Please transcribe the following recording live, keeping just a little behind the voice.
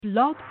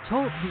Blog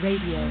Talk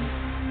Radio.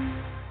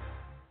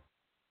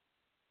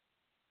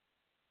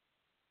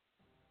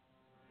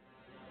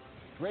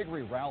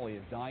 Gregory Rowley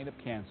is dying of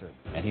cancer,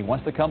 and he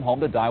wants to come home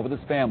to die with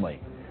his family.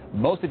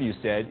 Most of you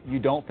said you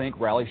don't think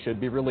Rowley should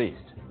be released.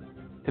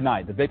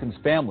 Tonight, the victim's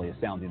family is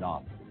sounding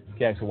off.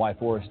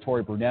 KXLY4's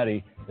Tori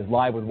Brunetti is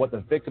live with what the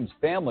victim's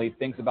family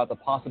thinks about the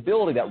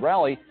possibility that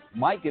Rowley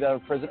might get out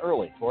of prison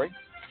early. Tori?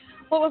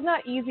 Well, it was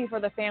not easy for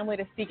the family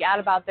to speak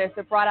out about this.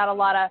 It brought out a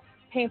lot of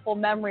painful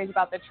memories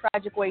about the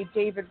tragic way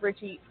David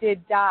Ritchie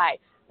did die.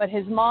 But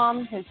his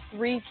mom, his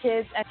 3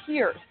 kids, and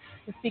peers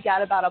to speak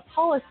out about a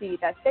policy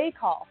that they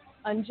call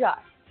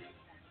unjust.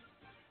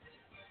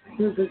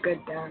 He was a good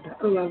dad,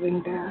 a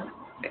loving dad.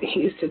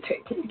 He used to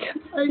take me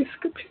to ice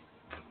cream.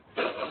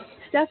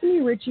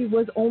 Stephanie Ritchie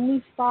was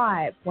only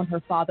 5 when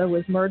her father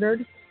was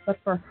murdered, but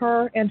for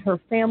her and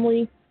her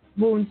family,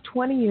 wounds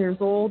 20 years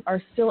old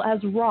are still as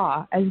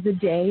raw as the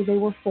day they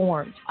were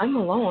formed. I'm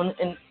alone,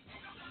 and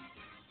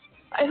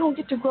I don't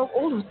get to grow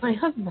old with my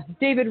husband.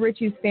 David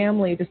Ritchie's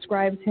family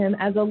describes him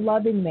as a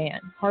loving man,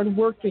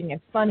 hardworking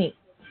and funny.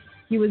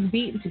 He was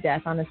beaten to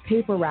death on his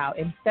paper route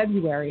in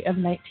February of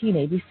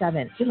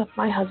 1987. He left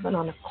my husband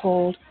on a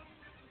cold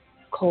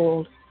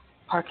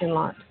parking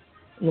lot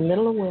in the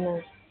middle of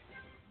winter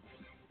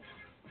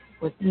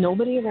with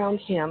nobody around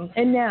him.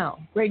 And now,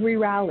 Gregory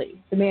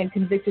Rowley, the man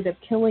convicted of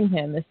killing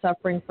him, is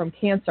suffering from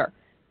cancer.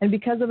 And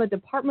because of a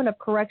Department of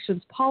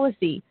Corrections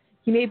policy,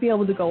 he may be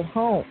able to go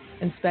home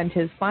and spend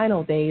his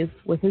final days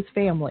with his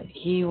family.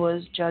 He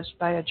was judged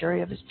by a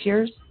jury of his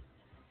peers.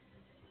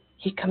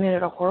 He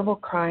committed a horrible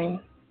crime,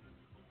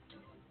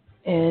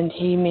 and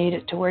he made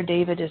it to where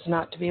David is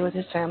not to be with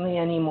his family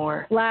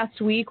anymore. Last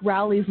week,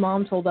 Rowley's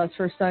mom told us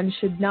her son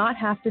should not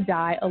have to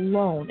die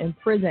alone in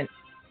prison.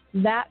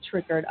 That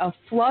triggered a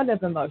flood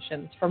of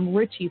emotions from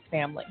Ritchie's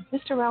family.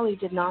 Mr. Rowley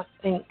did not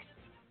think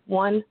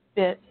one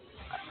bit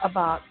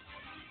about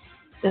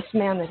this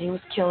man that he was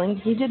killing.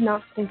 He did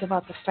not think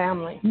about the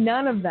family.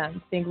 None of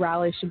them think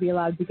Rowley should be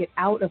allowed to get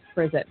out of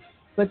prison,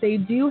 but they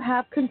do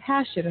have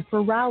compassion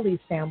for Rowley's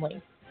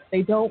family.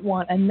 They don't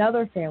want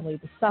another family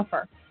to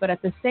suffer, but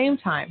at the same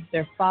time,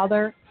 their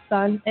father,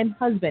 son, and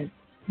husband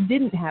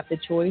didn't have the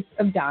choice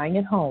of dying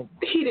at home.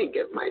 He didn't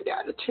give my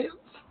dad a chance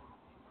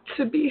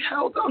to be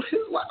held on his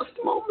last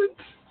moments.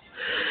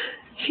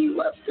 He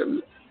left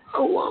him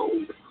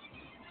alone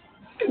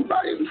and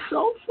by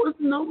himself with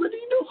nobody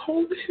to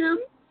hold him.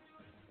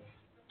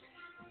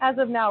 As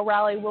of now,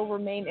 Rowley will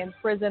remain in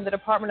prison. The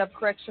Department of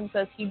Corrections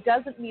says he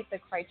doesn't meet the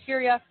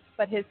criteria,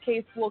 but his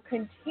case will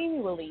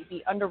continually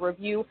be under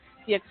review.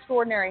 The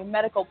extraordinary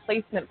medical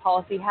placement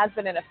policy has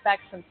been in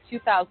effect since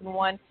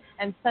 2001,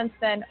 and since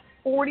then,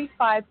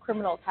 45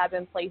 criminals have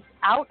been placed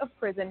out of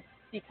prison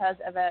because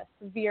of a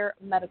severe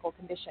medical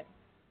condition.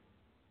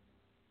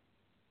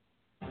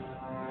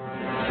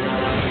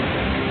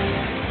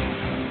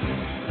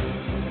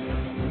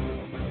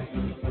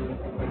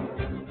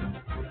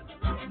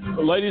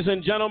 Ladies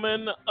and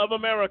gentlemen of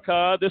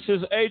America, this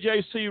is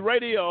AJC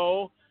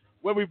Radio,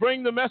 where we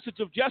bring the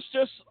message of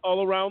justice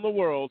all around the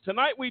world.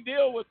 Tonight we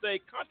deal with a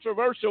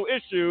controversial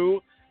issue,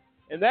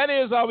 and that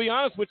is, I'll be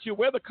honest with you,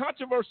 where the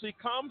controversy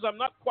comes, I'm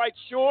not quite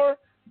sure.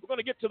 We're going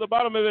to get to the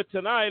bottom of it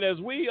tonight as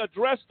we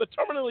address the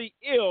terminally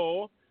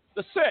ill,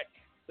 the sick,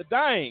 the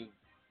dying,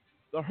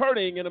 the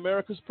hurting in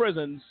America's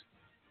prisons,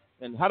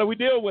 and how do we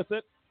deal with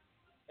it,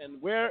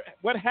 and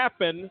what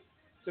happened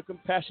to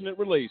compassionate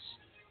release.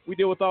 We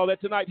deal with all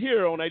that tonight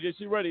here on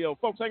AJC Radio.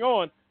 Folks, hang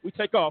on. We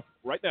take off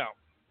right now.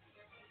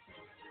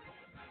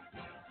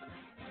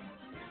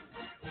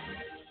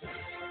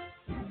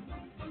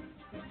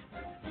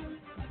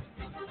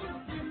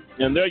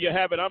 And there you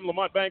have it. I'm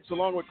Lamont Banks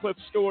along with Cliff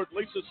Stewart,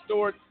 Lisa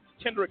Stewart,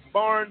 Kendrick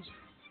Barnes,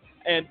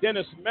 and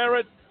Dennis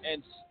Merritt,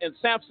 and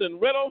Samson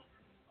Riddle.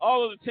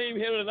 All of the team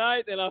here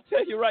tonight. And I'll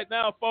tell you right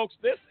now, folks,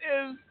 this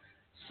is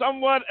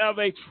somewhat of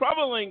a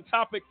troubling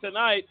topic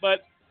tonight, but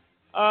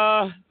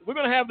we're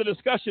going to have the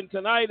discussion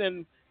tonight,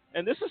 and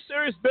this is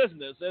serious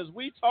business as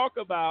we talk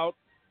about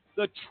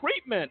the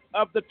treatment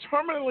of the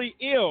terminally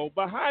ill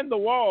behind the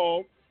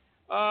wall.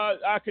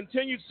 Our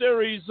continued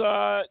series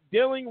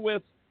dealing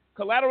with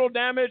collateral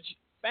damage,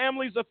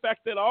 families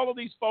affected, all of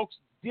these folks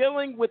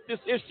dealing with this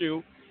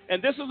issue,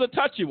 and this is a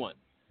touchy one.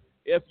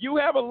 If you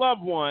have a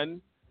loved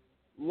one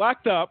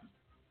locked up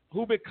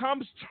who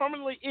becomes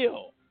terminally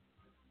ill,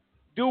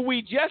 do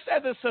we just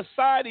as a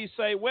society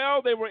say,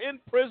 well, they were in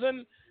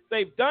prison,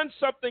 they've done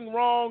something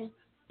wrong,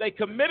 they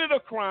committed a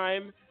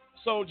crime,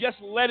 so just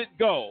let it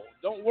go.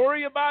 Don't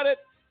worry about it.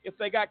 If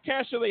they got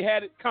cancer, they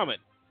had it coming.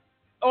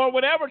 Or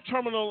whatever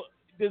terminal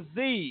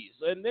disease.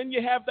 And then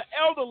you have the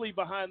elderly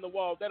behind the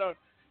wall that are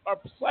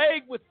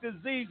plagued with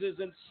diseases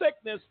and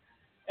sickness.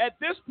 At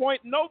this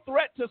point, no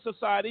threat to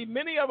society.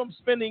 Many of them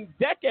spending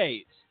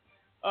decades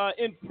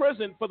in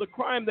prison for the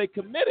crime they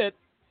committed.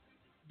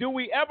 Do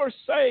we ever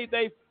say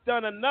they've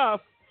done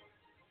enough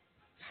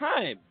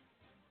time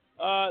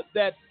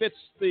that fits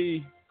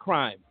the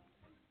crime?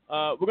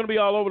 We're going to be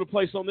all over the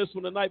place on this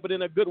one tonight, but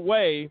in a good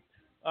way.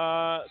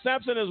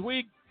 Samson, as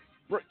we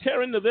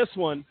tear into this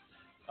one,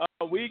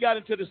 We got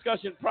into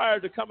discussion prior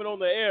to coming on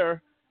the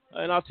air,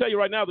 and I'll tell you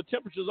right now, the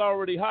temperature's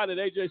already hot at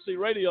AJC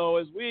Radio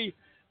as we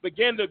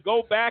begin to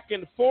go back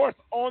and forth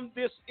on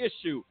this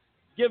issue.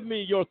 Give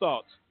me your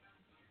thoughts.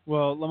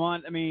 Well,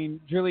 Lamont, I mean,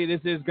 truly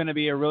this is going to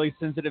be a really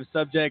sensitive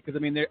subject because,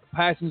 I mean, their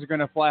passions are going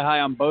to fly high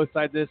on both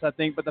sides of this, I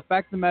think. But the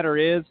fact of the matter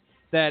is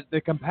that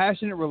the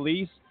compassionate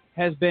release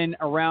has been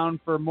around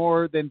for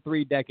more than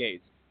 3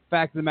 decades.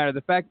 Fact of the matter.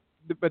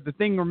 But the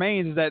thing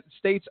remains is that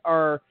states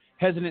are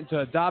hesitant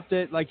to adopt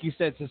it. Like you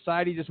said,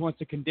 society just wants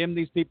to condemn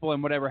these people,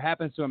 and whatever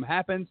happens to them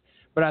happens.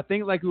 But I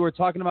think, like we were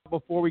talking about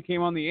before we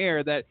came on the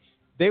air, that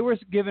they were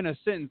given a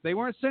sentence. They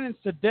weren't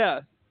sentenced to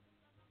death.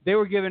 They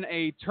were given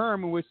a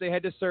term in which they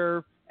had to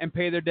serve and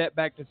pay their debt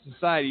back to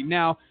society.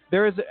 Now,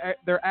 there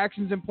are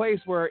actions in place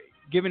where,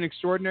 given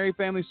extraordinary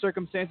family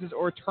circumstances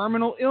or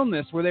terminal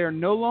illness, where they are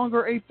no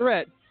longer a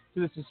threat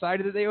to the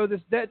society that they owe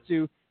this debt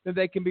to, that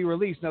they can be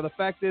released. Now, the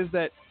fact is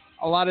that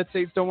a lot of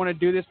states don't want to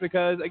do this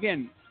because,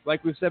 again,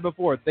 like we've said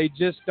before, they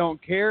just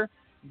don't care.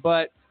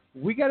 But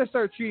we got to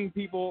start treating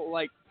people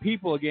like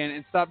people again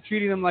and stop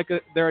treating them like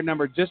they're a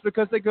number. Just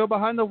because they go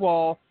behind the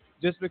wall,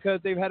 just because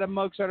they've had a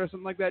mugshot or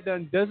something like that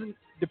done, doesn't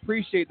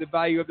depreciate the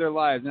value of their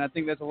lives. And I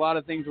think that's a lot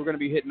of things we're going to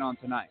be hitting on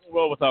tonight.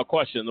 Well, without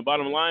question. The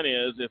bottom line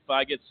is, if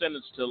I get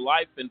sentenced to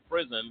life in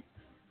prison,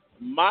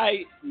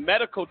 my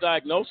medical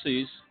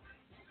diagnosis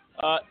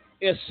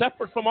is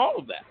separate from all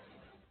of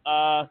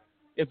that.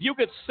 If you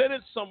could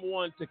sentence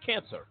someone to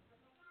cancer,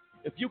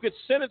 if you could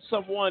sentence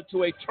someone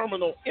to a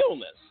terminal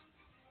illness,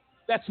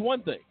 that's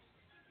one thing.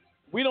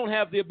 We don't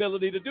have the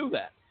ability to do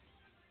that.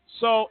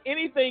 So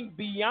anything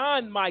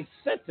beyond my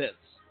sentence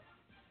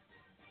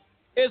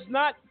is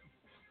not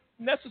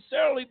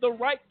necessarily the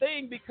right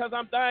thing because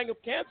I'm dying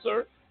of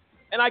cancer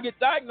and I get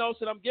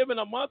diagnosed and I'm given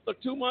a month or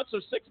 2 months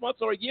or 6 months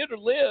or a year to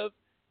live.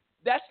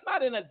 That's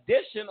not an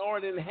addition or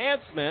an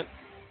enhancement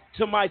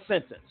to my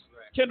sentence.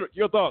 Right. Kendrick,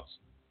 your thoughts?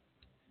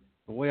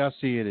 The way I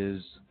see it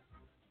is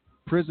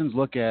prisons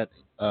look at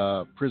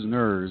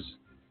prisoners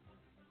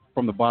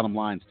from the bottom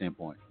line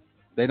standpoint.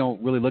 They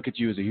don't really look at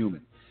you as a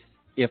human.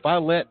 If I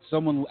let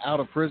someone out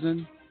of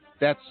prison,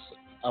 that's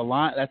a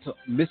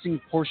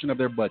missing portion of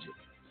their budget.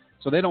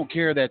 So they don't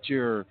care that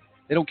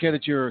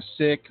you're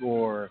sick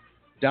or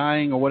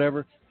dying or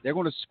whatever. They're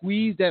going to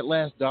squeeze that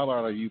last dollar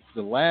out of you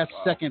for the last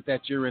second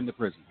that you're in the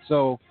prison.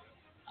 So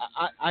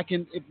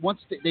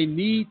they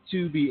need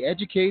to be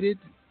educated,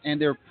 and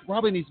there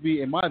probably needs to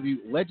be, in my view,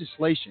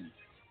 legislation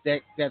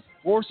that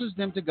forces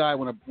them to guide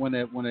when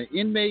an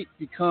inmate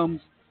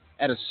becomes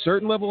at a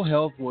certain level of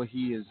health where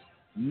he is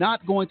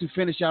not going to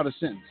finish out a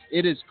sentence.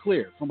 It is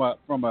clear from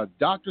a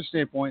doctor's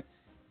standpoint,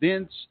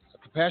 then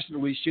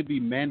compassionate release should be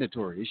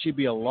mandatory. It should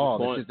be a law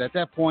that says at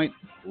that point,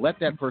 let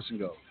that person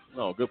go.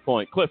 Oh, good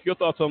point. Cliff, your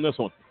thoughts on this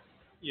one?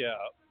 Yeah,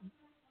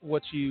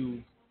 what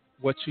you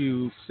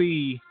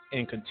see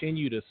and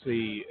continue to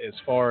see as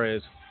far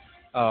as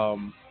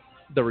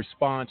the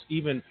response,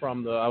 even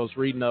from I was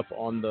reading up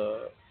on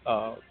the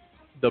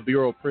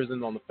Bureau of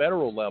Prisons on the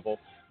federal level,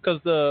 because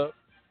the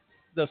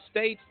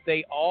states,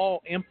 they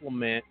all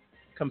implement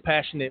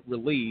compassionate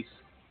release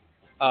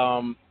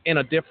in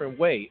a different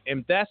way.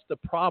 And that's the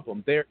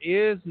problem. There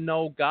is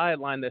no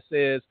guideline that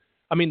says,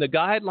 the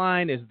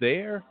guideline is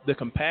there. The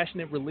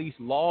compassionate release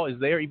law is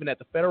there, even at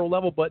the federal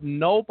level, but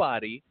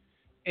nobody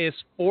is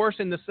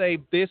forcing to say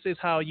this is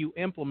how you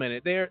implement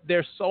it.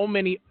 There's so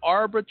many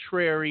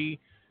arbitrary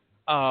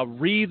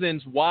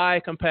reasons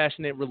why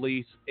compassionate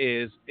release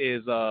is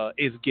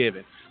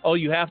given. Oh,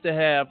 you have to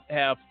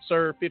have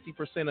served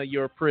 50% of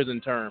your prison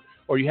term,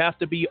 or you have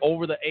to be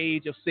over the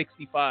age of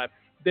 65.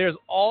 There's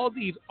all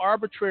these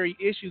arbitrary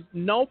issues.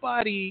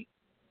 Nobody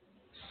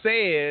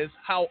says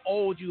how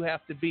old you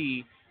have to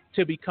be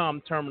to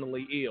become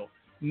terminally ill.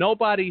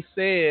 Nobody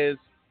says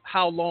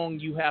how long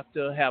you have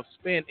to have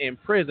spent in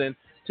prison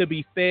to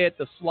be fed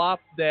the slop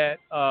that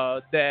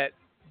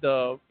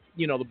the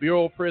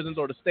Bureau of Prisons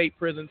or the state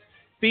prisons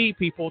feed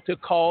people to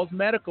cause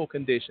medical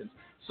conditions.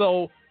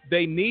 So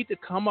they need to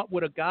come up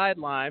with a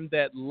guideline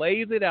that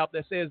lays it out,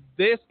 that says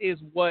this is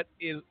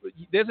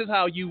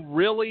how you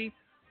really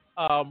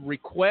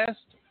request,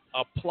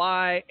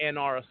 apply, and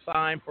are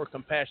assigned for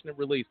compassionate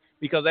release.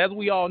 Because as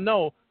we all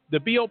know, the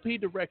BOP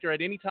director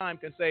at any time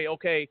can say,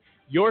 okay,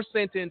 your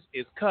sentence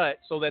is cut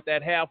so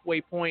that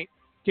halfway point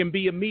can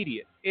be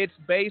immediate. It's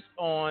based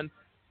on,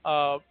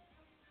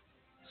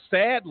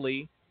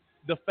 sadly,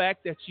 the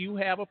fact that you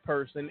have a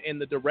person in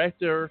the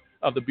director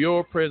of the Bureau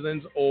of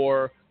Prisons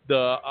or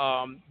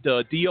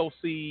the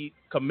DOC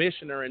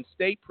commissioner in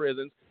state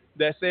prisons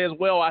that says,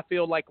 well, I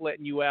feel like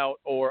letting you out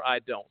or I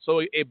don't.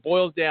 So it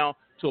boils down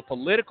to a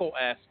political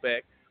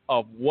aspect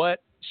of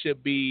what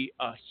should be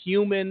a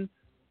human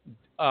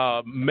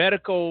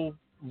medical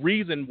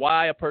reason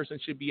why a person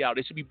should be out.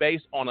 It should be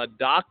based on a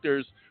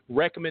doctor's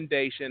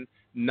recommendation,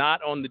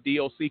 not on the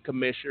DOC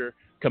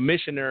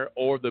commissioner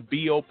or the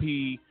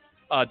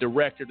BOP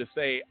director to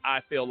say, I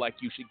feel like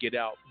you should get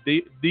out.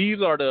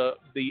 These are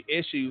the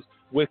issues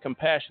with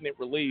compassionate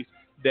release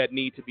that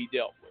need to be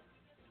dealt with.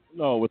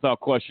 No,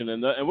 without question.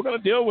 And we're going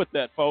to deal with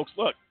that, folks.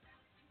 Look,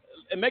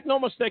 and make no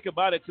mistake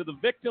about it, to the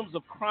victims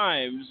of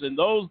crimes and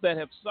those that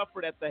have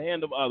suffered at the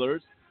hand of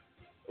others,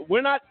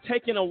 we're not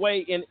taking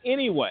away in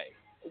any way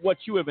what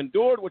you have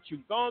endured, what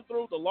you've gone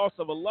through, the loss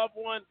of a loved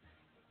one.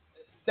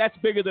 That's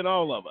bigger than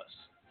all of us.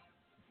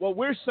 What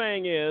we're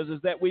saying is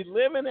that we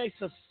live in a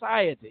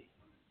society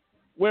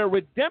where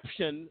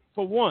redemption,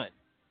 for one,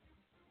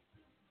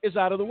 is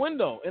out of the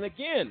window. And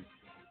again,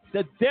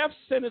 the death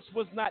sentence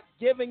was not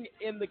given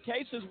in the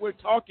cases we're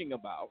talking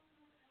about.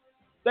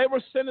 They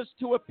were sentenced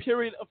to a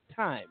period of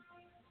time.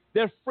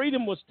 Their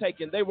freedom was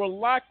taken. They were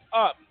locked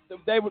up.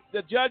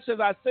 The judge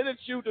says, I sentence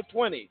you to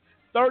 20,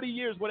 30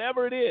 years,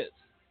 whatever it is.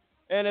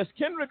 And as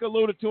Kendrick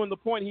alluded to in the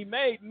point he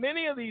made,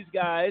 many of these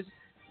guys,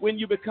 when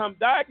you become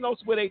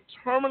diagnosed with a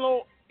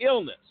terminal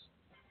illness,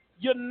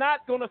 you're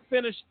not going to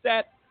finish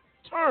that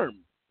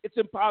term. It's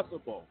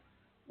impossible.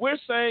 We're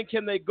saying,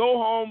 can they go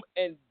home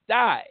and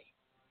die?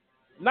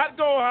 Not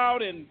go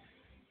out and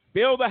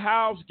build a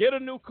house, get a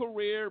new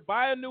career,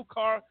 buy a new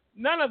car.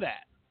 None of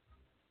that.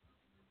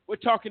 We're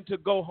talking to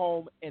go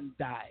home and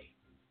die.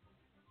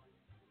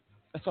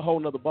 That's a whole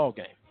nother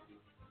ballgame.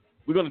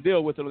 We're going to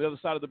deal with it on the other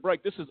side of the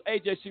break. This is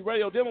AJC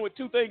Radio dealing with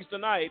two things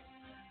tonight.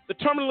 The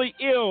terminally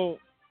ill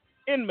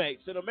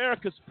inmates in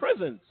America's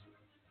prisons,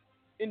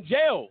 in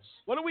jails.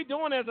 What are we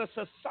doing as a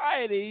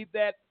society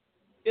that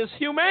is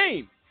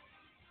humane?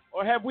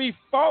 Or have we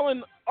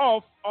fallen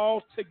off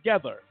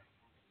altogether?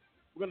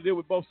 We're going to deal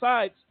with both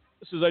sides.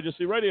 This is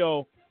AJC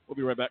Radio. We'll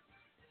be right back.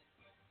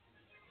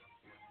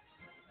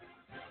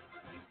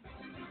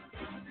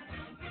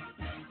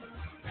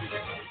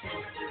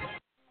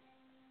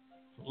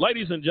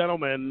 Ladies and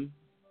gentlemen,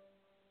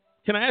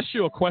 can I ask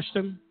you a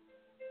question?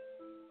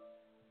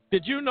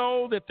 Did you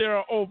know that there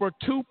are over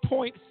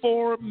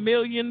 2.4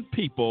 million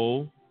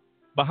people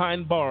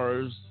behind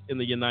bars in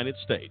the United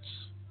States?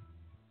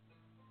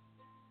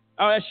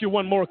 I'll ask you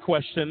one more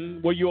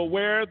question. Were you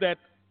aware that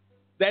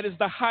that is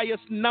the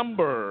highest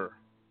number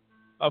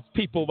of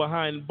people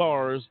behind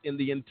bars in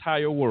the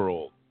entire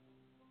world?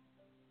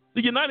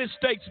 The United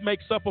States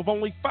makes up of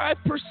only 5%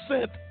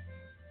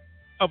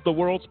 of the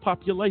world's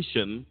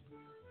population,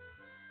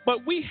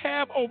 but we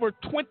have over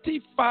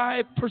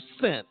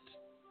 25%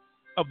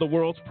 of the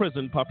world's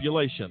prison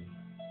population.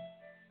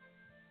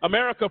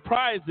 America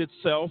prides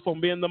itself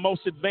on being the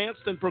most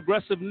advanced and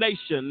progressive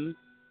nation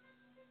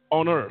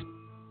on earth.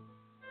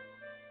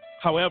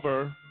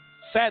 However,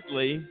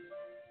 sadly,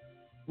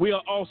 we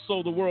are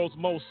also the world's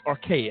most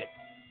archaic.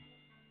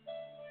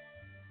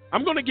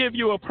 I'm going to give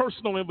you a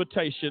personal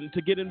invitation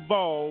to get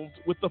involved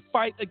with the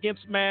fight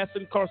against mass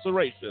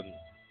incarceration.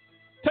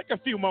 Take a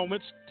few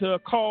moments to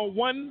call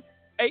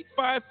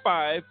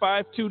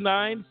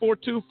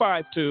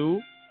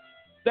 1-855-529-4252.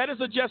 That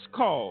is a just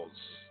cause,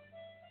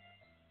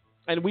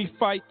 and we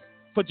fight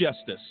for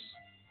justice.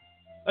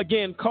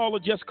 Again, call a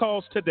just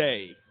cause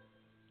today.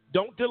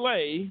 Don't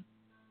delay.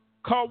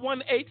 Call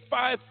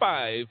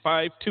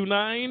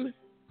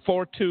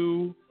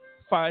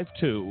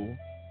 1-855-529-4252.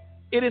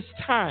 It is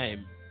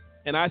time,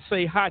 and I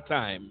say high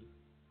time,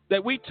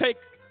 that we take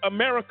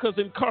America's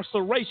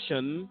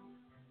incarceration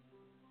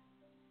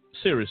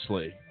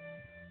seriously.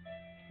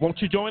 Won't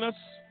you join us?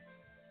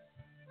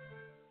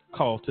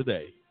 Call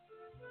today.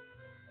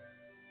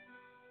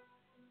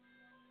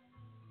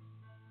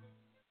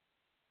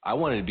 I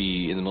wanted to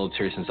be in the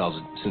military since I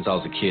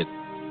was a kid.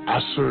 I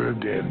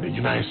served in the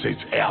United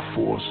States Air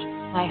Force.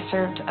 I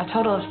served a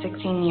total of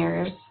 16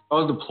 years. I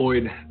was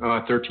deployed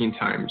 13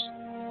 times.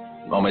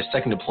 On my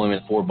second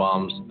deployment, 4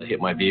 bombs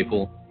hit my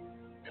vehicle.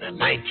 And at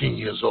 19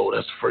 years old,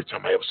 that's the first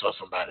time I ever saw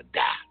somebody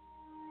die.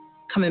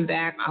 Coming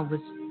back, I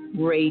was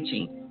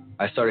raging.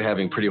 I started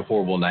having pretty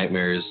horrible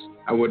nightmares.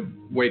 I would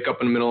wake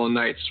up in the middle of the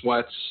night,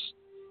 sweats.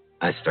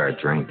 I started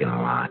drinking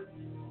a lot.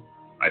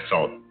 I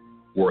felt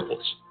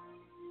worthless.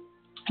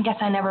 I guess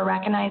I never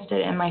recognized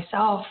it in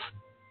myself.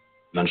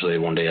 Eventually,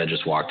 one day I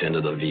just walked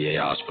into the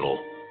VA hospital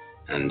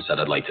and said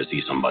I'd like to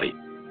see somebody.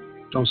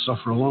 Don't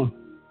suffer alone.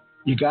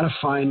 You got to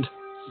find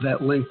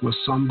that link with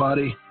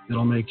somebody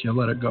that'll make you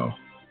let it go.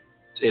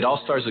 It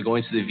all starts with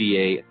going to the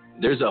VA.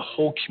 There's a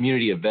whole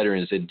community of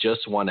veterans that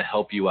just want to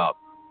help you out.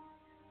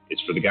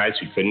 It's for the guys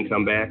who couldn't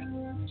come back,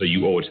 so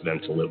you owe it to them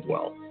to live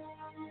well,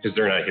 because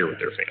they're not here with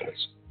their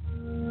families.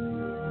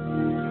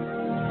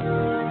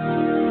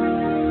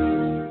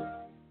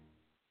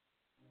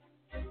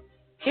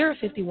 Here are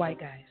 50 white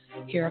guys.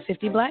 Here are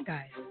 50 black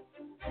guys.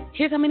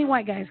 Here's how many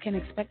white guys can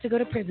expect to go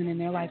to prison in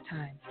their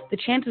lifetime. The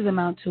chances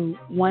amount to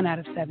 1 out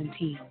of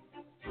 17.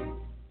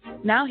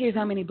 Now here's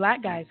how many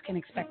black guys can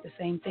expect the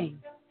same thing.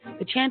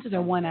 The chances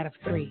are 1 out of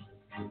 3.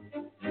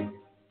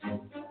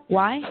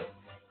 Why?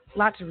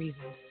 Lots of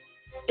reasons.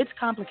 It's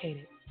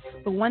complicated,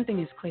 but one thing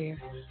is clear.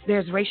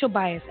 There's racial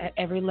bias at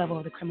every level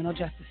of the criminal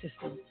justice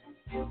system.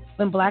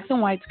 When blacks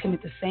and whites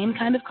commit the same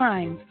kind of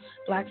crimes,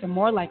 blacks are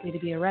more likely to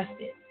be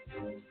arrested.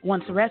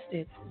 Once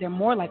arrested, they're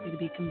more likely to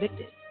be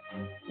convicted.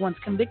 Once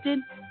convicted,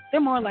 they're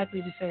more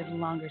likely to serve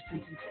longer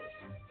sentences.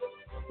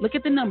 Look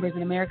at the numbers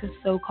in America's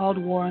so-called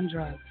war on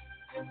drugs.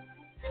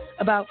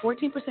 About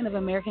 14% of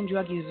American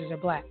drug users are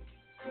black,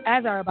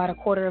 as are about a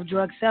quarter of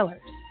drug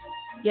sellers.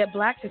 Yet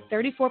blacks are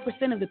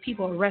 34% of the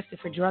people arrested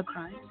for drug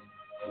crimes.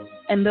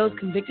 And those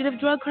convicted of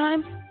drug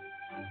crimes,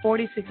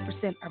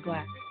 46% are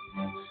black.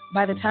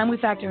 By the time we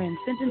factor in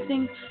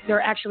sentencing, there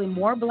are actually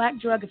more black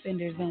drug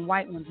offenders than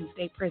white ones in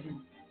state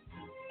prisons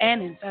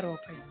and in federal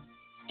prison.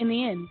 In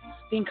the end,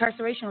 the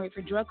incarceration rate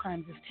for drug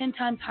crimes is 10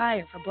 times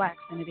higher for blacks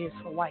than it is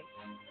for whites.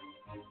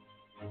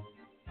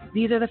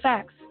 These are the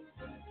facts.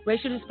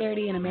 Racial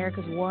disparity in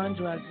America's war on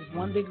drugs is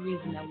one big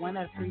reason that 1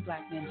 out of 3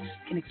 black men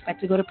can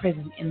expect to go to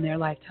prison in their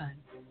lifetime.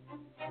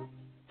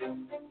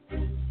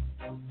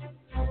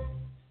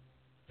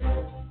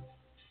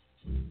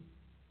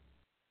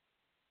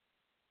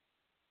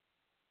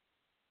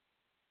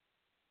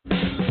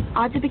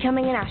 Odds of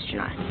becoming an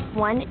astronaut,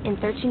 1 in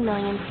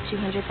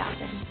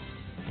 13,200,000.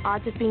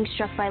 Odds of being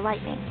struck by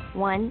lightning,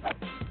 1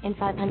 in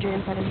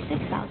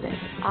 576,000.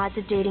 Odds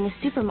of dating a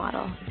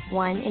supermodel,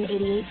 1 in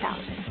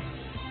 88,000.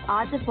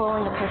 Odds of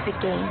bowling a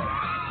perfect game,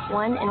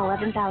 1 in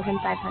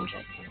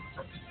 11,500.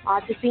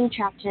 Odds of being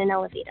trapped in an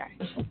elevator,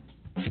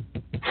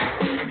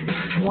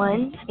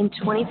 1 in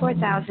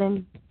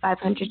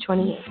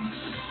 24,528.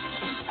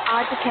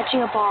 Odds of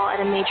catching a ball at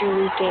a major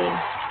league game,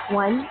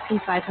 1 in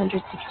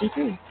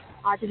 563.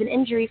 Odds of an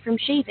injury from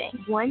shaving,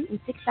 1 in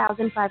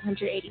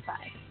 6,585.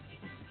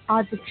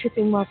 Odds of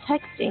tripping while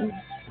texting,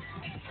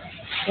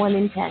 1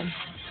 in 10.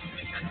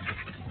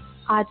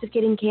 Odds of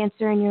getting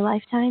cancer in your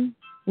lifetime,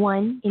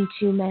 1 in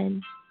 2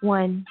 men,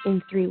 1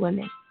 in 3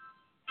 women.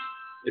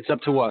 It's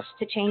up to us.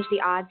 To change the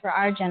odds for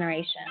our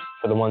generation.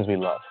 For the ones we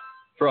love.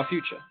 For our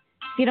future.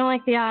 If you don't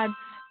like the odds,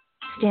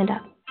 stand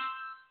up.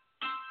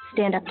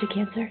 Stand up to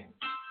cancer.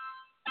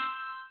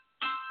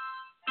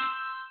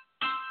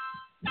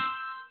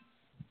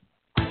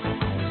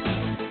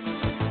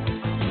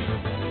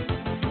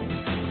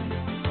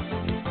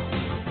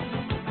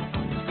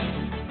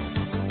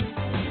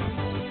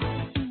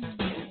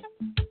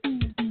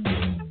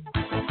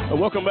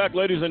 Welcome back,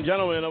 ladies and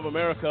gentlemen of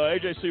America.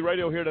 AJC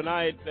Radio here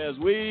tonight as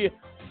we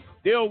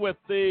deal with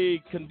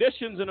the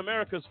conditions in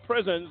America's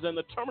prisons and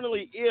the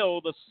terminally ill,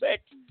 the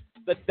sick,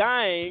 the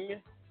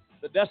dying,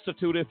 the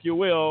destitute, if you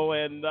will.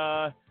 And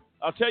I'll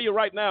tell you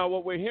right now,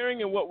 what we're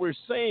hearing and what we're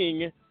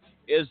seeing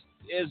is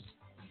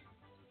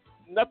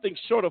nothing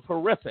short of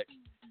horrific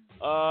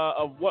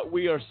of what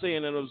we are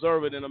seeing and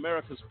observing in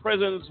America's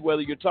prisons,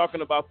 whether you're talking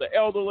about the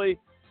elderly,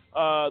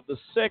 the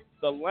sick,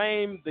 the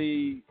lame,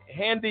 the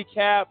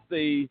handicapped,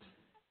 the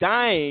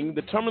dying,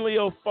 the terminally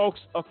ill folks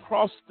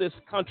across this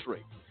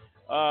country.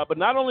 But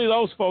not only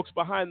those folks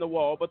behind the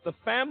wall, but the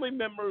family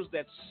members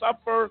that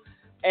suffer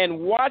and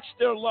watch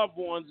their loved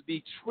ones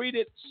be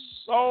treated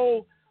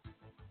so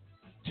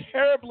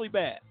terribly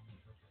bad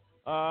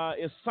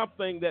is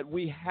something that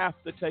we have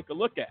to take a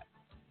look at.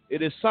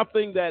 It is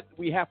something that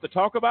we have to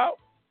talk about,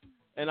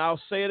 and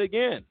I'll say it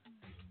again.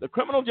 The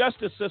criminal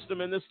justice system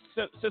in this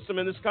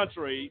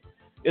country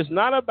is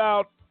not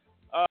about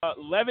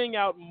levying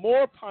out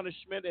more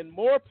punishment and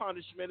more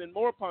punishment and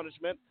more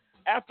punishment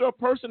after a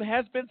person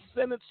has been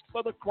sentenced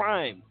for the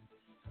crime.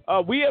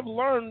 We have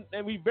learned,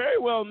 and we very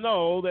well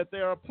know, that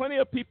there are plenty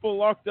of people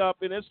locked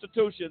up in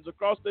institutions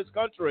across this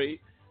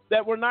country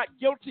that were not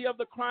guilty of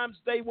the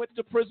crimes they went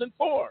to prison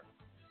for.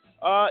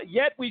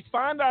 Yet we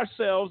find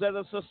ourselves as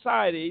a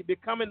society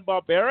becoming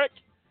barbaric,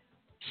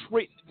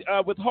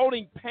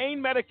 withholding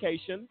pain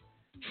medication,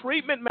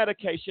 treatment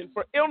medication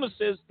for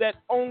illnesses that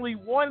only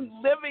one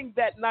living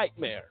that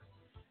nightmare,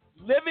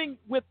 living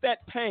with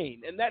that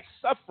pain and that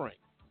suffering.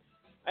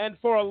 And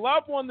for a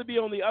loved one to be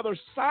on the other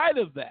side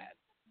of that,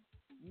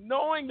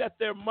 knowing that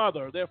their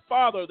mother, their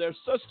father, their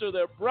sister,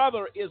 their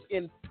brother is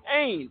in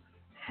pain,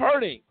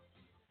 hurting,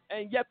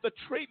 and yet the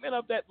treatment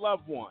of that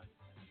loved one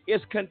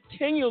is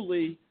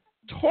continually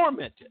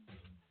tormented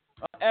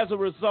as a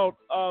result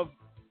of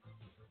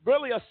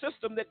really a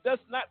system that does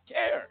not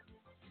care.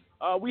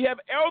 We have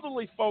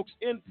elderly folks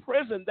in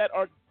prison that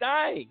are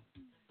dying,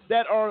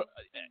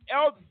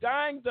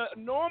 dying the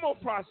normal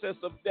process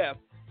of death,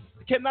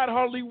 cannot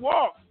hardly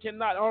walk,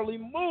 cannot hardly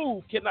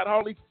move, cannot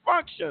hardly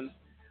function,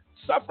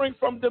 suffering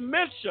from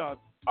dementia,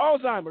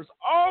 Alzheimer's,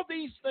 all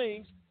these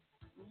things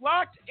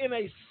locked in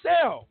a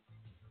cell.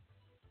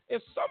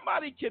 If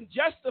somebody can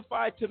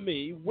justify to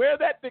me where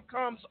that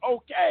becomes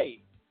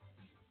okay,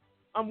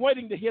 I'm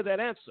waiting to hear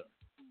that answer.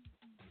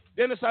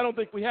 Dennis, I don't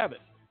think we have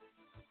it.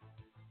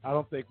 I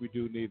don't think we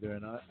do neither,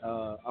 and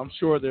I'm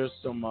sure there's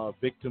some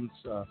victims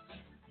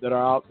that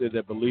are out there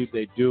that believe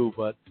they do,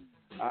 but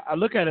I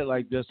look at it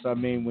like this. I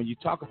mean, when you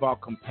talk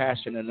about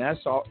compassion, and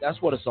that's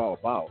what it's all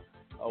about.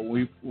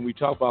 When we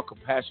talk about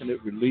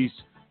compassionate release,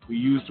 we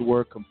use the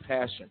word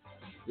compassion.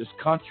 This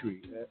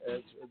country,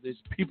 this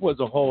people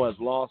as a whole has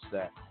lost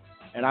that.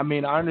 And I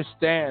mean, I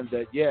understand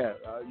that,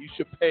 you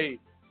should pay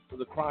for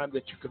the crime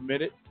that you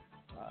committed.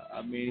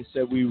 I mean, he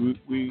said we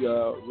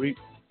reap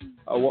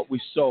what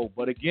we sow.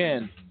 But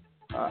again,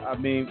 I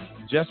mean,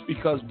 just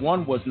because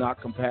one was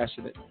not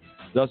compassionate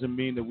doesn't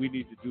mean that we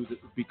need to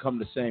become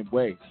the same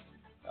way.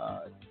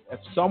 If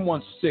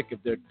someone's sick, if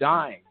they're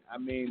dying, I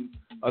mean,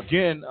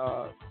 again,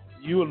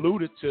 you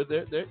alluded to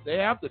they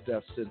have the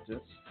death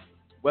sentence,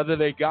 whether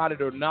they got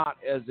it or not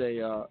as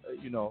a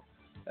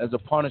as a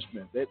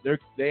punishment.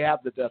 They have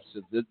the death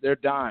sentence. They're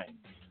dying.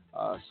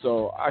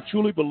 So I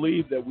truly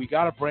believe that we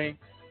got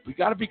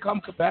to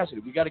become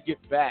compassionate. We got to get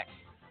back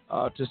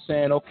to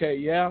saying, okay,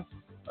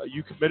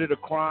 you committed a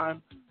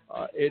crime.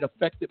 It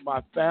affected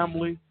my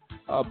family,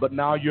 but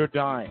now you're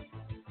dying.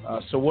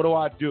 So what do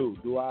I do?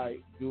 Do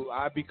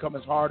I become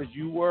as hard as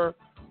you were,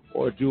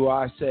 or do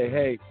I say,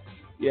 hey,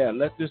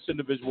 let this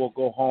individual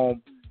go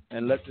home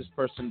and let this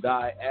person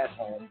die at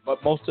home? But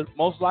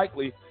most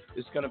likely,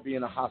 it's going to be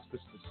in a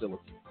hospice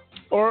facility.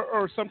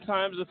 Or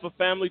sometimes if a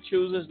family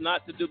chooses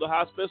not to do the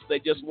hospice, they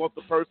just want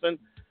the person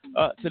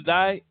to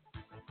die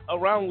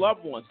around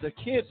loved ones, their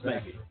kids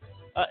maybe.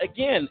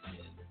 Again,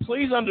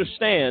 please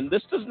understand,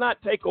 this does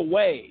not take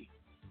away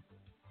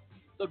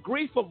the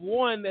grief of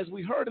one, as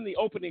we heard in the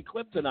opening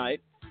clip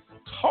tonight,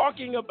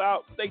 talking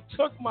about they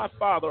took my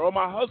father or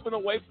my husband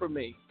away from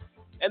me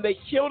and they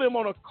killed him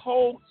on a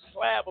cold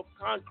slab of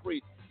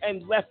concrete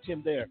and left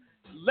him there.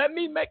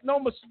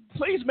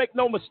 Please make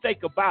no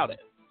mistake about it.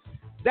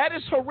 That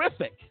is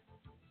horrific.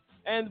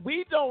 And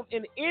we don't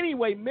in any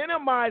way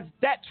minimize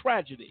that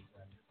tragedy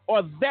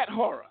or that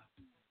horror.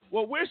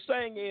 What we're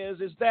saying is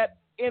that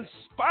in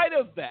spite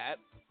of that,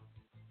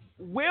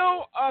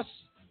 will us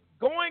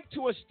going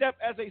to a step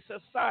as a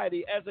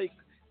society,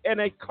 and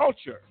a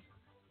culture,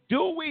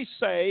 do we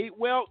say,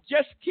 well,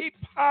 just keep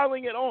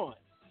piling it on?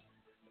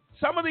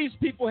 Some of these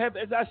people have,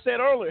 as I said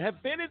earlier,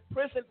 have been in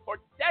prison for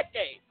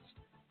decades.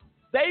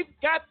 They've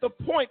got the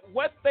point.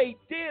 What they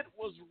did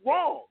was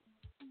wrong.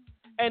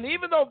 And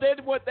even though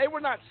they were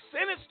not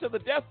sentenced to the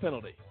death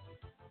penalty,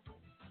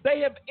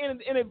 they have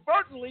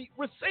inadvertently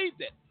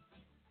received it.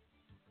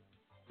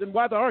 Then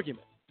why the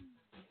argument?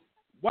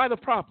 Why the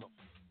problem?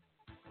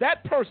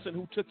 That person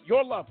who took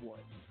your loved one,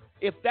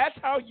 if that's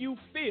how you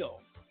feel,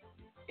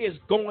 is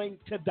going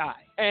to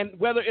die. And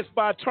whether it's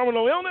by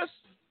terminal illness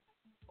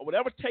or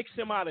whatever takes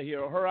him out of here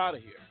or her out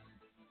of here,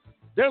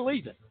 they're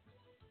leaving.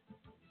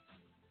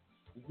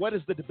 What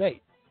is the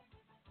debate?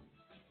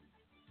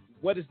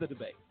 What is the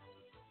debate?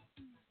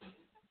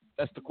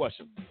 That's the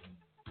question.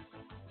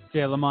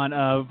 Yeah, Lamont,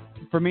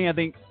 for me, I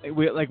think,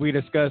 we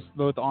discussed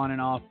both on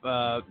and off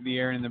the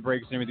air and the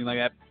breaks and everything like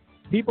that,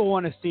 people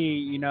want to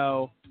see,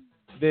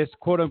 this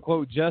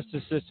quote-unquote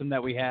justice system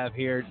that we have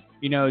here,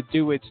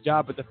 do its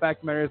job. But the fact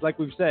of the matter is, like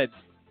we've said,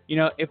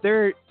 if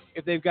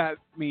they've got,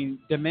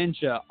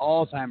 dementia,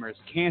 Alzheimer's,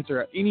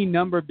 cancer, any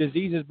number of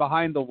diseases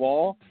behind the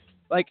wall,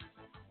 like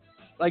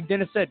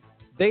Dennis said,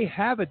 they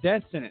have a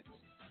death sentence.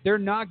 They're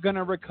not going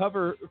to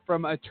recover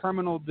from a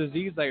terminal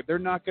disease. They're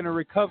not going to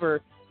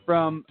recover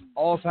from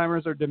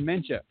Alzheimer's or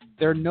dementia.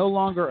 They're no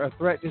longer a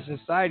threat to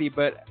society.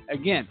 But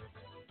again,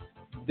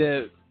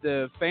 the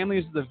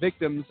families of the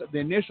victims of the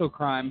initial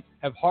crime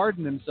have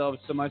hardened themselves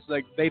so much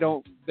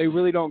they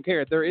really don't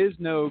care. There is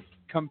no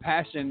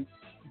compassion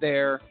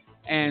there.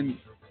 And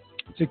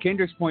to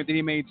Kendrick's point that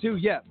he made too,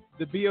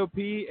 the BOP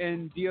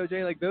and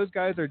DOJ, those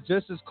guys are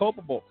just as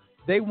culpable.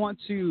 They want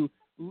to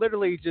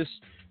literally just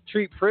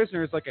treat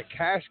prisoners like a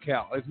cash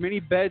cow, as many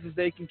beds as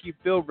they can keep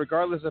filled,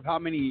 regardless of how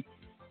many,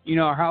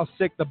 or how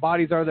sick the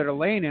bodies are that are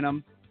laying in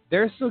them.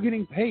 They're still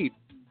getting paid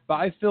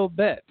by filled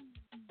bed.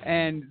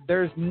 And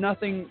there's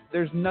nothing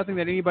that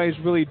anybody's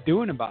really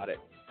doing about it.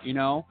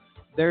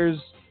 There's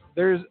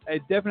a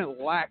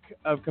definite lack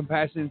of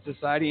compassion in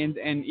society,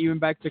 and even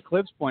back to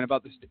Cliff's point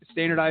about the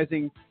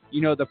standardizing,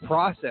 the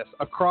process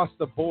across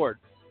the board.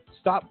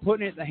 Stop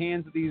putting it in the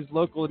hands of these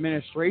local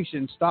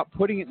administrations. Stop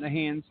putting it in the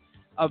hands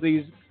of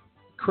these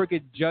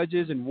crooked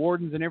judges and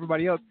wardens and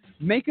everybody else.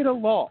 Make it a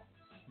law.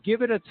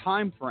 Give it a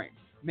time frame.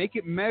 Make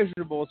it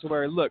measurable to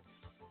where, look,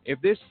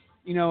 if this,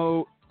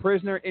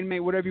 prisoner,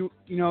 inmate, whatever you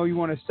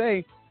want to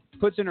say,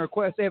 puts in a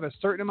request, they have a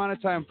certain amount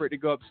of time for it to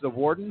go up to the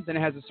warden, then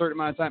it has a certain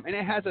amount of time, and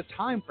it has a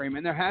time frame,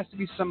 and there has to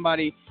be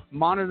somebody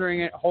monitoring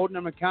it, holding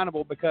them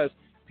accountable, because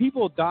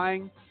people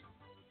dying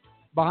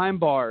behind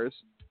bars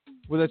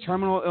with a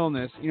terminal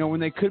illness, when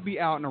they could be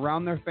out and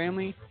around their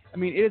family,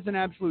 it is an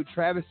absolute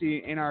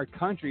travesty in our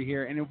country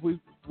here, and if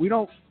we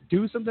don't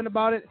do something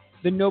about it,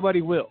 then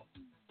nobody will.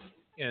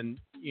 And,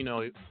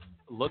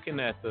 looking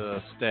at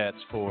the stats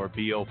for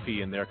BOP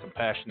and their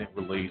compassionate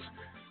release,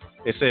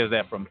 it says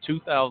that from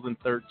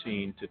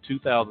 2013 to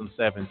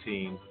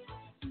 2017,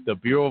 the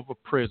Bureau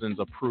of Prisons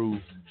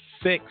approved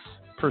 6%.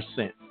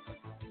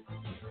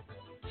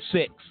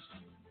 6.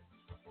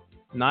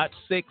 Not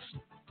 6,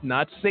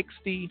 not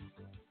 60,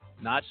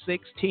 not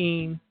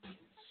 16.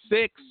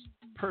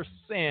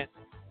 6%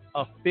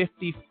 of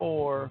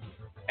 54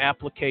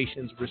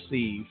 applications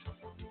received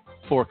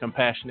for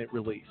compassionate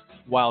release,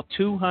 while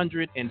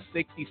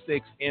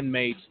 266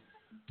 inmates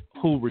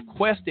who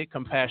requested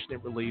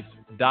compassionate release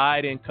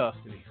died in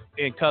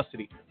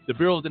custody. The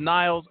Bureau's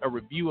denials, a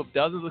review of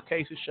dozens of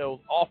cases shows,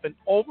 often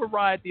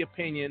override the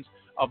opinions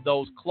of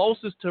those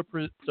closest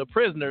to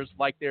prisoners,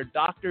 like their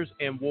doctors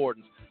and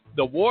wardens.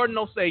 The warden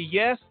will say,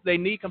 yes, they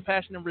need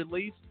compassionate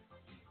release,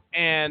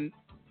 and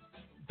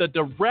the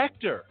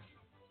director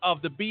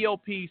of the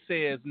BOP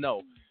says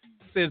no.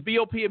 says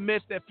BOP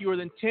admits that fewer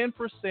than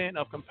 10%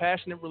 of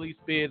compassionate release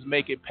bids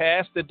make it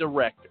past the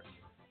director.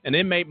 An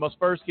inmate must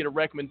first get a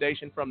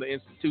recommendation from the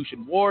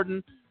institution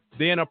warden,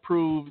 then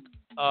approval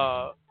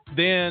of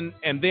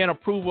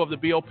the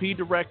BOP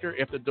director.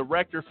 If the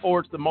director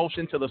forwards the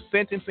motion to the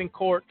sentencing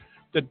court,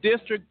 the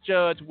district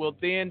judge will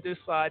then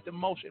decide the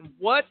motion.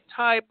 What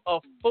type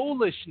of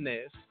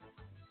foolishness?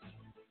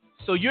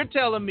 So you're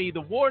telling me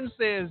the warden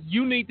says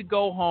you need to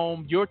go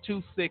home, you're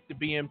too sick to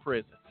be in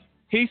prison.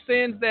 He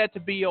sends that to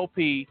BOP,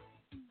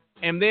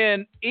 and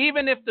then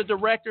even if the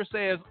director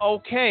says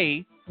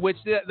okay, which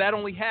that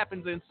only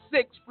happens in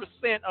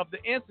 6% of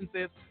the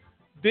instances,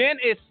 then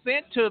it's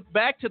sent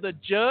back to the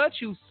judge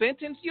who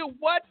sentenced you.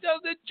 What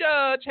does the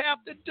judge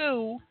have to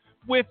do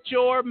with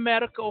your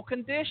medical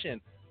condition?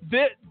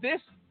 The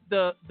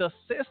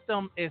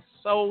system is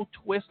so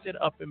twisted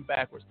up and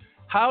backwards.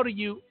 How do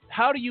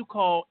you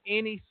call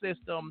any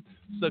system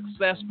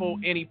successful,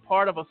 any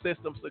part of a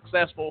system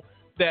successful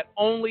that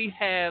only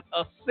has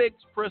a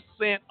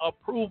 6%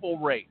 approval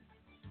rate,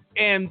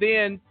 and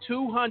then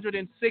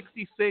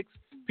 266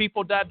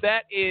 people die?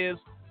 That is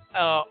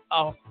a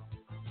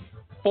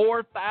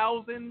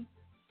 4,000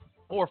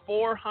 or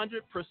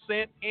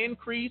 400%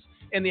 increase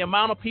in the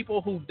amount of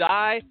people who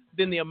die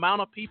than the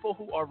amount of people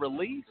who are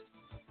released.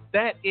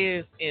 That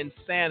is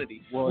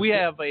insanity. Well,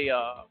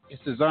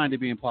 it's designed to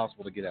be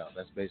impossible to get out.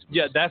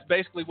 That's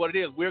basically what it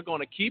is. We're going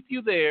to keep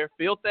you there,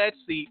 fill that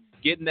seat,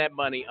 getting that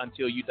money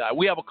until you die.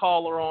 We have a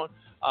caller on.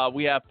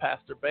 We have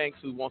Pastor Banks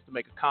who wants to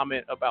make a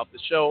comment about the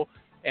show.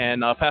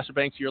 And Pastor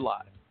Banks, you're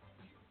live.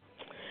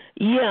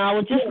 Yeah, I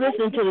was just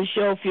listening to the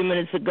show a few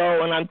minutes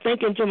ago, and I'm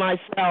thinking to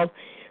myself,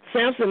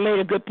 Samson made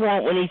a good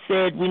point when he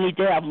said we need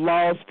to have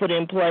laws put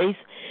in place.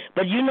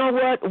 But you know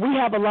what? We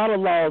have a lot of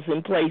laws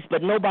in place,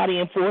 but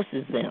nobody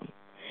enforces them.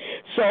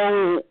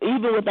 So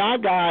even with our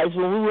guys,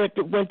 when we went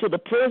to the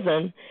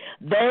prison,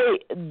 they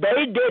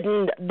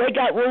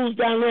got rules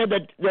down there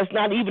that's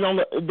not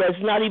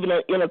even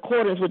in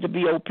accordance with the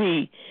BOP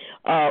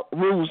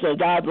rules and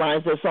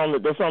guidelines that's on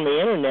the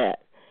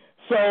internet.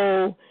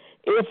 So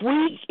if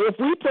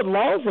we put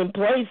laws in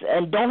place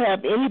and don't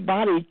have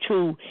anybody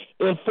to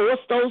enforce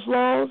those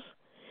laws,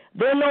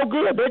 they're no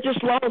good. They're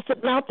just laws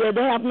sitting out there.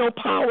 They have no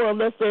power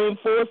unless they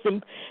enforce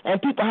them, and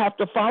people have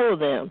to follow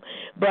them.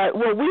 But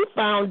what we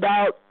found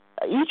out,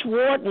 each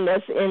warden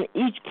that's in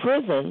each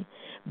prison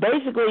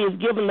basically is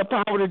given the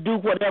power to do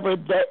whatever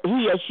that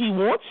he or she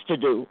wants to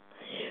do.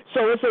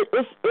 So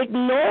it's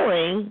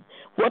ignoring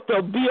what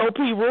the BOP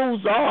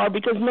rules are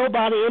because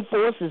nobody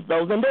enforces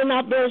those, and they're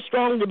not very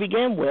strong to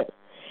begin with.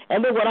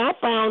 And then what I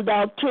found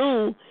out,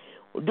 too,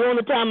 during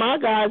the time our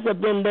guys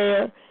have been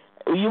there,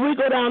 we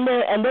go down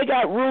there, and they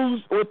got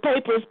rules with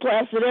papers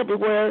plastered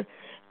everywhere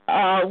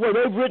where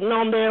they've written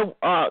on there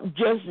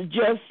just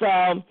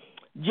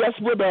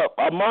with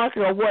a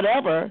marker or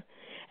whatever,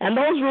 and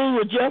those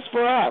rules are just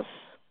for us,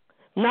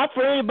 not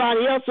for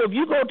anybody else. So if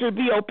you go to the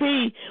BOP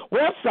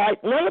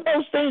website, none of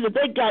those things that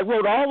they got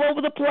wrote all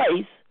over the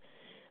place,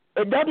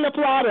 it doesn't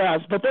apply to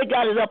us, but they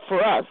got it up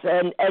for us.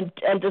 And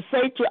to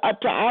say to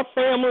our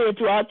family and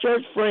to our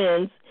church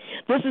friends,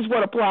 this is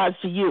what applies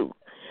to you.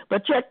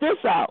 But check this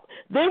out.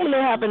 Then when they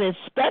have an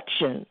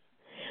inspection,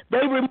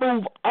 they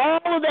remove all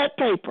of that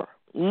paper.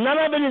 None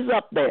of it is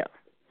up there.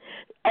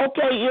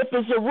 Okay, if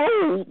it's a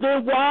rule,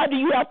 then why do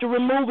you have to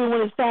remove it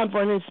when it's time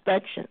for an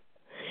inspection?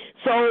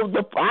 So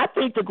I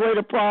think the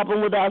greater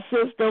problem with our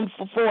system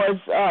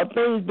for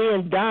things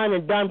being done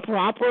and done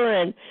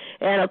proper and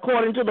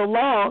according to the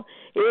law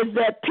is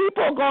that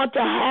people are going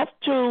to have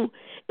to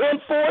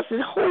enforce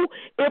it.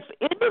 If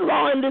any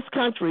law in this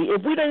country,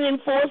 if we don't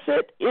enforce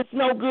it, it's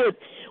no good.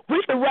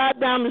 We could ride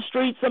down the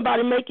street,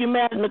 somebody make you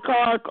mad in the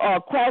car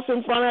or cross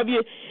in front of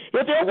you.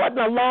 If there wasn't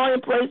a law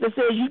in place that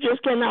says you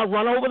just cannot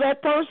run over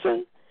that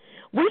person,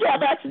 we'd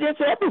have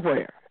accidents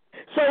everywhere.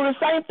 So the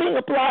same thing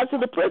applies to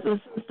the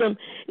prison system.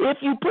 If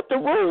you put the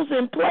rules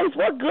in place,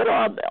 what good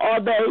are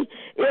they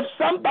if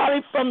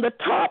somebody from the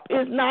top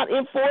is not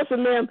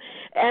enforcing them,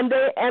 and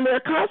there are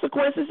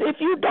consequences if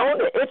you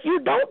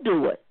don't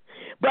do it.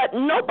 But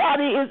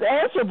nobody is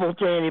answerable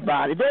to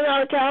anybody. They're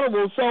not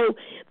accountable. So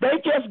they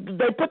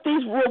put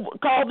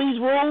call these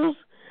rules.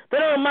 They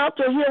don't amount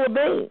to a hill of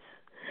beans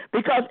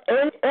because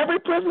every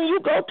prison you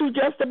go to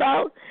just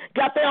about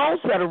got their own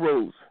set of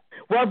rules.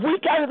 Well, if we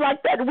got it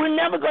like that, we're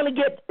never going to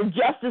get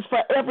justice for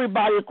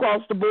everybody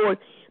across the board.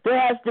 There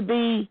has to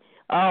be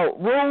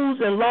rules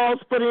and laws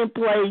put in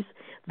place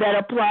that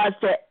applies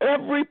to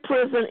every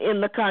prison in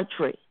the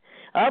country.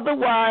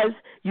 Otherwise,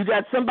 you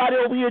got somebody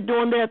over here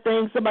doing their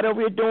thing, somebody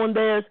over here doing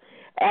theirs,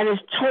 and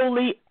it's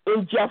totally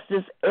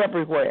injustice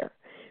everywhere.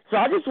 So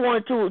I just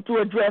wanted to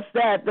address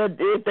that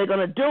if they're going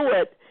to do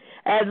it,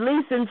 at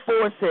least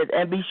enforce it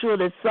and be sure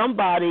that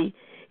somebody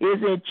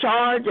is in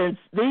charge, and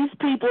these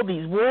people,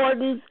 these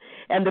wardens,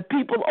 and the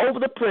people over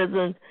the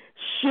prison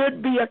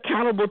should be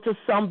accountable to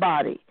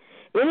somebody.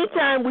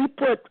 Anytime we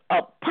put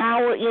a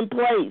power in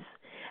place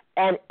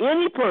And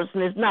any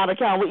person is not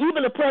accountable.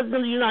 Even the President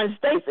of the United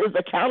States is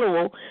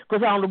accountable,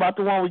 because I don't know about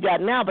the one we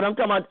got now, but I'm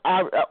talking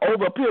about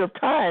over a period of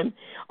time,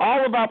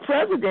 all of our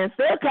presidents,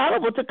 they're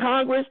accountable to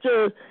Congress,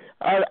 to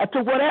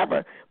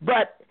whatever.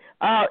 But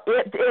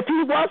if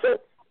he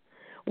wasn't,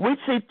 we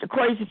see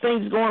crazy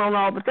things going on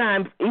all the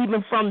time,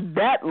 even from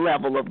that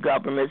level of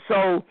government.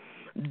 So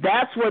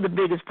that's where the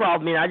biggest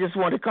problem is. I just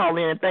want to call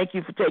in and thank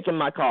you for taking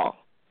my call.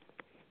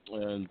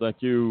 And thank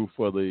you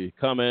for the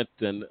comment.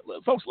 And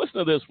folks, listen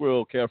to this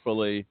real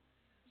carefully.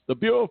 The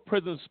Bureau of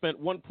Prisons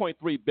spent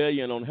 $1.3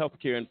 billion on health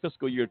care in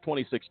fiscal year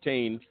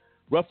 2016.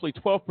 Roughly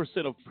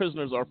 12% of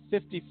prisoners are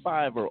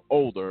 55 or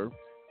older,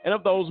 and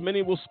of those,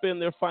 many will spend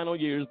their final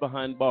years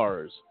behind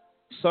bars.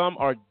 Some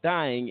are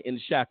dying in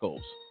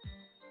shackles.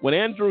 When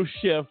Andrew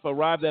Schiff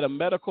arrived at a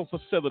medical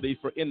facility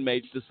for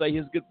inmates to say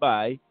his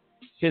goodbye,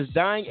 his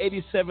dying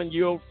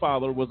 87-year-old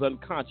father was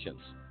unconscious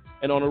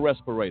and on a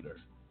respirator.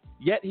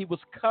 Yet he was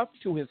cuffed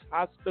to his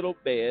hospital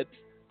bed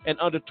and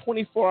under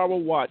 24-hour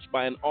watch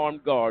by an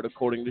armed guard,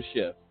 according to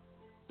Schiff.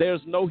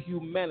 There's no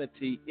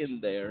humanity in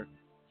there,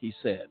 he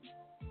said.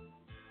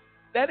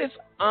 That is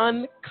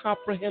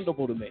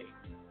incomprehensible to me.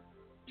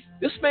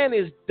 This man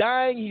is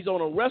dying. He's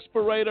on a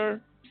respirator,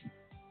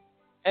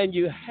 and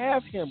you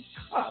have him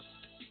cuffed.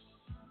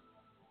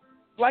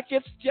 Like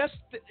it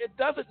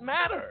doesn't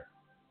matter.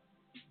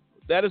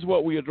 That is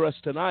what we address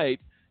tonight,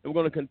 and we're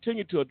going to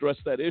continue to address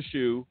that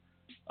issue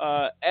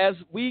as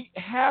we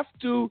have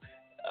to,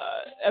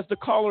 as the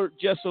caller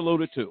just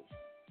alluded to.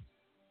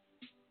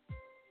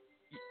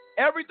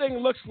 Everything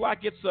looks like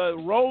it's a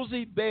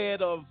rosy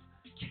bed of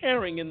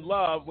caring and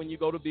love when you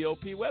go to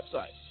BOP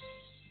website.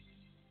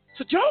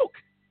 It's a joke.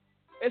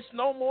 It's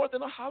no more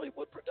than a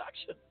Hollywood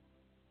production.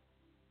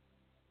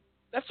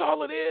 That's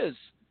all it is.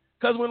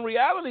 Because when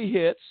reality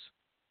hits,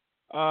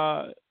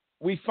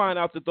 we find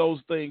out that those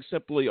things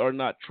simply are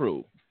not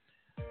true.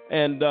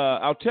 And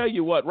I'll tell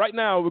you what, right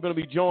now we're going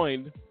to be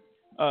joined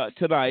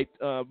tonight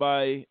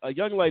by a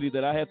young lady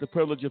that I had the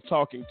privilege of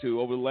talking to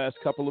over the last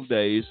couple of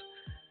days.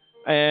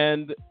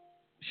 And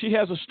she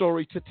has a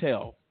story to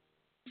tell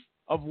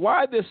of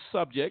why this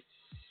subject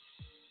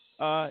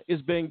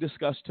is being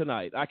discussed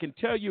tonight. I can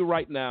tell you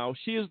right now,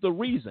 she is the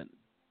reason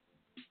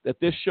that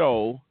this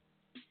show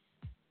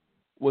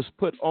was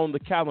put on the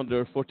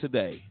calendar for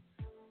today,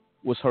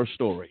 was her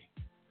story.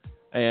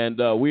 And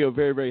we are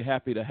very, very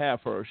happy to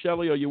have her.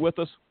 Shelley, are you with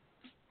us?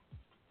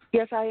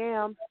 Yes, I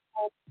am.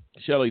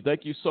 Shelley,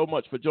 thank you so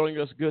much for joining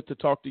us. Good to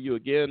talk to you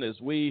again, as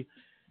we,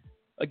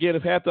 again,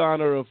 have had the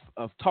honor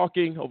of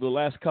talking over the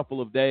last couple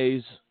of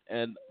days,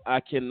 and I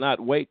cannot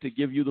wait to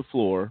give you the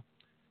floor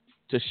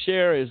to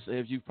share, as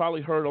you've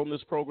probably heard on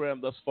this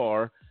program thus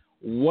far,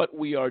 what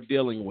we are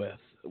dealing with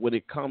when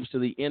it comes to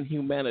the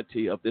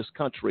inhumanity of this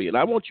country. And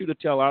I want you to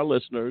tell our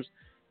listeners,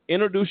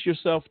 introduce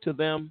yourself to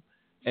them,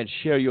 and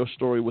share your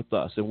story with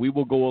us. And we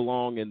will go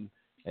along and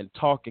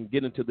talk and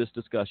get into this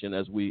discussion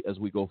as we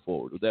go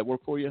forward. Would that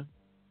work for you?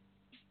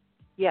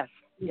 Yes,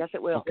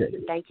 it will. Okay.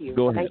 Thank you.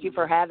 Go ahead. Thank you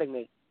for having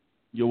me.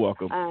 You're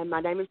welcome.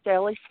 My name is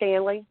Shelley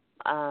Stanley.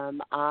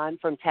 I'm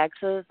from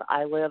Texas.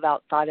 I live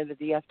outside of the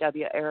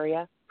DFW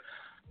area.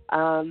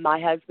 My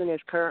husband is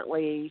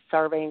currently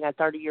serving a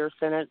 30-year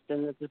sentence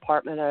in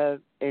the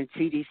in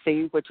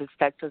CDC, which is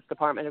Texas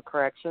Department of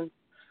Corrections.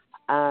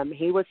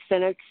 He was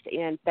sentenced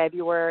in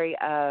February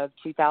of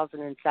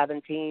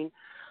 2017.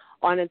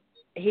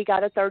 He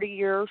got a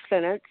 30-year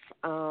sentence.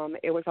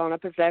 It was on a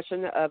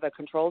possession of a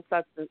controlled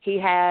substance. He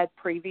had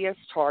previous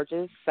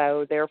charges,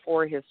 so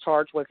therefore his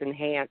charge was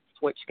enhanced,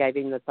 which gave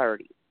him the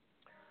 30.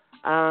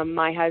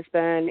 My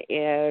husband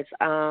is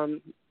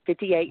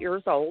 58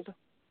 years old.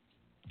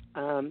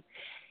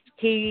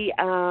 He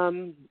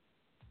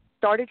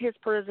started his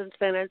prison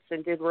sentence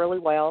and did really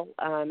well.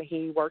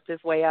 He worked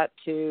his way up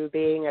to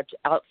being an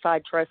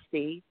outside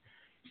trustee.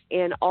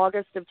 In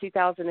August of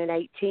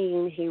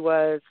 2018, he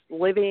was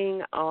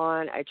living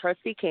on a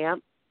trustee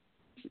camp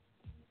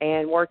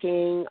and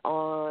working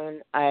for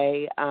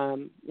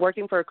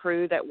a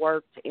crew that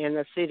worked in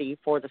the city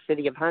for the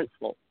city of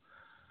Huntsville.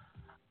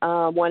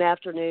 One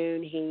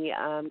afternoon, he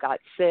got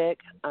sick.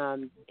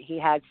 He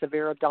had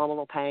severe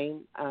abdominal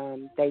pain.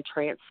 They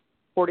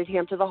transported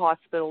him to the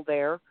hospital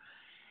there,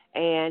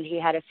 and he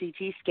had a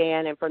CT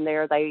scan, and from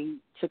there they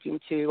took him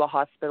to a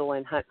hospital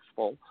in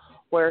Huntsville,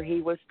 where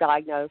he was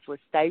diagnosed with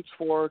stage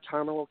 4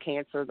 terminal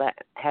cancer that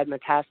had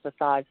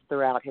metastasized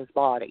throughout his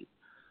body.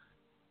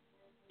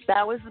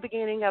 That was the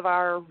beginning of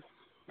our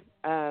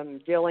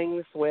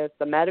dealings with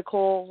the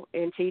medical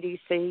in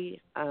TDC.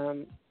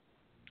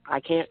 I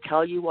can't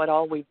tell you what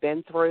all we've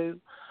been through.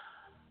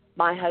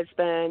 My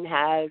husband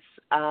has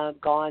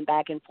gone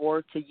back and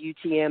forth to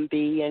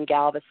UTMB in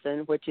Galveston,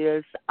 which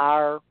is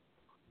our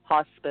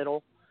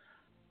hospital.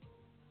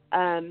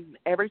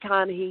 Every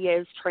time he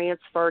is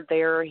transferred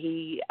there,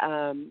 he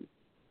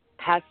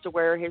has to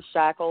wear his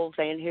shackles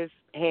and his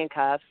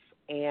handcuffs,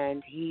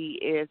 and he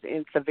is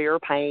in severe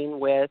pain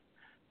with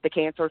the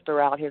cancer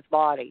throughout his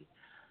body.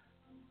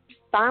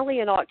 Finally,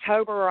 in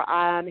October,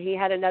 he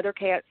had another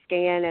CAT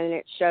scan, and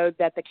it showed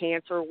that the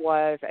cancer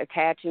was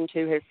attaching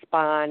to his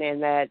spine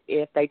and that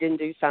if they didn't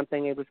do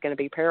something, it was going to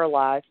be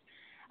paralyzed.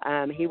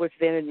 He was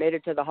then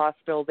admitted to the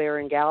hospital there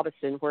in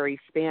Galveston, where he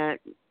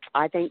spent,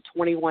 I think,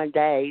 21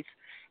 days.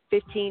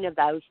 15 of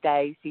those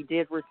days, he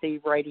did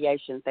receive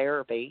radiation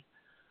therapy.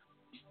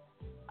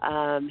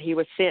 He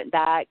was sent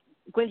back.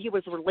 When he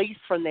was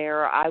released from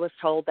there, I was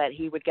told that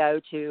he would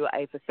go to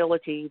a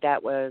facility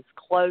that was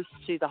close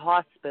to the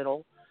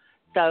hospital,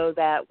 so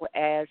that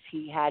as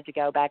he had to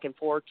go back and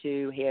forth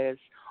to his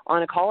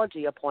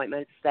oncology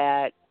appointments,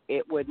 that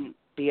it wouldn't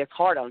be as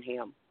hard on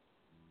him.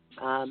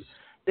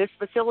 This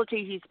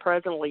facility he's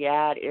presently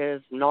at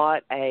is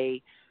not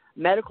a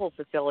medical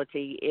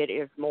facility. It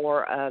is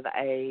more of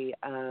a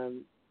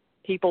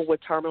people with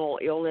terminal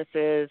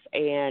illnesses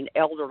and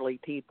elderly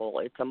people.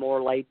 It's a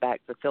more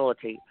laid-back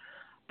facility.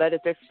 But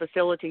at this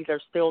facility,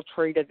 they're still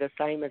treated the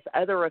same as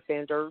other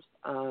offenders.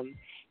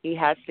 He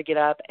has to get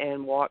up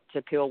and walk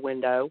to Pill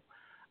Window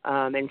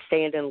and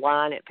stand in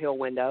line at Pill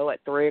Window at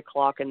 3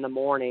 o'clock in the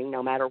morning,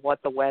 no matter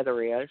what the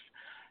weather is.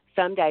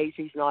 Some days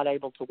he's not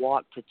able to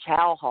walk to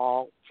Chow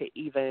Hall to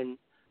even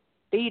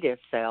feed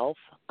himself.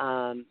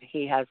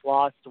 He has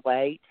lost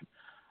weight.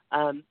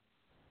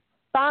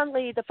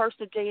 Finally, the 1st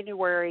of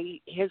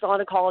January, his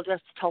oncologist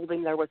told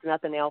him there was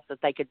nothing else that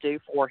they could do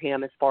for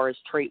him as far as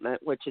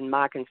treatment, which in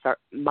my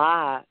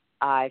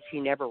eyes, he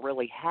never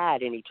really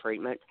had any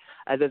treatment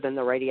other than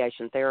the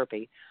radiation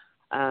therapy.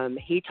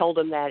 He told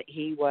him that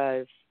he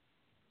was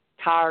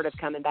tired of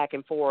coming back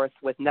and forth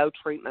with no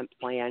treatment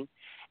plan,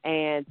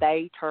 and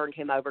they turned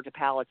him over to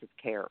palliative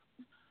care.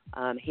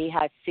 He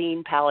has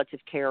seen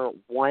palliative care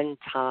one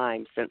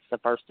time since the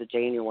 1st of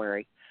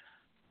January.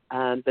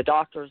 The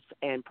doctors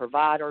and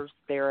providers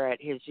there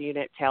at his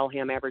unit tell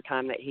him every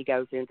time that he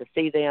goes in to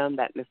see them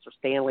that, Mr.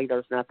 Stanley,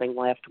 there's nothing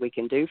left we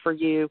can do for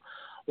you.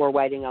 We're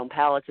waiting on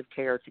palliative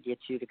care to get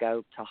you to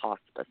go to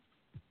hospice.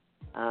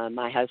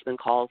 My husband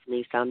calls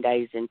me some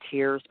days in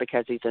tears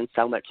because he's in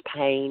so much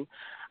pain.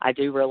 I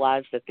do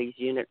realize that these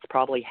units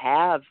probably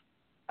have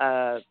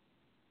a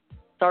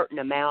certain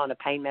amount of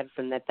pain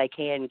medicine that they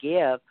can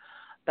give,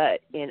 but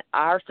in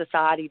our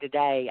society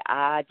today,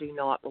 I do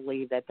not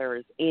believe that there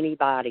is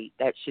anybody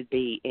that should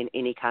be in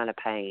any kind of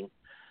pain.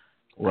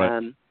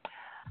 Right.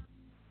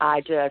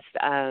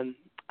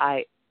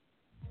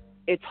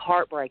 It's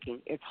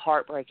heartbreaking. It's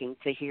heartbreaking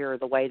to hear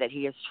the way that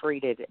he is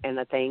treated and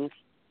the things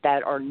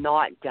that are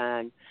not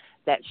done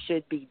that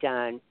should be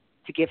done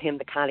to give him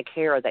the kind of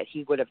care that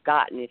he would have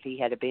gotten if he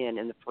had been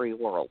in the free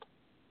world.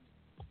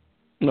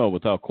 No,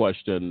 without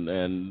question.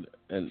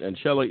 And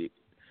Shelley,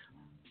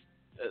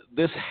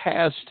 this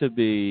has to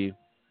be,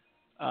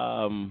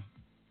 and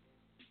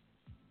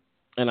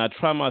I'll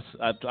try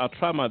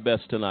my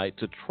best tonight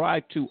to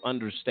try to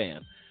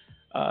understand.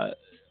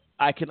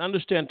 I can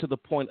understand to the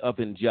point of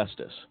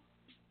injustice,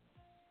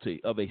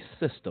 of a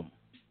system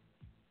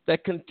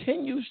that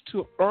continues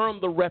to earn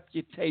the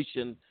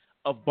reputation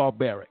of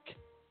barbaric.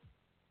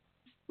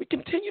 We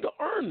continue to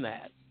earn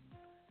that.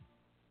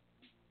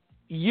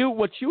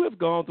 What you have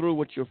gone through,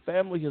 what your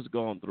family has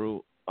gone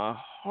through, our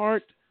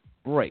heart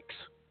breaks.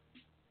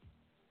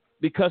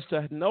 Because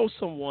to know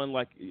someone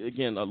like,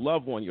 again, a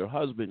loved one, your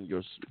husband,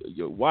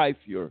 your wife,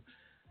 your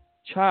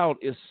child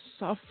is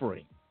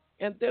suffering,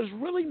 and there's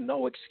really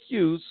no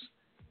excuse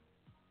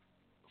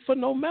for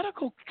no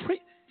medical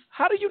treatment.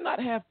 How do you not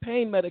have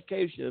pain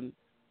medication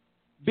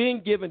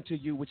being given to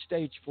you with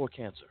stage 4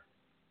 cancer?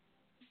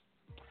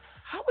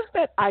 How is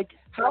that?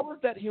 How is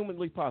that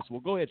humanly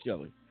possible? Go ahead,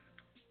 Shelley.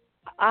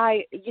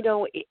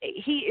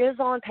 He is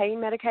on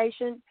pain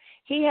medication.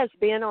 He has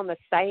been on the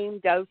same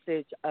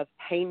dosage of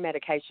pain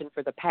medication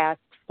for the past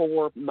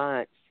 4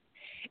 months.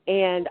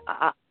 And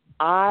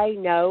I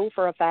know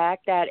for a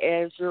fact that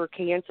as your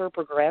cancer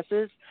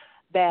progresses,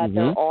 that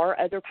there are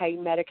other pain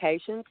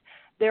medications.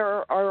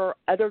 There are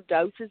other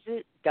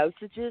dosages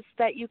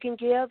that you can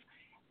give,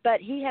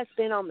 but he has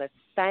been on the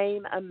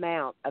same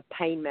amount of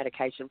pain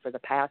medication for the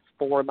past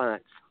 4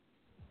 months.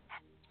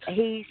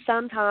 He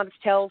sometimes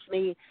tells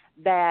me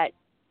that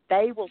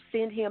they will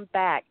send him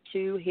back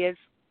to his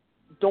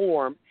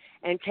dorm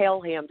and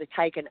tell him to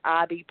take an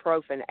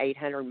ibuprofen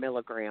 800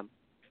 milligram.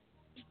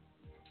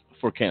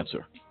 For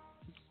cancer.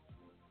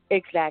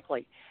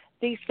 Exactly.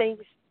 These things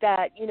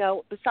that,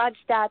 besides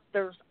that,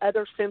 there's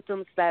other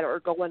symptoms that are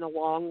going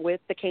along with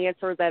the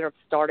cancer that have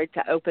started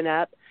to open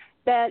up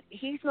that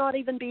he's not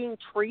even being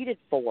treated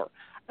for.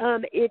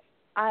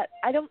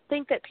 I don't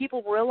think that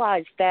people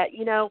realize that,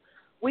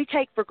 we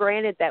take for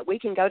granted that we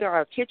can go to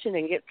our kitchen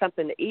and get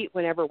something to eat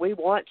whenever we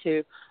want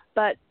to,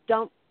 but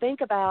don't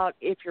think about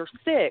if you're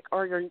sick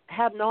or you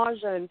have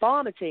nausea and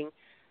vomiting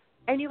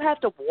and you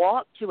have to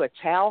walk to a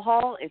chow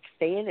hall and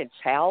stand in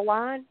chow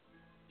line.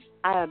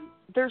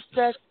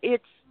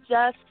 It's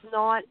just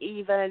not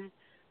even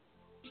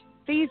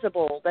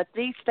feasible that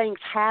these things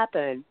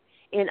happen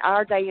in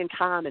our day and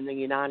time in the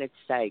United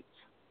States.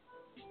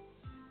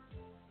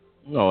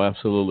 No,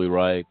 absolutely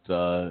right.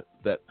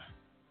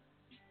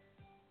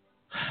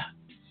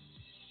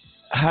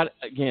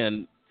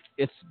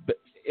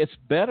 it's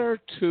better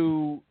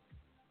to,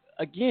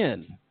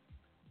 again,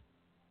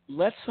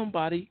 let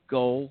somebody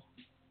go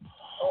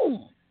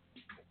home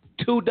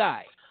to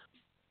die.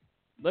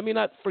 Let me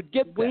not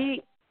forget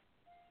that.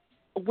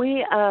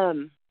 We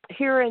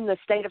here in the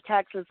state of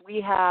Texas,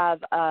 we have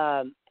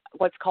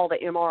what's called a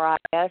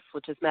MRIS,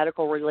 which is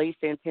medical release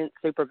intense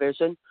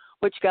supervision,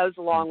 which goes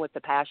along with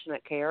the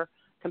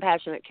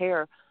compassionate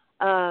care.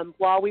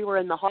 While we were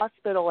in the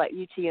hospital at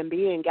UTMB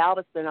in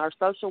Galveston, our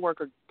social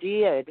worker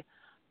did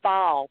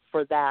file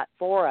for that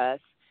for us.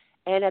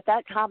 And at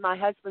that time, my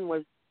husband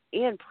was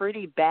in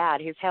pretty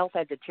bad. His health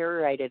had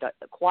deteriorated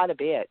quite a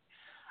bit.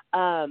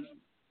 On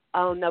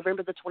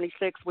November the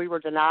 26th, we were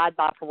denied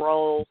by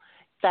parole,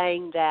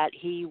 saying that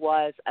he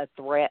was a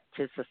threat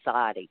to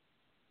society.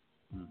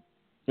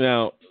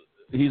 Now,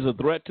 he's a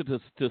threat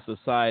to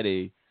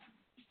society.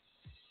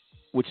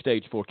 Which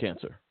stage 4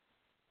 cancer?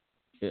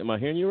 Am I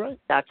hearing you right?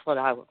 That's what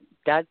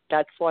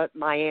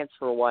my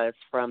answer was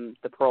from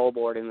the parole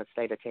board in the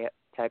state of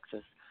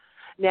Texas.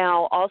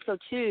 Now, also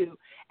too,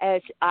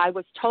 as I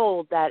was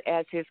told that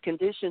as his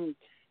condition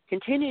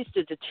continues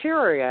to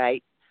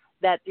deteriorate,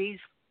 that these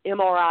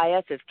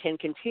MRISs can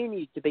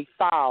continue to be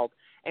filed,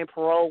 and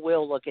parole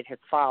will look at his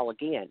file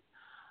again.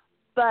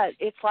 But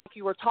it's like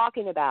you were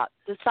talking about.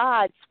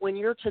 Decides when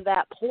you're to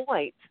that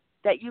point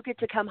that you get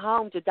to come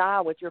home to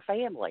die with your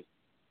family.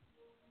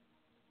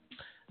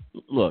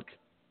 Look,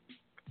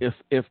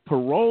 if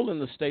parole in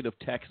the state of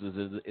Texas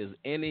is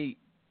anything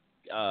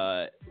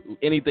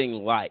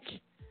like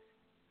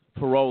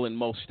parole in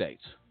most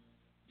states,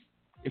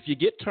 if you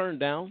get turned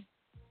down,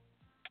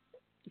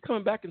 you're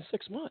coming back in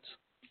 6 months.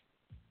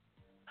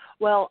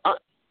 Well,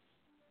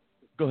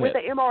 Go ahead. with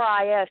the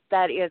MRIS,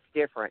 that is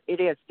different. It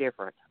is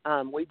different.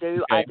 I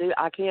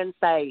can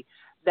say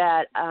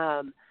that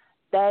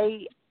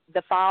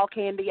the file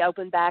can be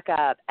opened back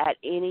up at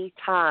any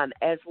time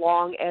as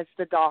long as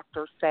the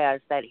doctor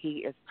says that he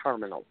is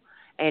terminal,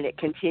 and it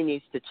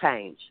continues to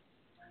change.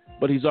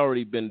 But he's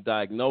already been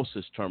diagnosed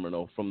as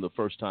terminal from the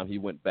first time he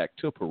went back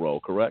to parole,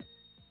 correct?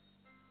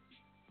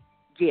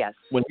 Yes.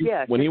 When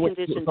he went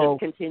condition to, just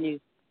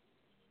continues.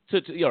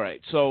 All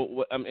right.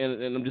 So, and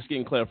I'm just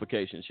getting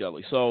clarification,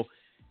 Shelley. So,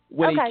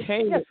 when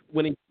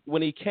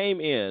he came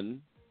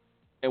in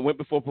and went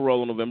before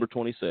parole on November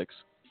 26th,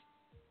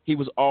 he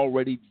was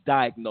already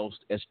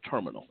diagnosed as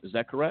terminal. Is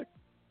that correct?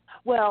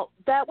 Well,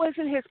 that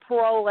wasn't his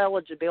parole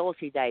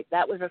eligibility date.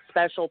 That was a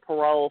special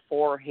parole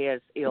for his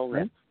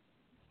illness.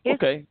 His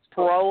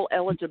parole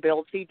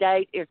eligibility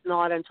date is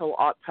not until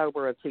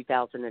October of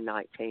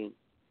 2019.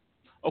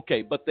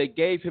 Okay, but they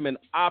gave him an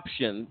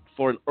option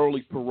for an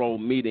early parole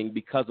meeting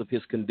because of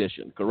his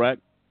condition,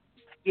 correct?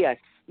 Yes,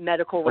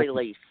 medical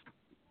release.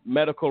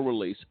 Medical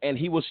release. And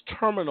he was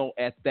terminal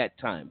at that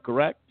time,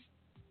 correct?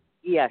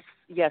 Yes,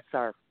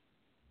 sir.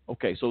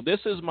 Okay, so this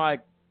is my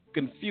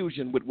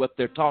confusion with what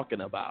they're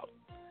talking about.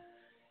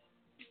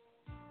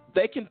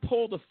 They can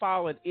pull the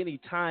file at any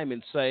time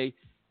and say,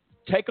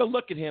 take a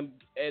look at him,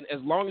 and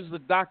as long as the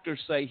doctors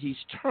say he's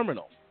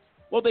terminal.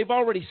 Well, they've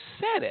already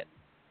said it.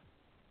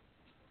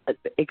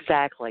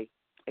 Exactly.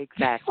 They've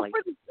already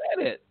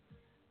said it.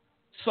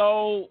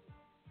 So,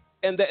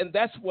 and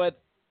that's what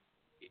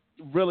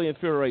really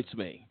infuriates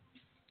me.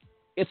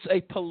 It's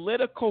a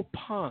political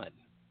pun.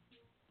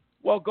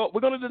 Well,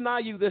 we're going to deny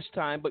you this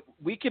time, but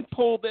we can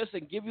pull this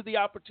and give you the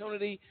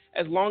opportunity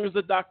as long as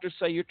the doctors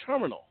say you're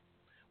terminal.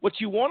 What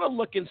you want to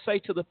look and say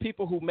to the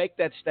people who make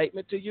that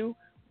statement to you,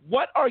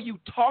 what are you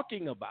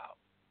talking about?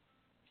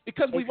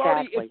 Because we've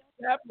already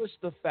established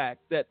the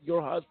fact that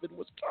your husband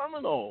was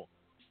terminal.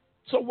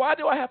 So why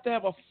do I have to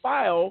have a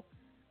file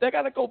that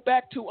got to go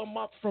back to a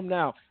month from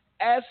now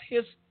as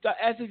his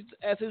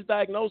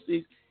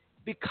diagnosis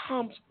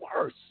becomes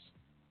worse?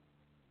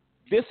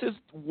 This is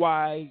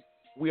why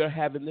we are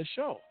having this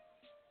show.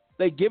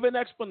 They give an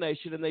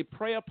explanation and they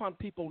prey upon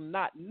people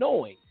not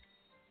knowing.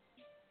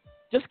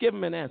 Just give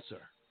them an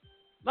answer.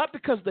 Not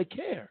because they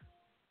care.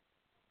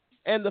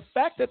 And the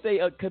fact that they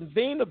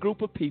convene a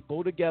group of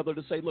people together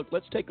to say, look,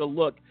 let's take a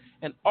look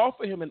and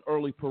offer him an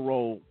early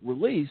parole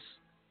release,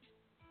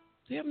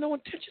 they have no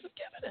intention of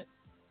giving it.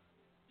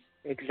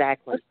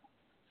 Exactly.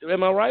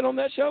 Am I right on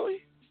that,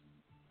 Shelley?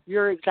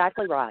 You're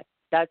exactly right.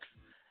 That's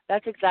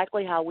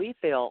exactly how we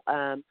feel.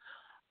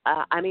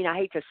 I mean, I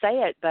hate to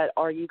say it, but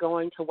are you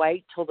going to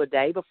wait till the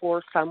day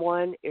before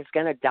someone is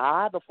going to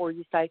die before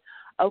you say,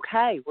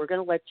 okay, we're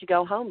going to let you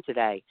go home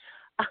today?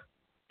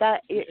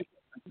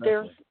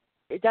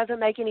 It doesn't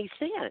make any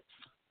sense.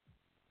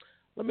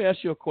 Let me ask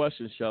you a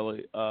question,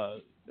 Shelley.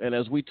 And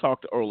as we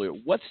talked earlier,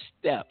 what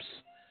steps?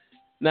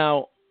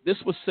 Now, this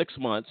was 6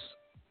 months,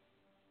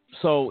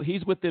 so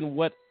he's within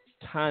what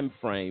time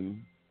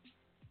frame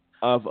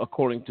of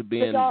according to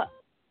being?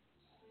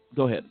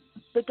 Go ahead.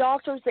 The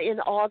doctors in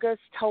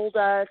August told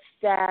us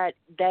that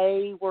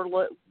they were,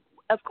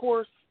 of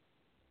course,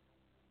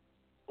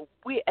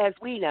 as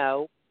we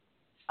know,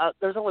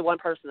 there's only one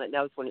person that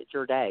knows when it's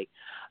your day.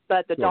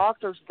 But the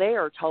doctors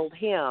there told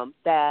him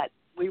that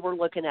we were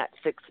looking at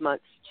 6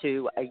 months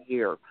to a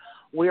year.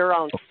 We're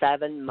on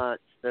 7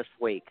 months this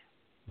week.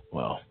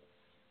 Wow.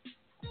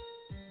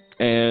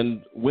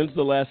 And when's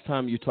the last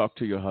time you talked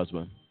to your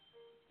husband?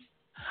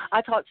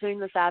 I talked to him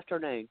this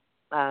afternoon.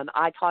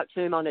 I talk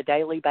to him on a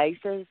daily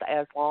basis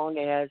as long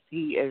as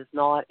he is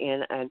not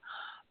in a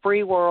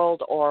free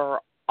world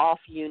or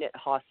off-unit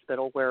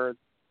hospital where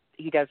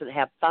he doesn't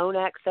have phone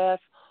access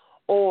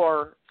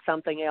or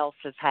something else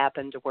has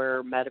happened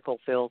where medical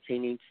feels he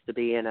needs to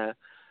be in a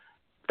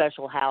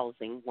special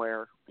housing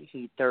where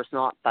there's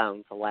not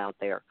phones allowed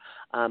there.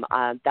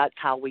 That's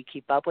how we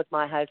keep up with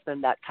my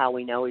husband. That's how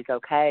we know he's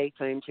okay.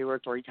 To him 2 or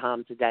 3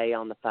 times a day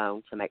on the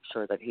phone to make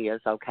sure that he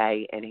is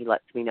okay, and he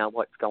lets me know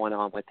what's going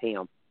on with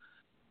him.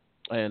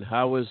 And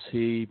how is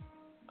he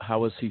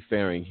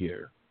faring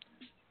here?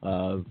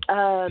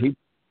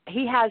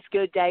 He has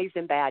good days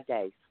and bad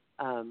days.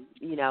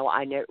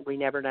 We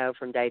never know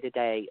from day to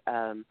day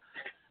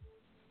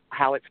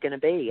how it's going to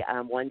be.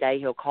 One day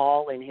he'll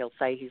call and he'll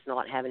say he's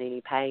not having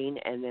any pain,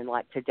 and then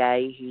like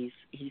today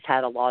he's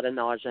had a lot of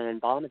nausea and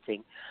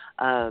vomiting.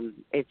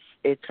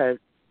 It's a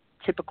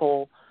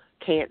typical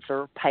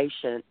cancer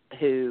patient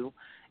who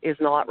is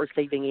not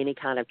receiving any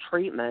kind of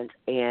treatment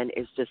and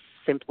is just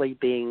simply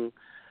being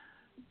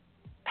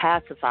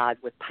pacified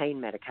with pain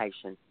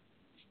medication.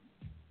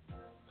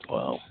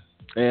 Wow.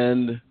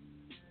 And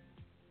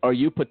are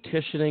you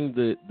petitioning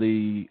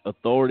the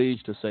authorities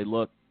to say,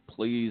 look,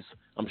 please,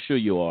 I'm sure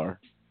you are,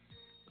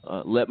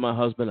 let my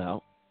husband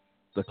out.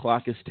 The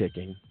clock is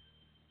ticking.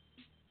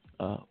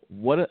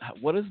 What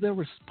is their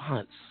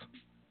response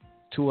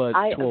to a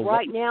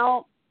right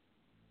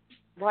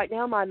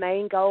now, my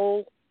main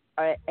goal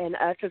and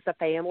us as a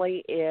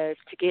family is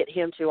to get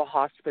him to a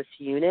hospice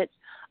unit.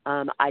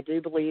 I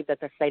do believe that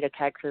the state of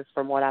Texas,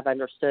 from what I've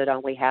understood,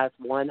 only has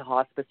one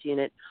hospice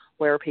unit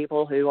where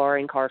people who are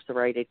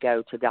incarcerated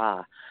go to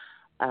die.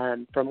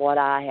 From what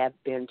I have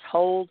been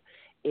told,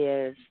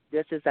 is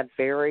this is a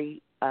very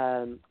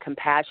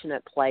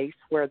compassionate place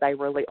where they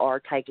really are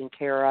taken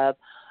care of.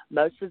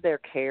 Most of their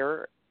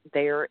care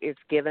there is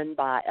given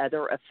by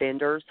other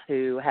offenders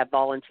who have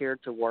volunteered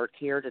to work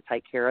here to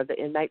take care of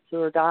the inmates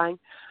who are dying.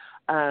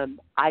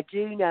 I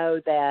do know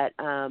that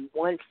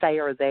once they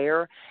are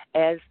there,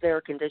 as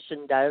their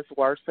condition does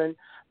worsen,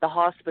 the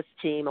hospice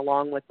team,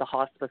 along with the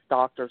hospice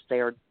doctors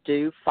there,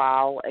 do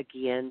file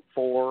again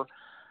for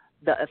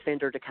the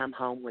offender to come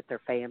home with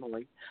their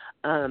family.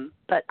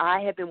 But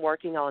I have been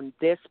working on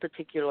this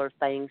particular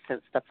thing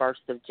since the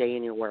 1st of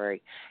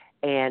January,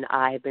 and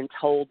I have been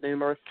told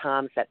numerous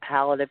times that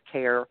palliative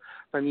care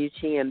from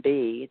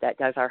UTMB that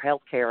does our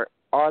health care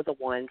are the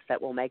ones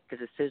that will make the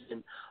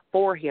decision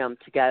for him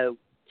to go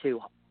to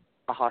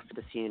a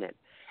hospice unit.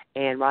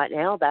 And right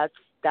now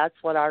that's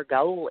what our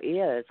goal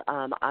is.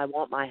 I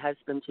want my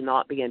husband to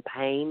not be in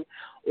pain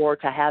or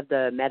to have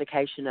the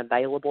medication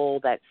available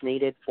that's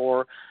needed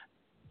for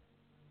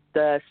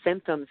the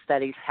symptoms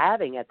that he's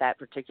having at that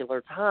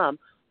particular time,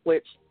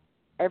 which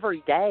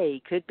every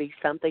day could be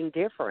something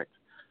different.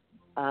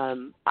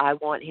 I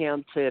want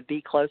him to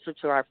be closer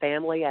to our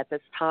family. At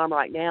this time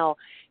right now,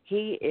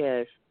 he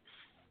is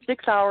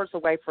 6 hours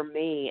away from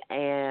me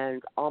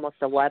and almost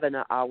 11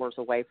 hours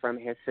away from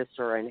his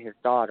sister and his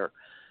daughter.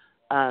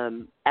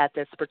 At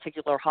this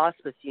particular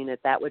hospice unit,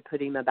 that would put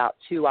him about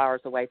 2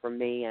 hours away from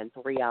me and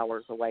 3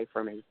 hours away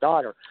from his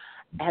daughter.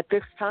 At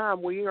this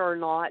time, we are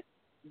not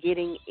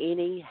getting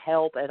any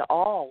help at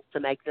all to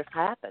make this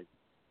happen.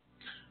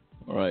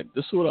 All right.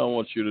 This is what I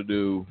want you to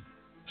do,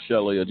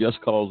 Shelley. A Just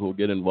Cause will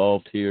get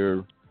involved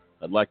here.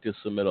 I'd like to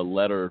submit a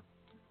letter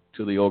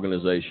to the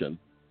organization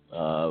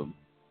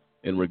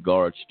in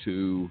regards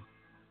to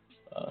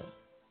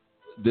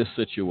this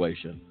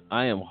situation.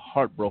 I am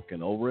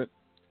heartbroken over it.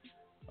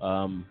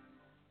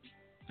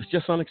 It's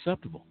just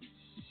unacceptable.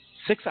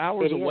 6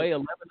 hours away,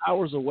 11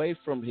 hours away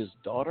from his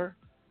daughter.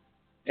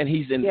 And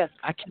he's in, yes.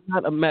 I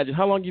cannot imagine.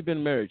 How long you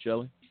been married,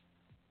 Shelley?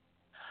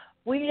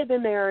 We have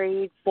been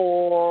married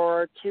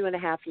for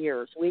 2.5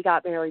 years. We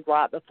got married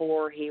right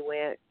before he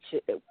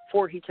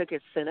took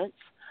his sentence.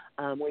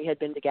 We had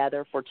been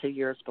together for 2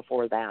 years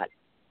before that.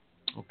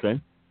 Okay.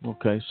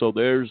 So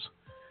there's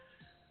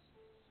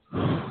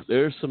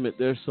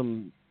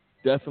some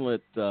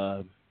definite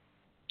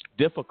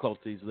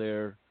difficulties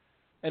there,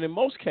 and in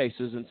most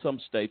cases, in some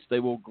states, they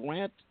will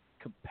grant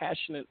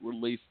compassionate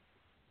relief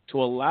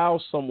to allow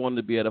someone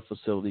to be at a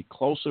facility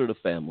closer to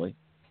family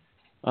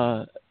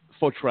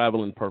for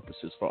traveling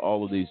purposes, for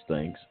all of these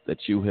things that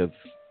you have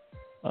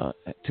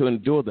to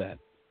endure that.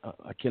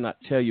 I cannot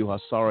tell you how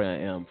sorry I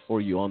am for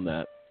you on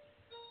that.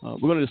 We're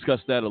going to discuss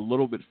that a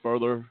little bit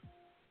further,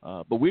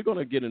 but we're going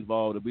to get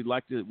involved.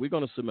 We're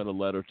going to submit a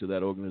letter to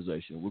that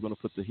organization. We're going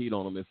to put the heat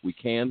on them if we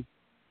can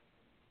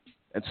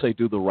and say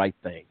do the right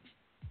thing.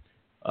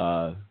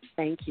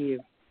 Thank you.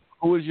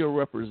 Who is your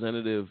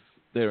representative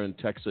there in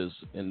Texas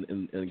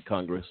in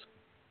Congress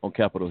on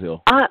Capitol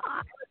Hill?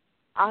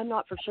 I'm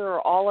not for sure.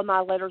 All of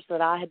my letters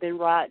that I have been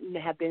writing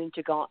have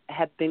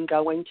been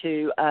going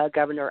to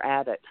Governor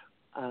Abbott,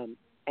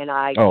 and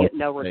I get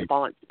no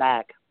response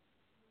back.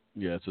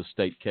 Yeah, it's a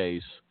state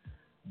case.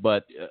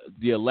 But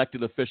the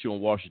elected official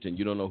in Washington,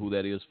 you don't know who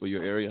that is for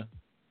your area?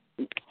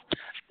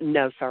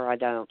 No, sir, I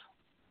don't.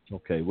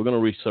 Okay, we're going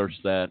to research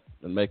that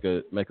and make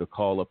a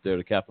call up there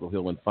to Capitol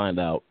Hill and find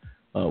out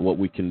what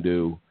we can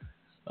do.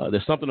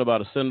 There's something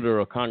about a senator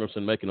or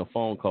congressman making a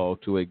phone call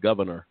to a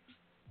governor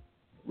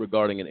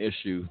regarding an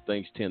issue.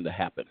 Things tend to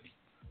happen.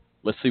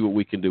 Let's see what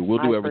we can do. We'll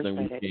do everything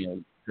we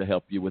can to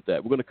help you with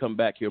that. We're going to come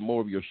back, hear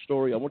more of your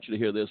story. I want you to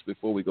hear this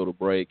before we go to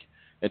break.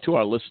 And to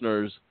our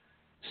listeners,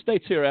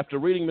 states here, after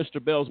reading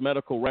Mr. Bell's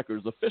medical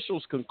records,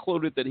 officials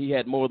concluded that he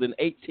had more than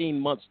 18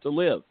 months to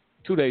live.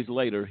 2 days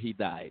later, he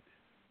died.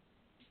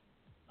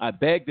 I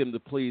begged him to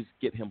please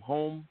get him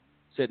home,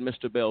 said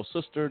Mr. Bell's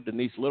sister,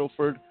 Denise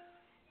Littleford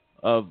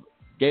of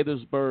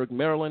Gaithersburg,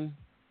 Maryland.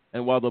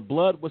 And while the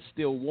blood was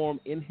still warm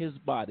in his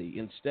body,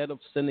 instead of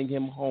sending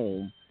him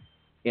home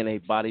in a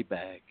body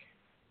bag.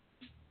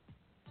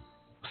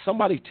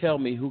 Somebody tell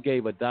me who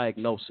gave a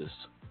diagnosis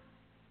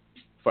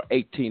for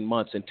 18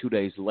 months and 2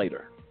 days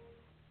later,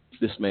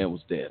 this man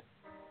was dead.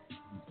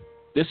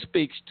 This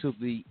speaks to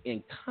the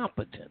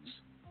incompetence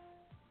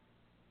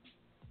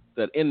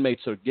that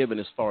inmates are given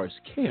as far as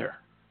care.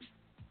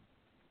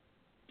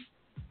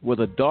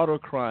 With a daughter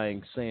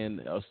crying, saying,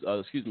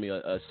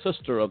 a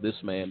sister of this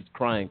man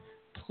crying,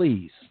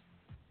 please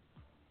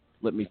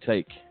let me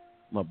take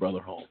my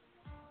brother home.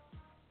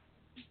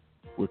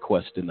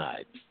 Request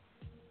denied.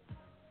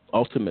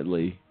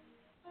 Ultimately,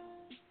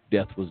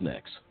 death was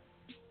next.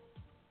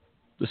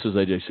 This is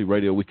AJC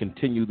Radio. We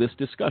continue this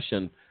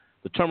discussion.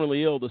 The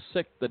terminally ill, the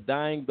sick, the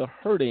dying, the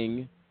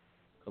hurting,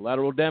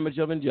 collateral damage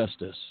of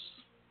injustice.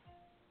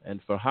 And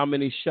for how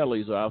many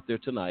Shelleys are out there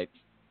tonight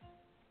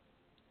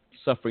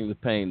suffering the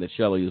pain that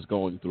Shelley is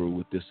going through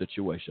with this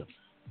situation?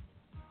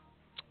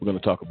 We're going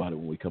to talk about it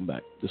when we come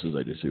back. This is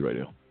AJC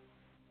Radio.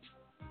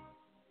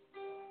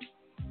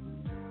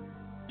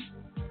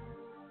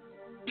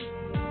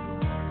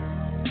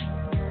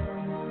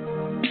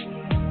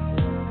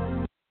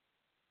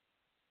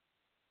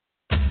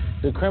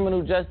 The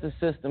criminal justice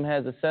system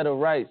has a set of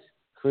rights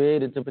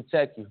created to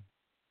protect you.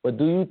 But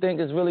do you think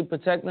it's really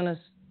protecting us?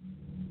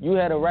 You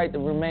had a right to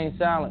remain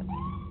silent,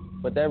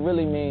 but that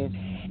really means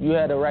you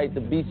had a right to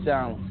be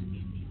silenced,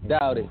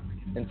 doubted,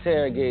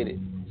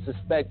 interrogated,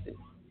 suspected.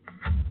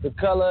 The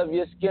color of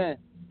your skin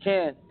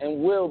can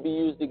and will be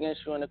used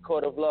against you in the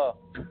court of law.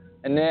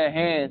 In their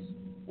hands,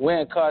 we're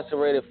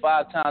incarcerated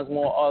 5 times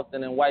more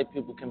often than white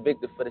people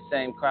convicted for the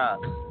same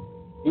crimes.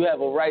 You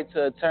have a right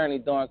to attorney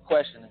during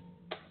questioning.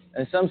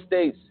 In some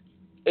states,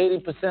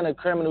 80% of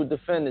criminal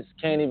defendants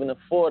can't even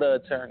afford an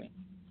attorney.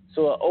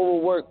 So an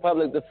overworked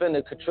public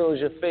defender controls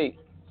your fate.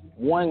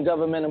 One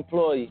government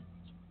employee,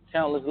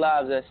 countless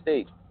lives at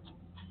stake.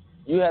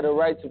 You had a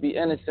right to be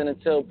innocent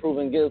until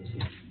proven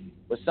guilty.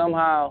 But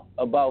somehow,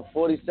 about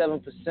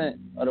 47%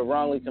 of the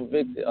wrongly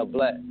convicted are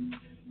black.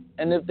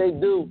 And if they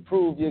do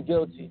prove you're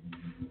guilty,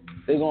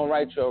 they're going to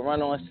write you a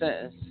run-on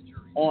sentence,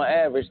 on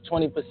average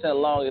 20%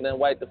 longer than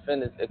white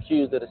defendants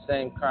accused of the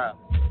same crime.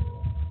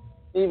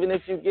 Even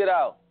if you get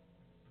out,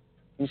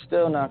 you're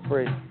still not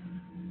free.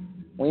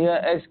 When you're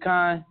an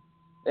ex-con,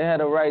 they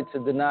had a right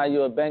to deny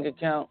you a bank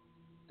account,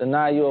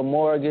 deny you a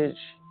mortgage,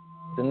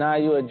 deny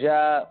you a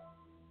job,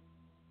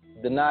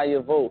 deny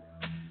your vote.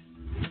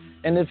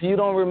 And if you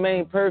don't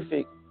remain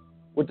perfect,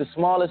 with the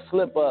smallest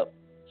slip-up,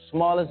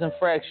 smallest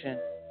infraction,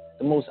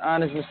 the most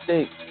honest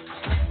mistake,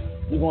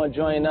 you're going to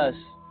join us,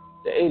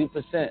 the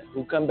 80%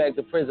 who come back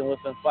to prison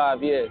within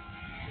 5 years,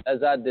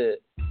 as I did.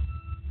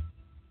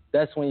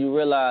 That's when you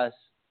realize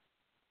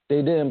they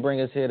didn't bring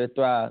us here to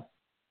thrive.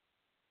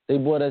 They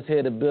brought us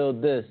here to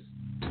build this.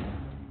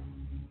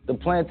 The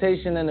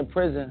plantation and the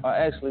prison are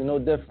actually no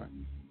different.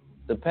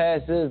 The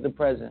past is the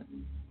present.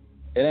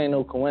 It ain't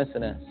no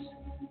coincidence.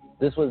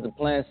 This was the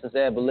plan since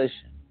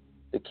abolition,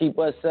 to keep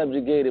us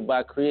subjugated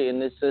by creating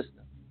this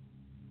system.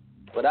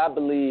 But I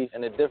believe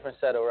in a different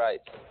set of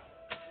rights.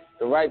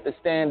 The right to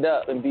stand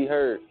up and be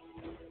heard.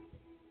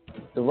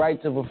 The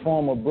right to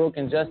reform a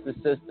broken justice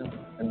system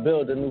and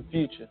build a new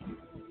future.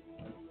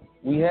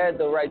 We had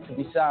the right to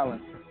be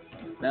silent.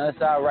 Now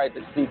it's our right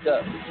to speak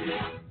up.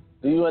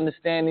 Do you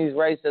understand these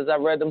rights as I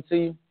read them to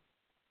you?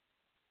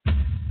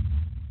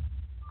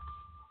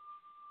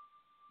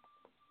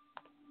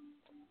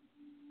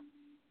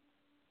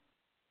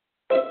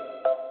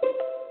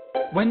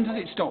 When does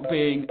it stop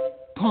being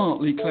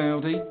partly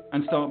cloudy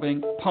and start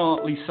being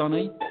partly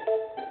sunny?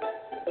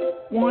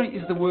 Why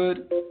is the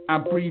word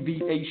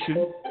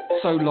abbreviation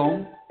so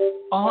long?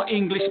 Are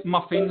English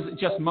muffins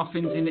just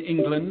muffins in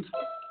England?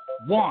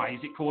 Why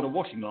is it called a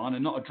washing line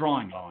and not a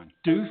drying line?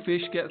 Do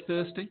fish get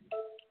thirsty?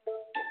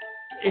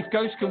 If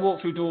ghosts can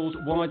walk through doors,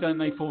 why don't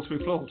they fall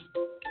through floors?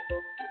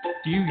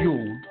 Do you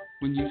yawn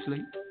when you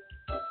sleep?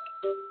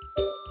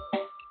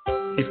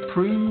 If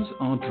prunes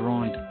are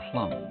dried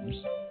plums,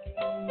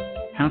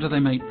 how do they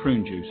make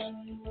prune juice?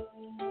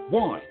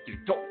 Why do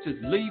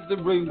doctors leave the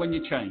room when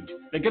you change?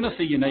 They're going to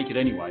see you naked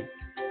anyway.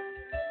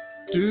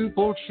 Do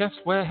bald chefs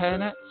wear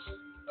hairnets?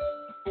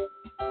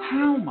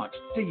 How much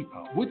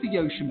deeper would the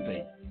ocean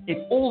be if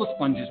all the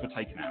sponges were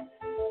taken out?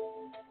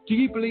 Do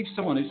you believe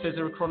someone who says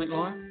they're a chronic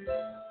liar?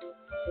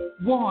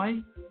 Why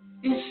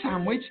is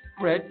sandwich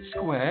bread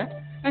square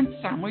and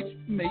sandwich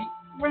meat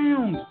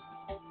around.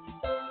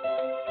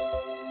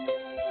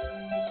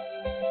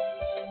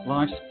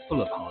 Life's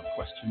full of hard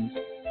questions.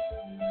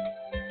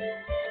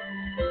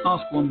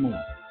 Ask one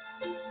more.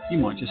 You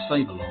might just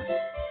save a life.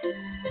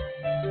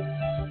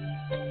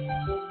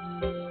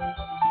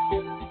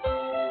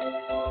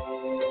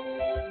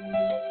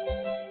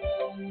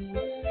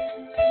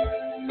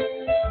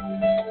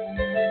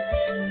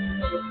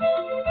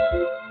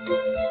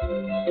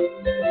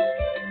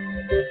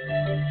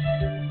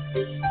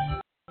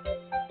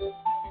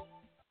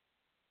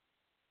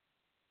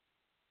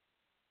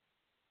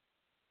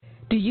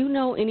 Do you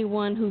know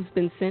anyone who's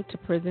been sent to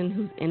prison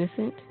who's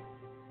innocent?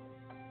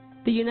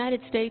 The United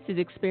States is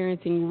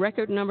experiencing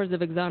record numbers of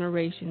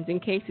exonerations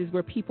in cases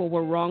where people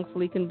were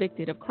wrongfully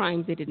convicted of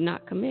crimes they did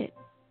not commit.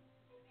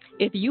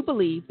 If you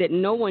believe that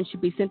no one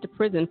should be sent to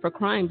prison for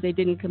crimes they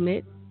didn't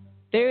commit,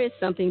 there is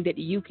something that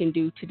you can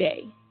do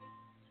today.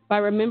 By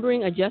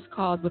remembering a just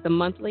cause with a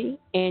monthly,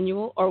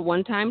 annual, or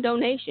one-time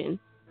donation,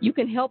 you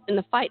can help in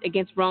the fight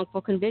against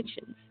wrongful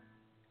convictions.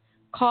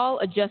 Call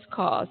a just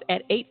cause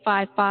at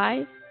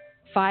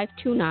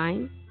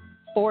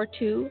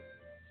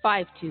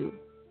 855-529-4252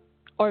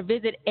 or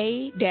visit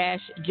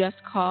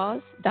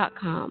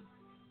a-justcause.com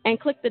and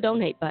click the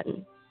donate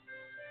button.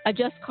 A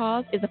Just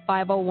Cause is a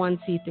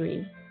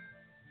 501c3.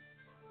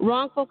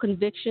 Wrongful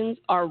convictions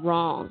are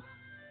wrong.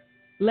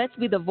 Let's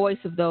be the voice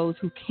of those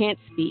who can't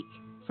speak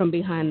from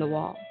behind the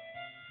wall.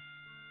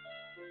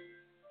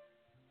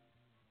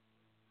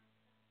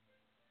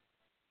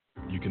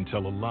 You can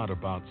tell a lot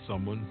about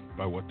someone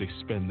by what they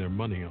spend their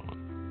money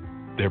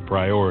on, their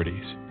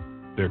priorities,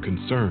 their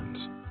concerns,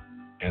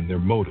 and their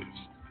motives.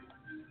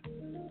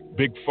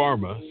 Big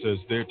Pharma says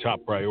their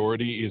top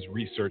priority is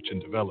research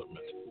and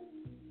development.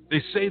 They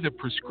say that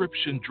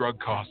prescription drug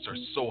costs are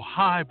so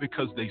high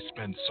because they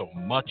spend so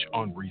much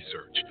on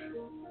research.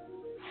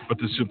 But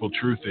the simple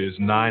truth is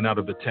 9 out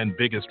of the 10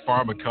 biggest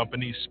pharma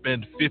companies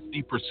spend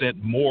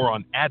 50% more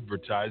on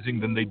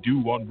advertising than they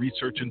do on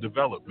research and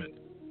development.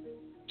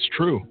 It's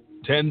true,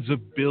 tens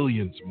of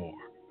billions more.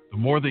 The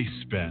more they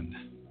spend,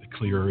 the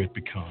clearer it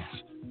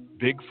becomes.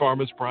 Big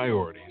Pharma's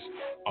priorities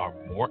are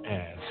more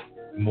ads,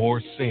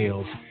 more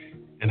sales,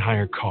 and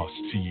higher costs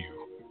to you.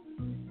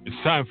 It's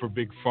time for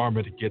Big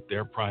Pharma to get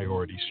their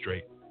priorities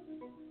straight.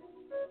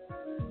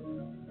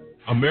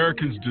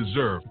 Americans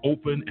deserve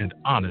open and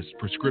honest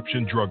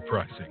prescription drug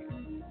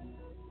pricing.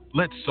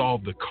 Let's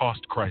solve the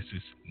cost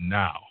crisis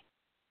now.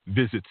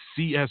 Visit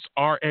csrxp.org.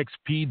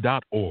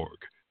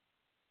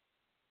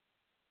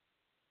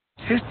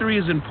 History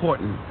is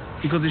important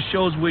because it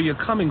shows where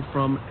you're coming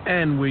from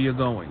and where you're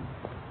going.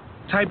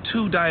 Type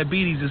 2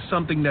 diabetes is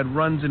something that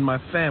runs in my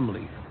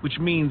family, which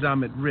means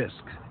I'm at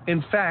risk.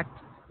 In fact,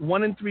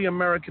 1 in 3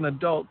 American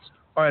adults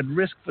are at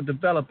risk for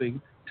developing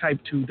type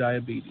 2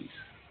 diabetes.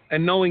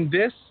 And knowing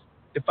this,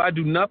 if I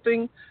do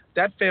nothing,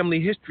 that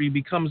family history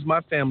becomes my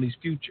family's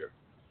future.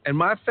 And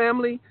my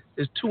family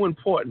is too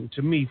important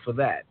to me for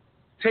that.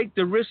 Take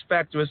the risk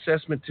factor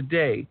assessment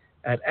today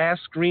at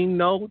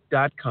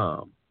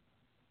AskScreenKnow.com.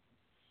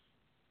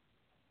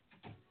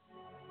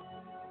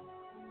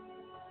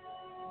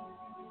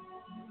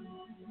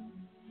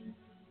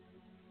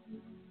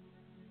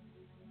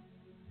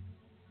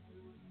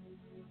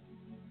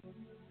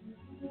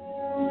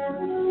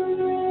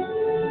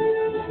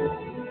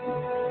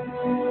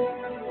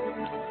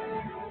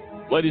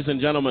 Ladies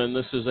and gentlemen,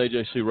 this is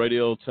AJC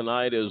Radio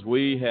tonight as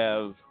we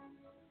have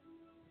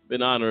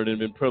been honored and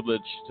been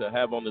privileged to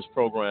have on this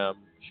program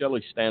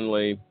Shelley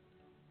Stanley,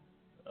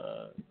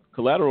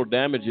 collateral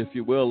damage, if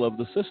you will, of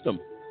the system,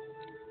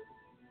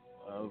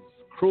 of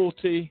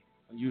cruelty,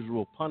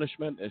 unusual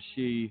punishment as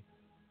she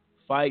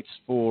fights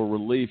for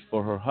relief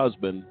for her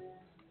husband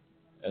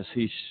as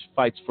he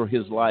fights for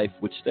his life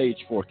with stage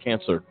 4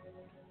 cancer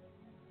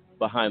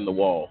behind the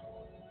wall.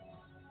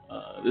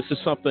 This is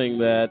something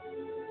that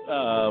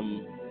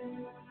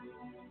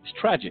it's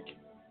tragic.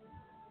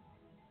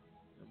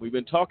 We've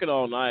been talking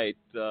all night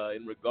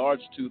in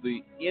regards to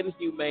the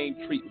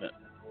inhumane treatment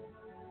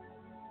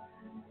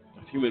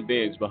of human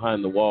beings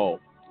behind the wall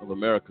of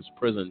America's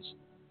prisons.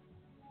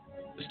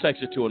 This takes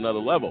it to another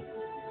level.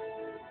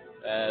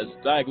 As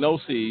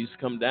diagnoses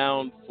come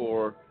down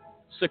for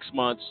 6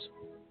 months,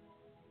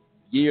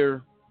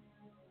 year,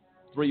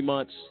 3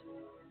 months,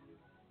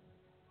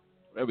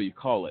 whatever you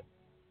call it.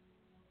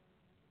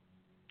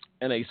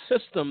 And a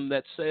system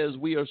that says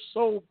we are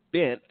so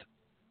bent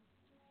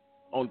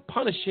on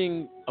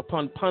punishing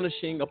upon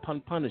punishing upon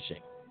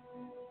punishing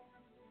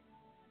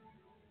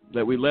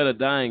that we let a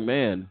dying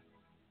man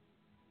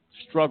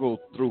struggle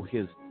through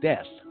his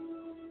death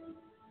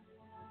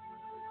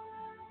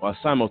while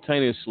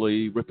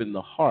simultaneously ripping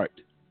the heart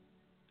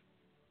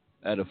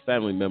out of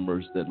family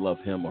members that love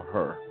him or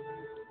her.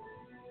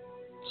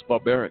 It's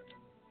barbaric.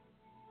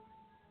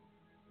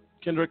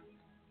 Kendrick,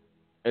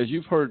 as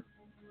you've heard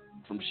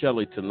from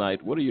Shelley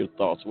tonight, what are your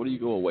thoughts? What do you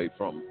go away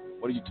from?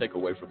 What do you take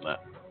away from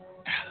that?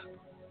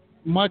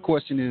 My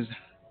question is,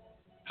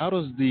 how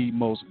does the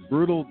most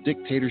brutal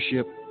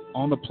dictatorship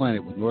on the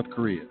planet with North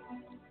Korea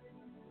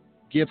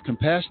give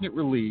compassionate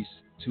release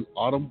to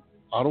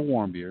auto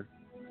warm beer,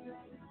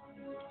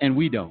 and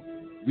we don't.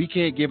 We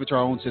can't give it to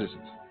our own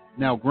citizens.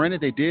 Now,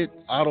 granted, they did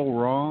Otto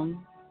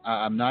wrong.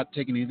 I'm not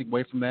taking anything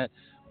away from that,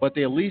 but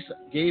they at least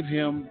gave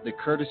him the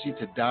courtesy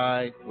to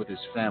die with his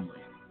family.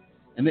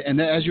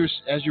 And as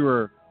you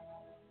were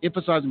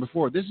emphasizing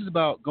before, this is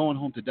about going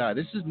home to die.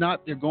 This is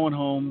not they're going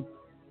home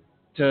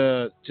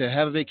to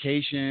have a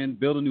vacation,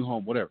 build a new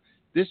home, whatever.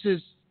 This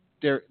is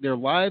their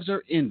lives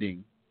are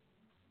ending.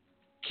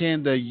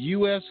 Can the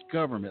U.S.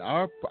 government,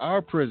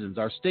 our prisons,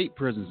 our state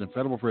prisons and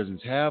federal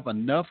prisons, have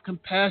enough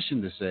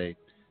compassion to say,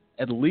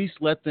 at least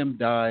let them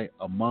die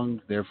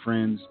among their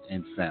friends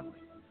and family,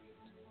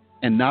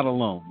 and not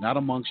alone, not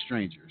among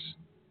strangers?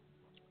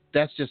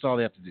 That's just all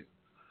they have to do.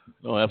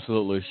 No,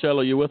 absolutely.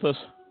 Shelley, you with us?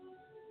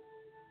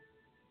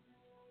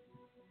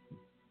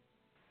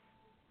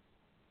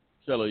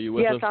 Shelley, you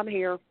with us? Yes, I'm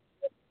here.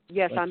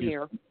 Yes, I'm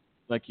here.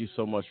 Thank you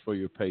so much for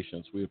your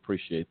patience. We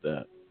appreciate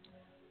that.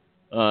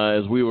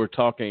 As we were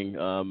talking,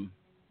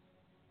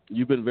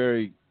 you've been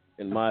very,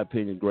 in my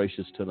opinion,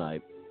 gracious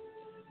tonight.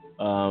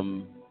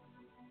 What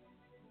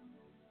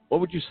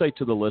would you say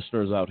to the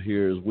listeners out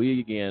here as we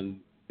again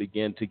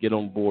begin to get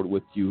on board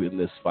with you in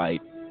this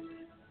fight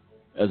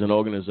as an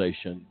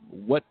organization?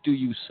 What do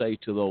you say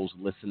to those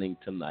listening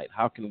tonight?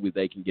 How can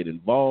they can get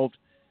involved?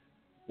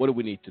 What do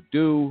we need to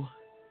do?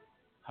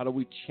 How do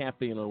we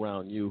champion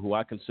around you, who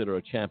I consider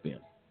a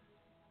champion,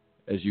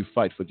 as you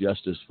fight for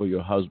justice for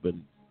your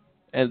husband?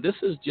 And this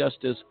is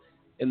justice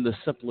in the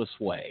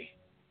simplest way.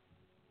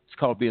 It's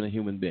called being a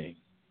human being.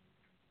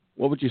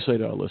 What would you say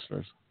to our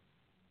listeners?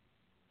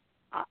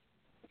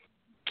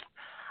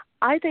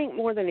 I think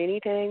more than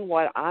anything,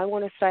 what I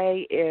want to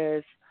say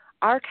is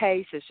our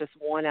case is just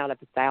 1 out of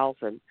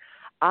 1,000.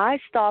 I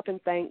stop and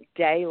think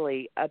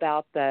daily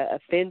about the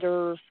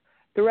offenders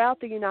throughout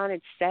the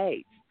United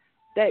States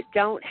that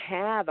don't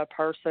have a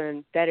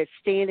person that is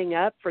standing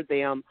up for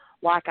them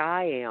like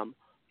I am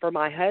for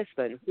my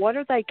husband. What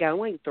are they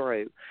going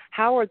through?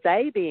 How are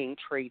they being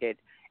treated?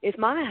 If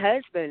my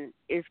husband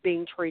is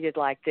being treated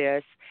like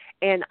this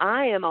and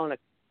I am on a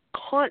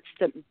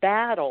constant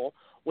battle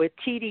with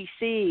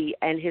TDC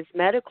and his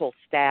medical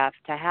staff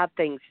to have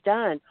things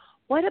done,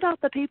 what about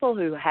the people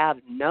who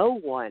have no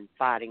one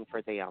fighting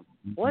for them?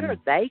 Mm-hmm. What are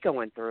they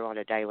going through on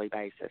a daily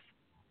basis?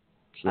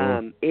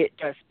 Sure. It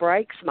just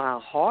breaks my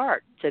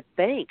heart to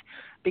think,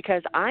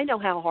 because I know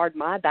how hard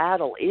my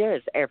battle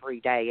is every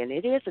day, and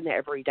it is an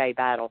everyday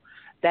battle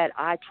that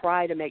I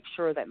try to make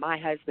sure that my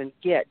husband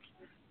gets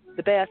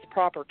the best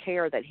proper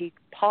care that he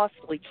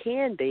possibly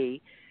can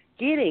be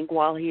getting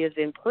while he is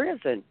in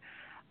prison.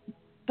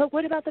 But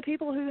what about the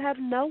people who have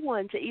no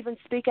one to even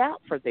speak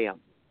out for them?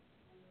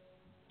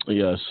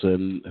 Yes,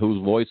 and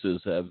whose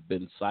voices have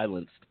been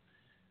silenced,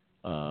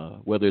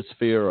 whether it's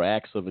fear or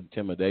acts of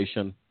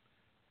intimidation.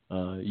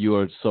 You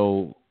are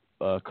so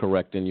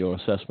correct in your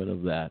assessment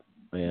of that.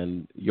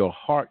 And your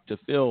heart to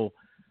feel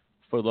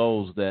for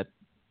those that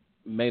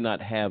may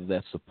not have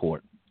that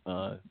support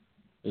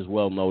is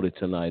well noted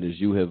tonight,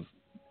 as you have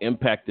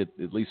impacted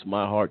at least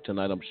my heart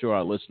tonight. I'm sure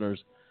our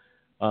listeners.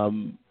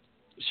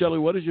 Shelley,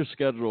 what is your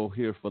schedule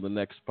here for the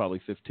next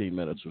probably 15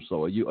 minutes or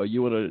so? Are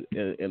you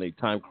in a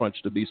time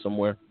crunch to be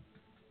somewhere?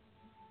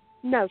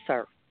 No,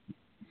 sir.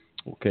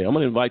 Okay, I'm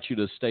going to invite you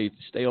to stay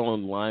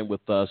online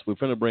with us. We're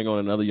going to bring on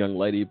another young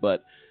lady,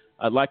 but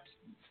I'd like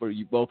for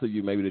you, both of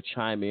you, maybe to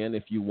chime in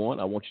if you want.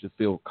 I want you to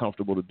feel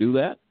comfortable to do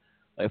that,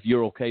 if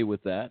you're okay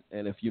with that.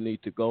 And if you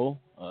need to go,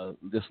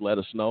 just let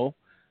us know,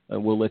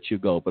 and we'll let you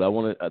go. But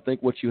I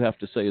think what you have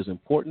to say is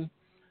important.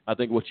 I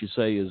think what you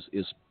say is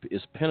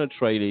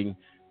penetrating,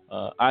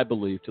 I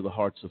believe, to the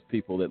hearts of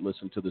people that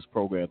listen to this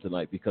program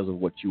tonight because of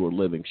what you are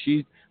living.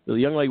 The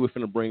young lady we're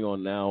going to bring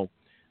on now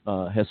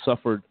has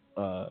suffered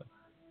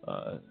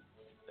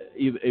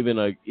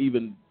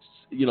even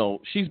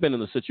she's been in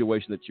the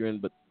situation that you're in,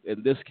 but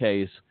in this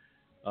case,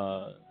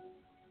 her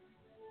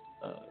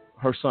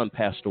son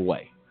passed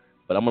away.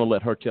 But I'm going to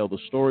let her tell the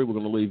story. We're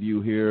going to leave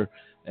you here,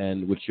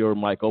 and with your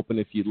mic open,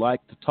 if you'd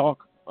like to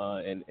talk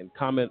and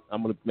comment, I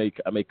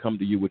may come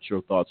to you with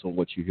your thoughts on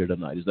what you hear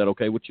tonight. Is that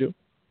okay with you?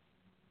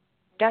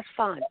 That's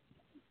fine.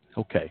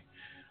 Okay.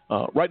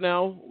 Right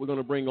now, we're going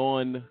to bring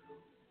on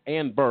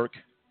Ann Burke,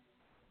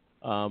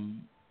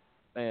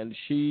 and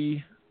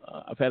she.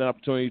 I've had an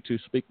opportunity to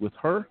speak with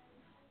her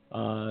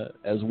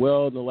as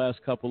well in the last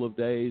couple of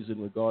days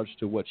in regards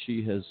to what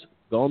she has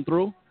gone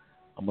through.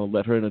 I'm going to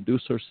let her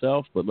introduce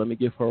herself, but let me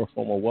give her a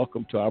formal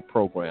welcome to our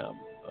program.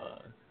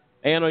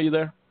 Ann, are you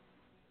there?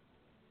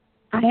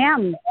 I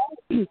am.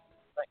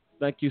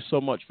 Thank you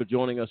so much for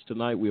joining us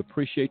tonight. We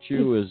appreciate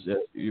you. As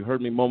you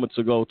heard me moments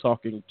ago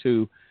talking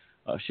to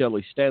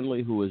Shelley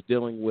Stanley, who is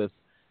dealing with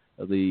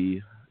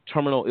the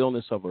terminal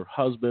illness of her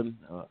husband.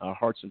 Our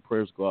hearts and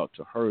prayers go out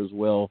to her as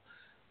well.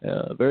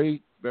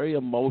 Very, very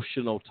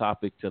emotional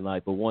topic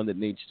tonight, but one that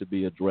needs to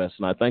be addressed.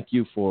 And I thank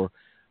you for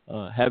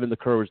having the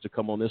courage to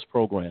come on this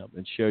program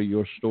and share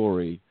your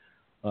story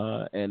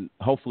and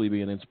hopefully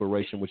be an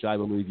inspiration, which I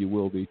believe you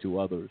will be to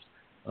others,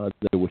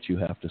 what you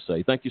have to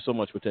say. Thank you so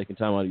much for taking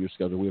time out of your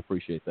schedule. We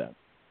appreciate that.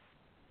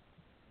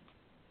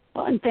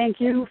 Well, and thank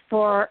you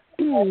for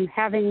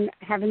having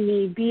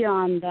me be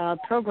on the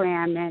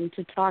program and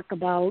to talk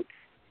about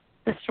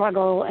the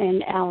struggle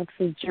and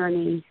Alex's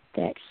journey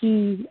that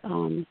he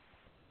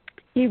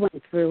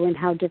went through and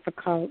how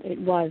difficult it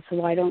was.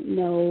 So I don't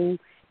know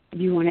if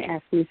you want to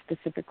ask me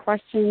specific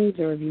questions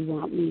or if you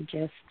want me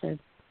just to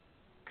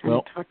kind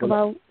of talk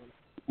about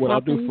what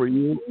I'll do for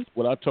you.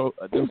 What I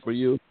do for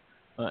you,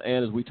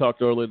 and as we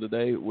talked earlier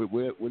today,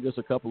 we're just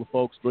a couple of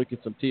folks drinking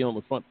some tea on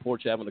the front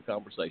porch having a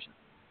conversation.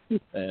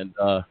 And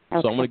so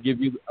I'm going to give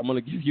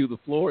you the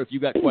floor. If you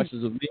got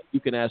questions of me, you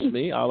can ask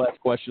me. I'll ask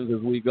questions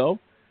as we go,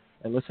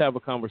 and let's have a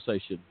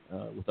conversation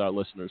with our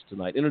listeners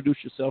tonight. Introduce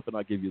yourself, and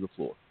I'll give you the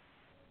floor.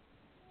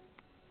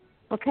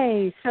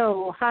 Okay,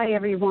 so hi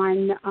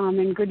everyone,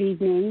 and good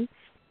evening.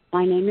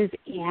 My name is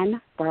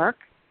Ann Burke,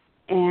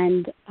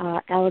 and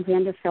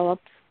Alexander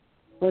Phillips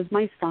was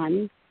my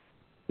son,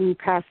 who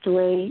passed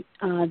away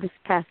this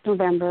past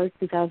November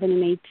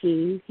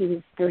 2018. He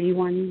was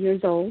 31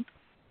 years old.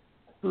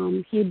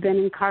 He had been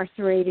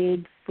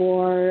incarcerated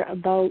for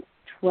about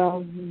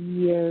 12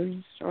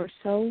 years or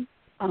so,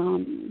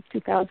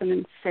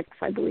 2006,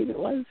 I believe it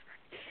was.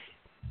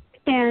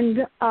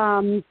 And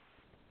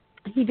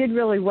he did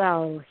really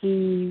well.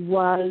 He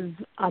was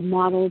a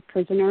model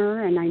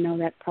prisoner, and I know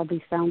that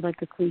probably sounds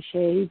like a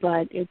cliche,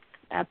 but it's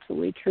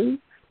absolutely true.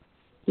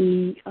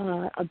 He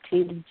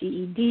obtained his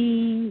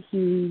GED.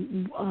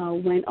 He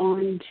went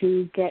on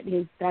to get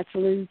his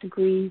bachelor's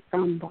degree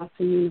from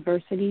Boston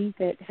University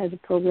that has a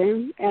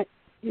program at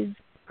his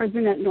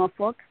prison at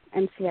Norfolk,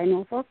 MCI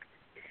Norfolk.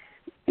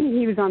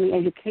 He was on the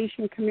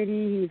education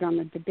committee. He was on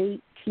the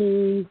debate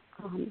team.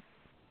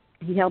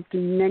 He helped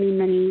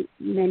many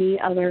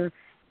other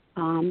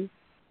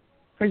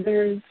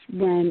prisoners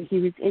when he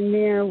was in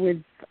there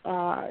with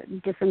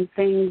different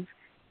things.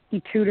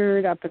 He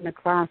tutored up in the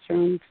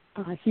classrooms.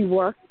 He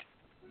worked.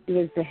 He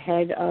was the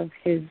head of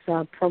his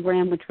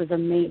program, which was a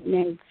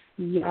maintenance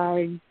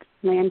yard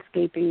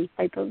landscaping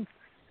type of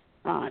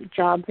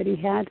job that he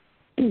had.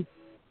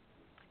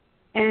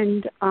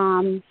 And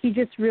he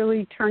just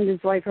really turned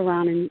his life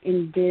around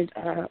and did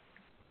a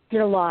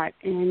lot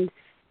and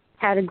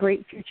had a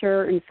great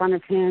future in front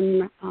of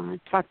him.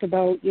 Talked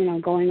about,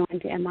 going on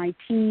to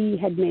MIT,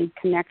 had made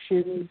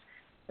connections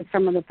with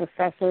some of the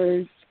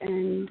professors,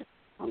 and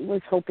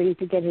was hoping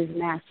to get his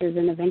master's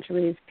and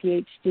eventually his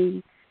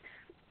PhD.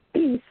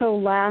 So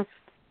last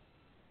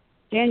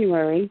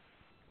January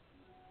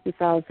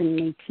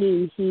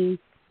 2018, he,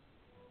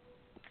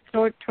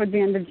 toward the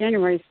end of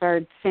January,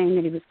 started saying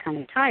that he was kind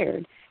of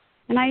tired.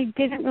 And I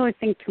didn't really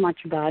think too much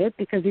about it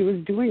because he was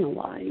doing a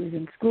lot. He was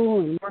in school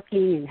and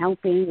working and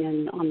helping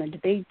and on the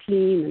debate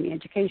team and the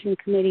education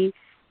committee.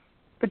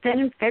 But then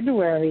in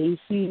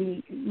February,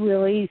 he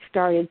really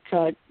started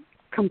to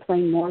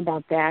complain more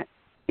about that,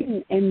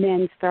 and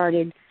then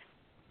started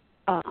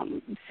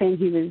saying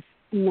he was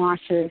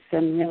nauseous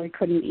and really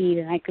couldn't eat,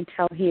 and I could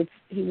tell he was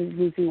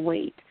losing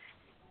weight.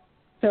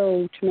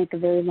 So to make a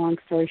very long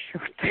story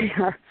short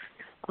there,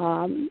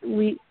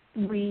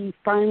 we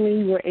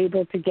finally were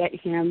able to get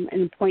him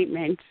an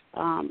appointment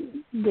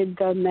with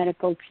the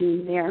medical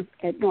team there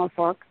at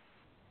Norfolk,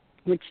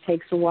 which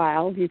takes a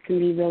while. You can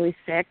be really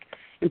sick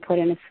and put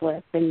in a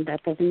slip, and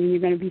that doesn't mean you're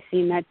going to be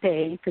seen that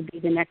day. It could be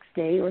the next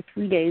day or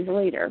 3 days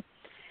later.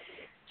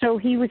 So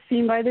he was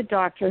seen by the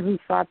doctor who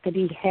thought that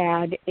he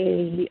had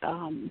a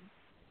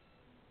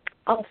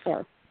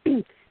ulcer.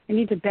 I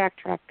need to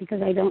backtrack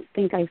because I don't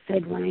think I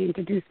said when I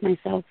introduced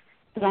myself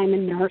that I'm a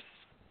nurse.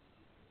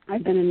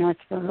 I've been a nurse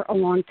for a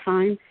long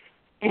time,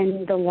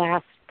 and the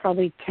last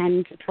probably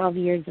 10 to 12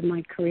 years of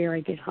my career I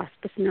did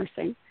hospice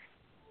nursing.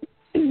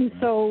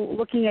 So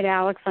looking at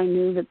Alex, I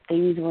knew that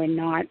things were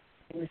not,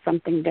 there was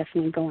something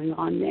definitely going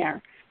on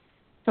there.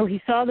 So he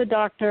saw the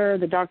doctor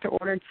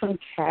ordered some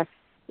tests,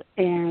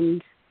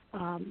 and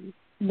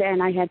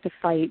then I had to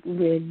fight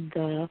with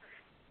the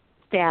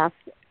staff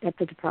at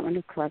the Department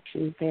of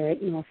Corrections there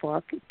at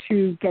Norfolk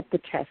to get the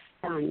tests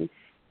done.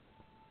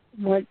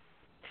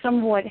 Some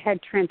of what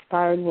had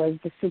transpired was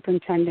the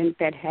superintendent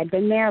that had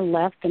been there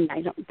left, and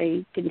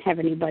they didn't have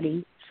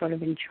anybody sort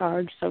of in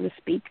charge, so to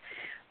speak.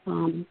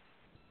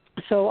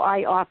 So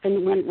I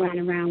often ran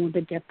around with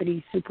the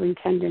deputy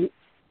superintendent,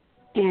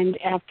 and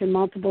after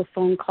multiple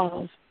phone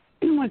calls,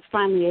 was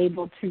finally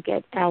able to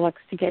get Alex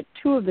to get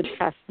 2 of the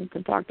tests that the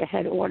doctor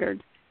had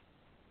ordered.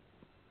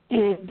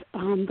 And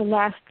the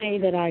last day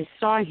that I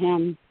saw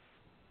him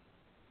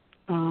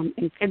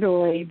in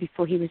February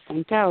before he was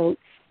sent out,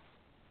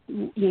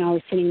 I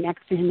was sitting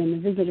next to him in the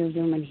visitor's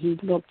room, and he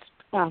looked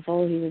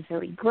awful. He was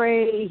very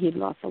gray. He'd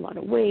lost a lot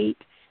of weight.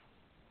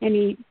 And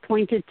he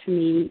pointed to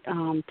me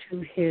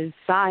to his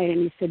side,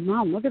 and he said,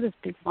 "Mom, look at this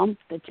big lump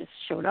that just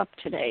showed up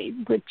today,"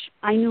 which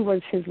I knew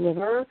was his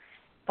liver,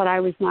 but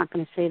I was not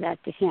going to say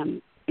that to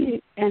him.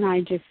 And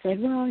I just said,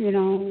 well,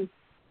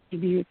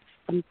 maybe it's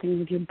something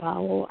with your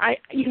bowel. I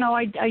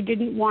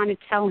didn't want to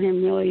tell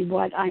him really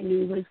what I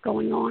knew was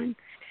going on.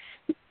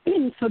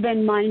 So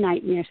then my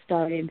nightmare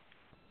started,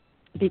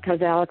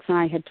 because Alex and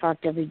I had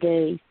talked every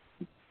day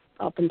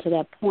up until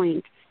that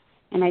point.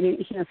 and I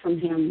didn't hear from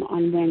him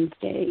on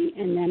Wednesday,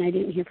 and then I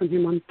didn't hear from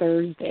him on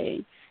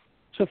Thursday.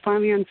 So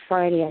finally on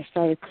Friday, I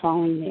started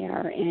calling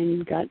there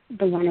and got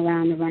the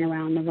runaround,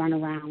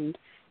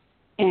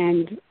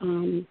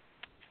 and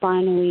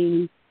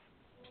finally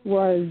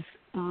was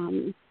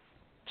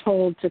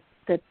told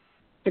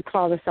to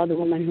call this other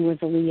woman who was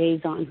a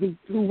liaison,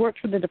 who worked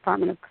for the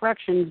Department of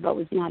Corrections but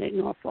was not at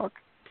Norfolk.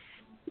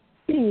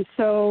 And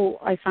so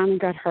I finally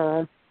got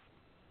her,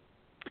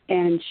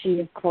 and she,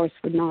 of course,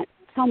 would not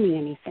tell me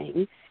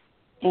anything,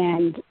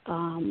 and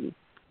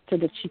said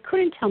that she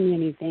couldn't tell me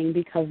anything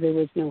because there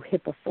was no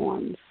HIPAA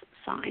forms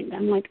signed.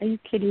 I'm like, are you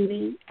kidding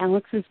me?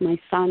 Alex is my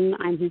son.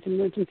 I'm his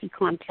emergency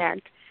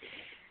contact.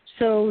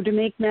 So to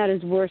make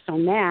matters worse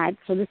on that,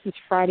 so this is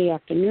Friday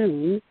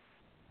afternoon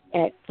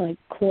at like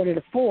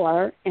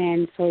 3:45,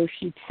 and so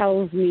she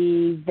tells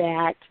me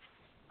that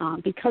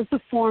because the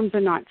forms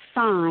are not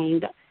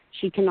signed,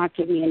 she cannot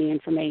give me any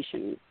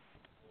information.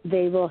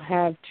 They will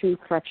have 2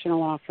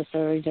 correctional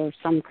officers or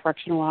some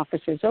correctional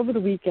officers over the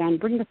weekend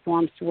bring the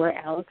forms to where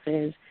Alex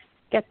is,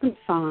 get them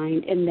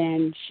signed, and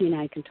then she and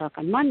I can talk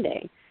on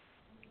Monday.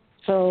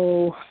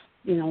 So,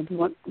 there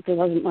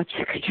wasn't much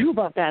I could do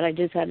about that. I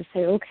just had to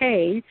say,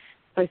 okay.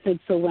 So I said,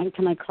 so when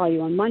can I call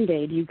you on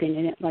Monday? Do you get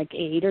in at like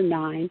 8 or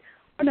 9?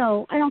 Or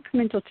no, I don't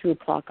come in until 2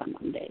 o'clock on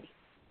Monday.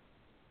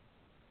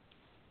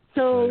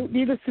 So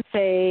needless to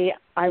say,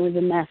 I was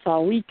a mess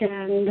all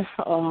weekend.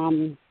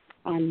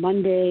 On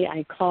Monday,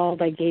 I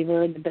called. I gave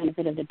her the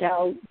benefit of the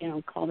doubt,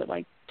 called it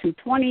like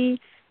 2:20,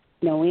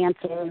 no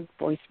answer,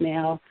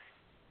 voicemail.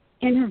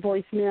 In her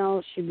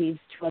voicemail, she leaves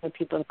 2 other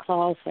people to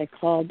call, so I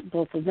called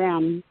both of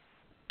them.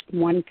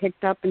 One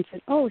picked up and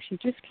said, oh, she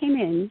just came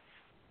in.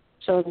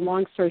 So the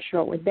long story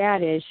short with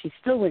that is she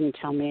still wouldn't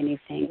tell me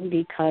anything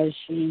because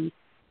the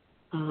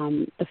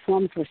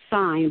forms were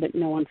signed, but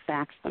no one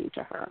faxed them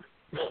to her.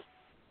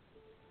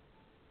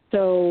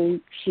 So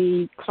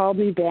she called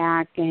me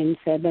back and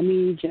said, let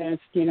me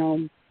just,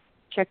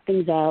 check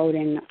things out,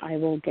 and I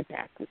will get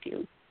back with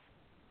you.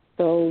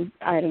 So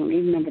I don't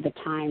even remember the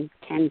time,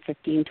 10,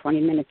 15,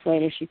 20 minutes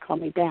later, she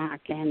called me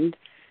back, and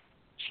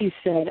she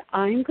said,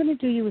 I'm going to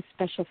do you a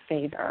special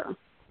favor.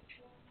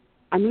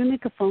 I'm going to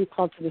make a phone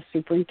call to the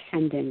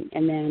superintendent,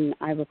 and then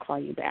I will call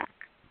you back.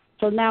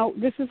 So now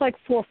this is like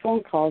 4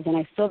 phone calls, and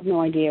I still have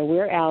no idea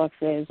where Alex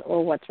is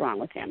or what's wrong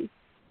with him.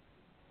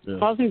 Yeah.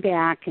 Calls me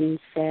back and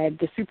said,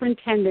 the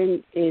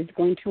superintendent is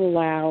going to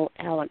allow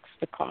Alex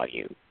to call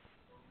you.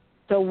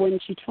 So when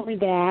she told me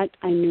that,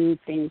 I knew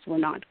things were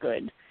not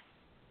good.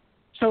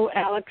 So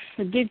Alex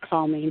did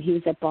call me, and he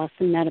was at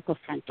Boston Medical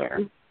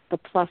Center. The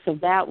plus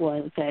of that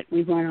was that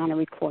we weren't on a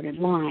recorded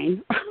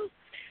line,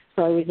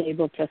 so I was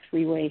able to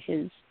 3-way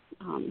his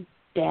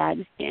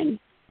dad in.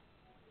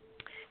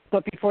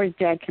 But before his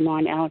dad came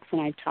on, Alex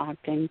and I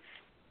talked, and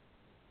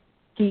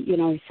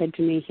he said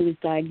to me he was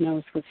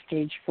diagnosed with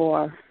stage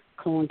 4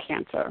 colon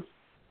cancer.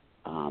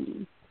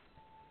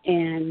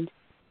 And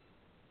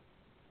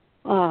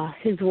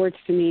his words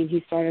to me,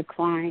 he started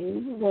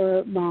crying,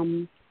 were,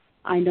 Mom,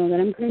 I know that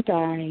I'm going to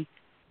die,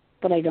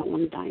 but I don't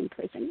want to die in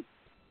prison.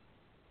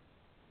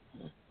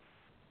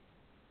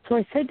 So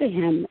I said to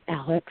him,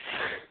 Alex,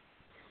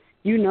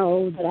 you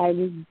know that I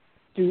will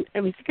do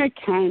everything I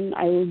can.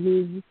 I will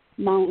move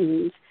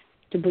mountains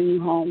to bring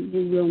you home.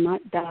 You will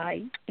not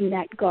die in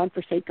that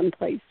godforsaken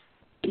place.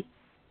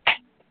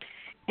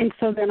 And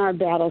so then our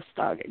battle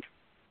started.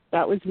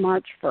 That was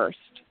March 1st.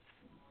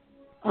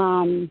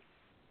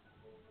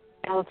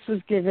 Alex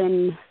was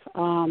given,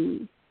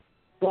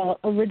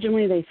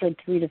 originally they said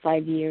 3 to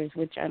 5 years,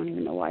 which I don't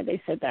even know why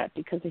they said that,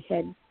 because his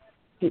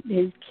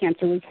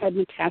cancer had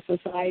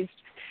metastasized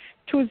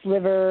to his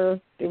liver.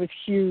 It was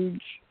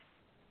huge.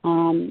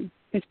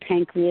 His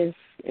pancreas,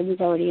 it was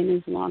already in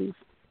his lungs.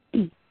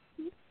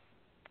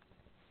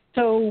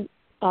 So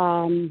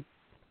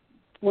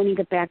when he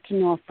got back to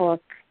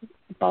Norfolk,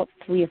 about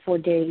 3 or 4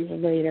 days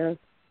later,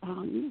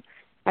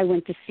 I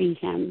went to see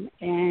him,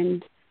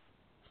 and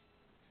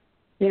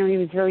he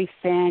was very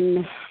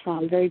thin,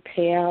 very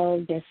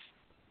pale, just,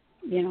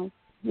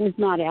 was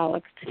not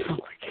Alex, didn't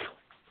look like Alex.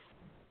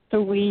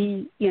 So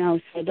we,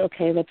 said,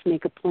 okay, let's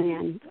make a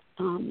plan,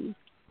 and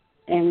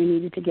we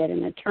needed to get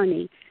an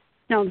attorney.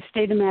 Now, the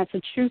state of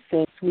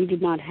Massachusetts, we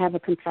did not have a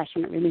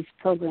compassionate release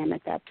program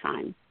at that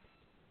time.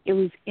 It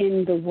was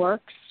in the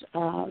works.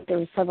 There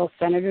were several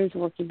senators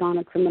working on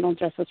a criminal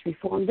justice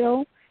reform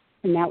bill,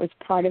 and that was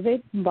part of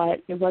it,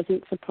 but it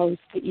wasn't supposed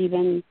to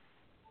even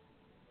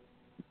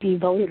be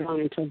voted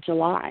on until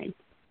July.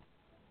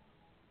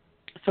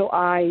 So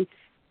I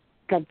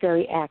got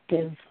very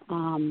active.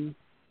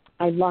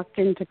 I lucked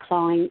into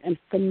calling a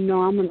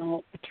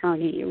phenomenal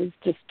attorney. It was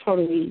just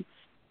totally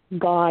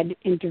God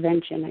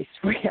intervention, I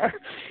swear,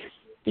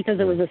 because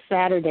it was a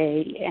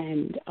Saturday,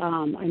 and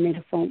I made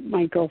a phone.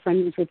 My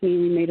girlfriend was with me.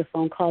 We made a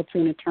phone call to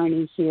an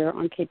attorney here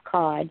on Cape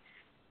Cod,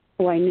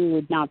 who I knew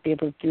would not be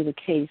able to do the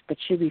case, but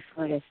she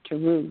referred us to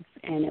Ruth,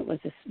 and it was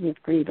Ruth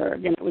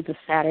Greenberg, and it was a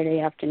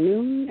Saturday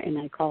afternoon, and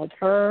I called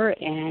her,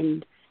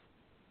 and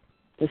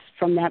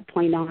from that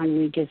point on,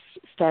 we just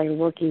started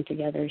working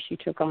together. She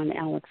took on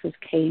Alex's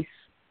case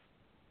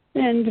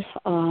And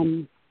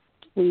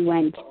we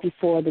went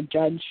before the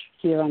judge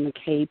here on the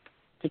Cape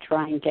to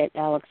try and get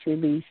Alex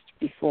released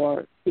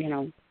before,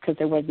 because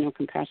there was no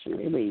compassionate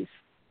release.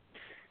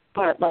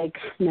 But like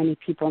many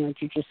people in the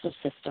judicial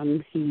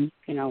system, he,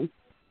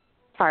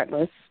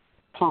 heartless,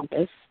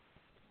 pompous,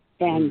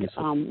 and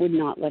would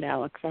not let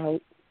Alex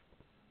out.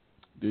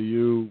 Do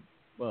you?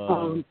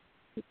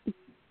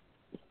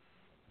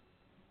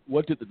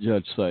 What did the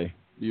judge say?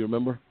 Do you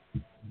remember?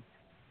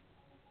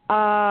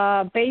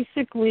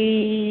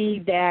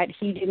 Basically that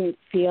he didn't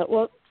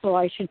feel, so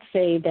I should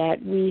say that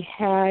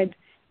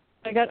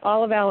I got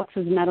all of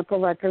Alex's medical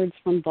records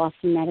from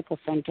Boston Medical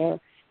Center,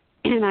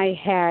 and I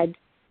had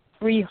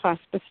 3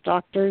 hospice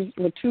doctors,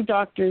 2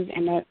 doctors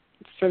and a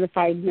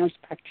certified nurse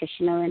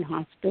practitioner in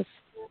hospice,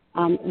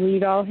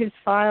 read all his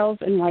files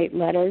and write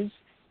letters.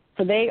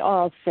 So they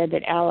all said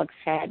that Alex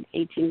had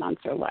 18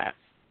 months or less.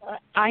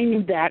 I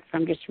knew that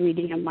from just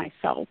reading them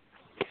myself.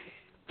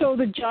 So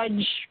the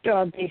judge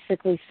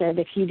basically said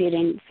that he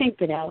didn't think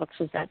that Alex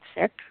was that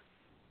sick.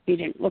 He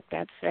didn't look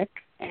that sick.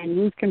 And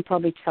Ruth can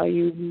probably tell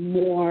you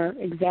more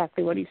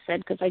exactly what he said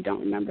because I don't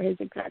remember his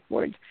exact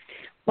words.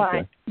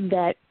 But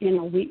that,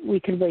 we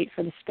could wait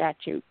for the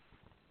statute.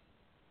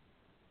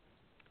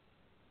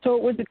 So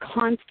it was a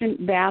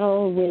constant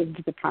battle with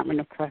the Department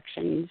of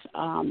Corrections.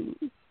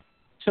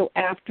 So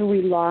after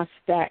we lost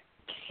that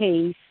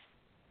case,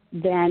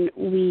 then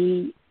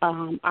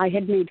I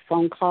had made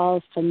phone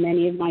calls to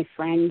many of my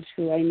friends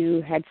who I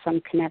knew had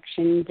some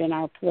connections in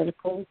our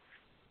political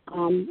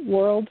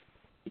world.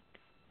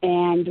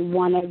 And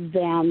one of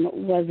them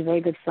was very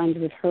good friends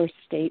with her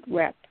state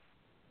rep,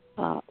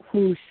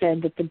 who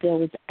said that the bill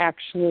was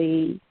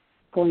actually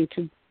going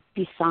to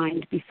be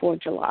signed before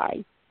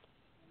July.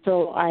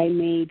 So I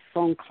made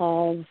phone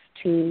calls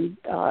to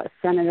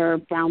Senator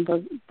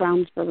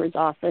Brownsburger's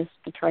office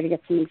to try to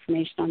get some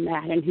information on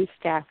that, and his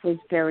staff was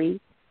very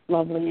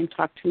lovely and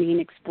talked to me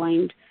and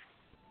explained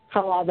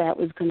how all that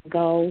was going to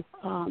go.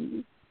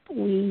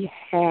 We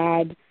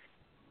had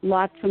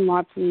lots and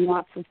lots and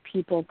lots of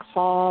people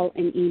call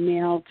and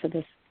email to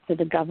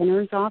the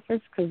governor's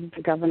office because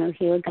the governor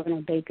here,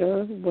 Governor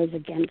Baker, was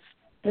against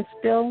this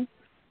bill.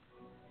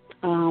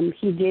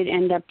 He did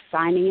end up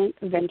signing it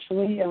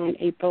eventually on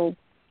April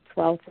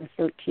 12th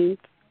or 13th.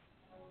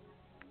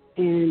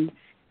 And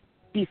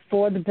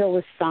before the bill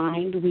was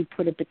signed, we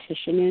put a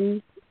petition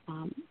in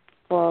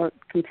for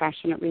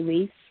compassionate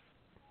release.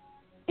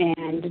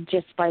 And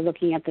just by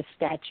looking at the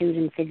statute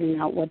and figuring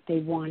out what they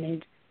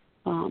wanted,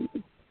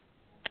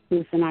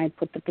 Ruth and I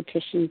put the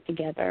petition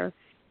together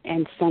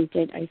and sent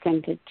it. I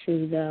sent it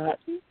to the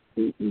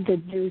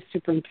new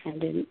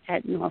superintendent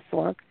at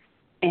Norfolk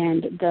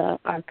and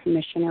our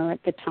commissioner at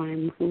the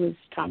time, who was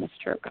Thomas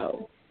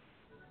Turco.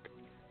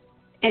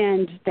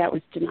 And that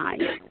was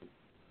denied.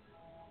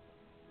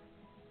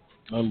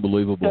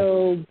 Unbelievable.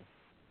 So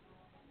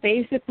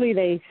basically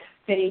they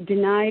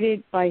denied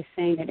it by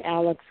saying that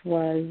Alex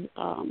was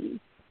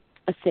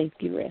a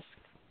safety risk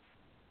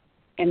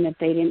and that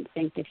they didn't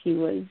think that he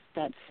was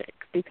that sick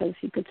because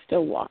he could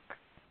still walk.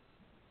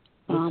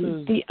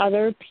 The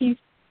other piece,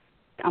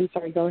 I'm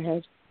sorry, go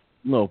ahead.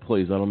 No,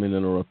 please, I don't mean to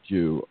interrupt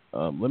you.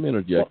 Let me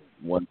interject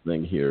one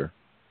thing here.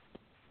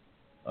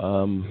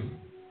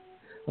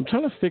 I'm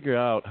trying to figure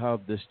out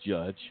how this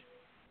judge,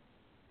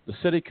 the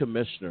city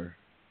commissioner,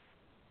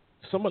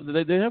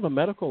 do they have a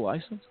medical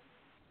license?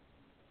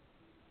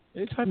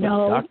 Any type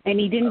no, of doctor? And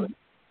he didn't.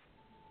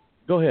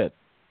 Go ahead.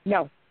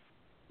 No,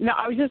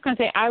 I was just going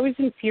to say I was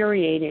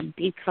infuriated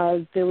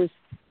because there was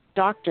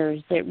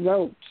doctors that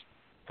wrote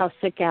how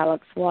sick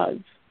Alex was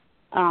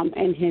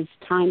and his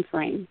time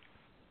frame,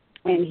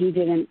 and he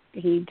didn't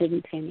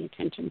pay any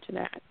attention to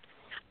that.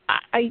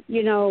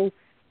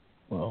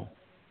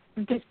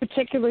 This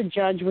particular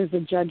judge was a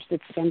judge that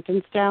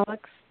sentenced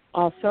Alex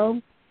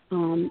also,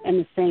 and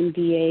the same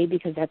DA,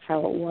 because that's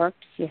how it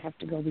works. You have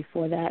to go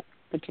before that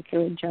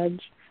particular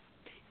judge.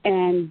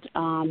 And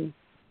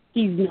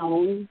he's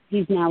known.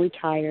 He's now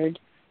retired,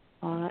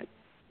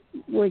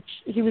 which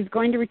he was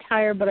going to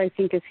retire, but I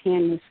think his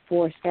hand was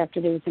forced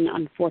after there was an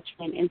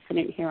unfortunate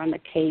incident here on the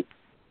Cape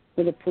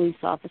with a police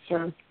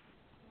officer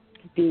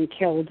being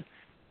killed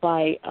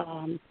by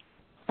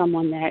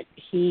someone that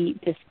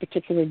this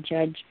particular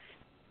judge,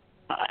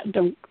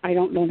 I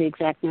don't know the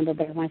exact number,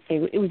 but I want to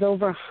say it was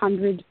over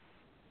 100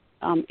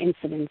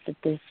 incidents that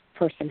this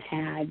person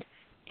had,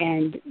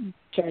 and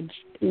Judge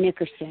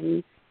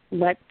Nickerson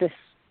let this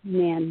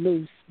man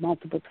loose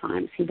multiple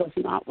times. He was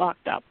not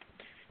locked up.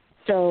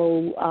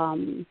 So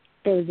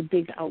there was a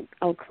big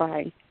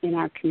outcry in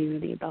our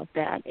community about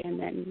that, and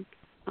then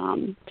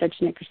Judge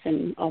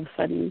Nickerson all of a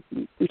sudden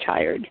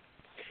retired.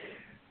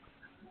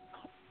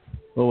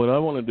 Well, what I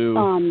want to do...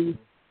 I'm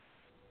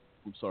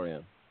sorry,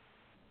 Ann.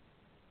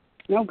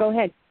 No, go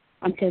ahead.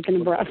 I'm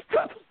taking a breath.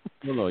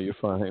 No, you're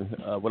fine.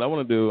 What I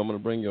want to do, I'm going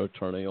to bring your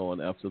attorney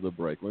on after the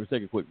break. We're going to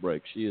take a quick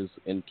break. She is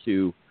in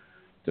queue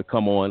to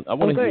come on. I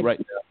want to hear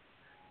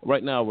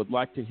right now, I would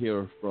like to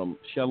hear from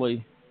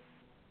Shelley.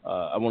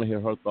 I want to hear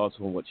her thoughts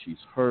on what she's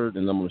heard,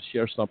 and I'm going to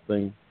share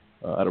something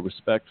out of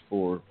respect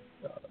for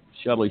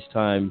Shelley's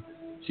time.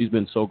 She's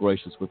been so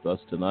gracious with us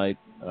tonight.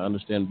 I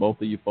understand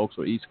both of you folks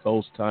are East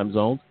Coast time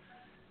zones,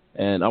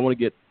 and I want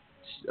to get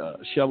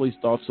Shelley's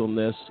thoughts on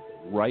this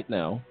right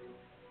now,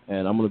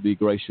 and I'm going to be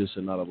gracious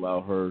and not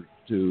allow her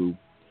to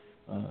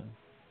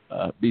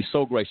be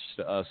so gracious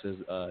to us as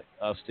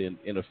us to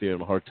interfere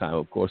in her time,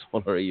 of course,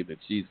 on her evening.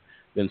 She's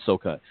been so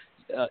kind.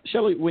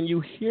 Shelley, when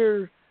you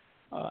hear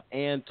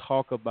Ann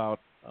talk about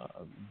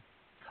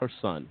her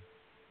son,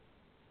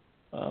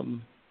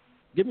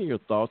 give me your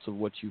thoughts of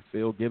what you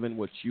feel, given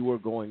what you are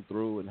going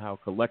through, and how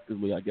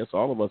collectively, I guess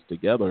all of us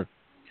together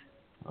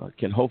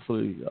can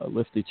hopefully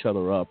lift each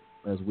other up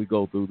as we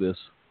go through this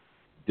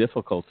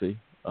difficulty,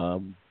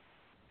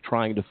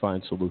 trying to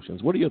find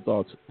solutions. What are your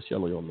thoughts,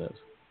 Shelley, on this?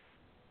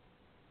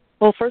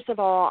 Well, first of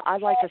all,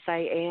 I'd like to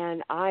say,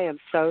 Ann, I am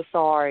so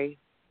sorry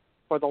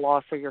for the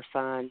loss of your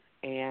son,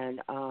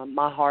 and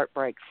my heart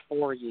breaks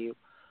for you.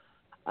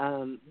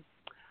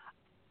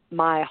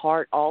 My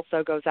heart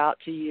also goes out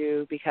to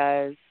you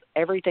because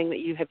everything that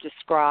you have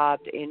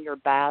described in your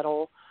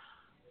battle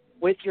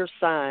with your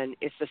son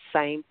is the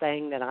same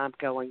thing that I'm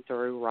going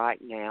through right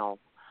now.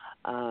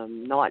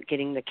 Not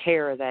getting the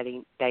care that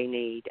they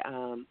need,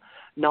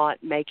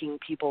 not making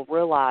people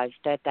realize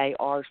that they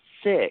are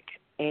sick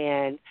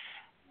and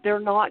they're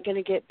not going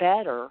to get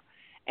better.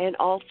 And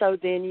also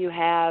then you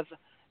have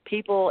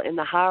people in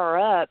the higher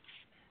ups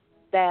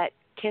that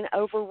can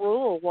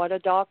overrule what a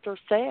doctor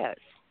says.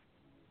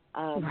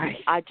 Right.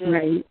 I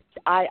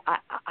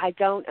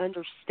don't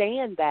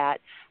understand that,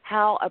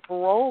 how a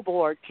parole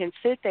board can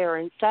sit there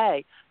and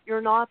say,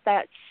 you're not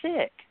that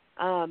sick.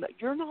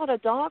 You're not a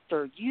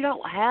doctor. You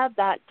don't have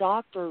that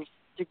doctor's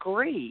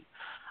degree.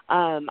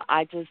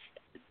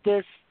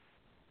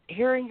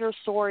 Hearing your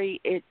story,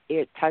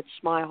 it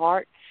touched my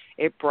heart.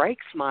 It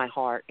breaks my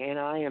heart, and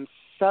I am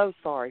so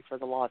sorry for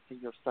the loss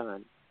of your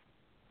son.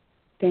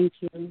 Thank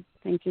you.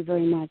 Thank you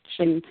very much.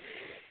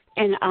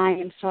 And I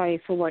am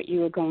sorry for what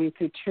you were going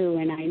through, too.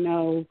 And I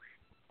know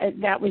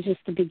that was just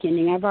the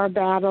beginning of our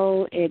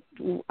battle.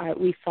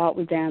 We fought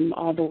with them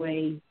all the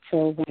way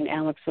till when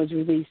Alex was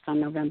released on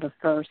November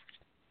 1st.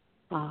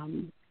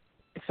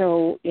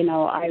 So,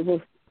 I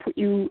will put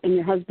you and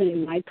your husband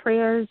in my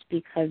prayers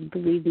because,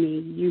 believe me,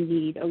 you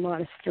need a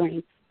lot of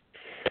strength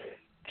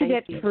to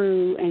get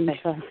through and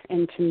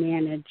to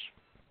manage.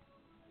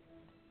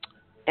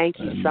 Thank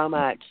you so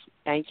much.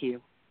 Thank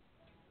you.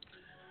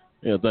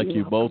 Yeah, thank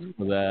you both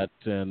for that.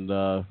 And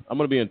I'm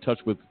going to be in touch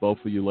with both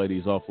of you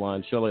ladies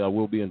offline. Shelley, I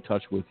will be in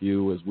touch with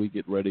you as we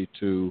get ready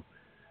to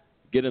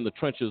get in the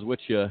trenches with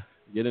you,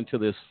 get into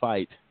this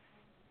fight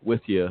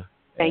with you.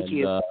 Thank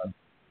you.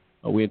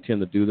 We intend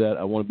to do that.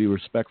 I want to be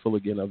respectful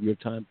again of your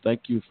time.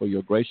 Thank you for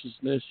your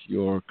graciousness,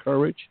 your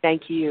courage.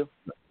 Thank you.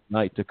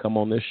 Night to come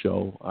on this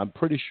show. I'm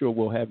pretty sure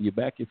we'll have you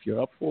back if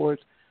you're up for it.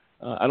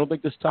 I don't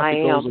think this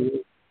topic goes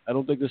away. I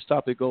don't think this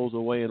topic goes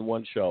away in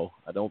one show.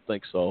 I don't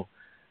think so.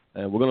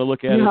 And we're going to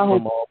look at it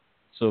from all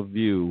points of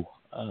view.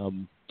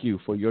 Q,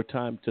 for your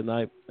time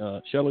tonight.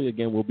 Shelley,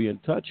 again, we'll be in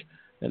touch,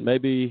 and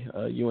maybe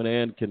you and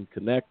Ann can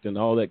connect and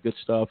all that good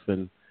stuff.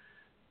 And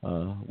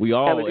we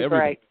all, that would be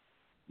great.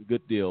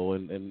 Good deal.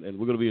 And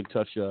we're going to be in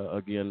touch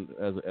again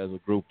as a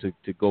group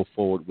to go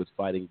forward with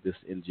fighting this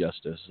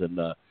injustice. And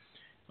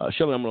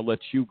Shelley, I'm going to let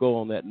you go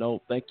on that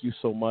note. Thank you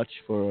so much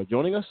for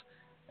joining us.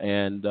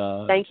 And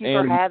thank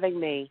you for having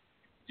me.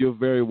 You're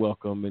very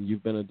welcome, and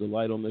you've been a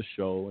delight on this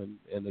show,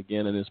 and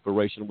again, an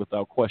inspiration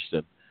without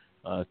question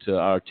to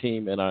our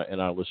team and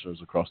our listeners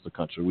across the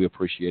country. We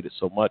appreciate it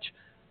so much.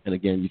 And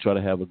again, you try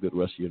to have a good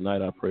rest of your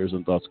night. Our prayers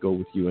and thoughts go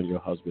with you and your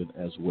husband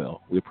as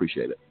well. We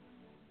appreciate it.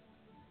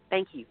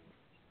 Thank you.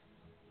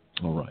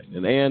 All right.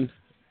 And Ann,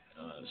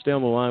 stay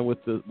on the line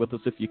with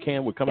us if you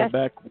can. We're coming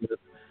back with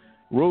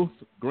Ruth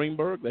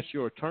Greenberg. That's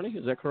your attorney.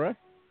 Is that correct?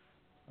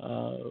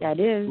 That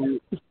is.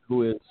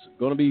 Who is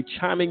going to be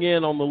chiming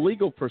in on the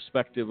legal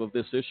perspective of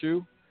this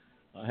issue.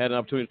 I had an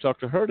opportunity to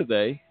talk to her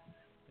today,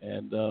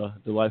 and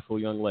delightful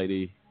young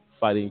lady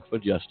fighting for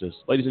justice.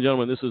 Ladies and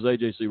gentlemen, this is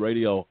AJC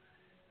Radio.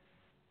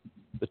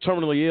 The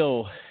terminally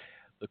ill,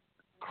 the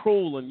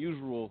cruel,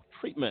 unusual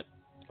treatment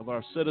of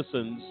our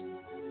citizens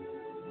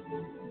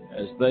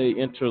as they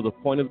enter the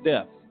point of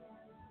death,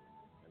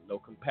 and no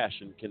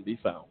compassion can be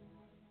found.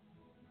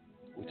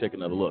 We'll take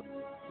another look.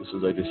 This is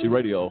AJC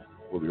Radio.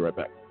 We'll be right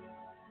back.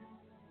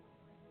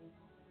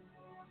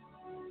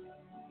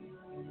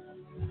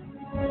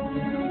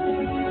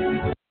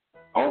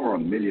 Over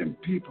 1 million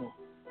people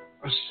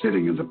are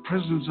sitting in the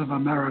prisons of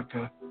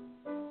America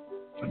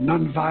for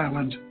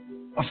nonviolent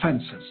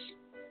offenses.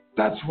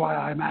 That's why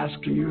I'm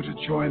asking you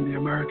to join the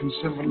American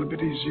Civil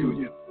Liberties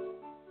Union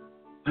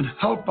and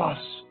help us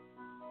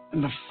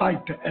in the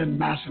fight to end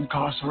mass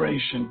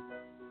incarceration.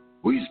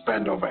 We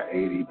spend over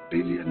 $80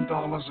 billion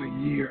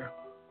a year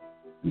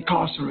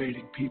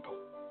incarcerating people.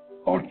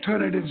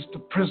 Alternatives to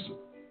prison,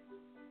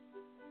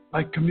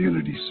 like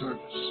community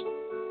service,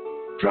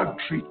 drug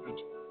treatment,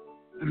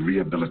 and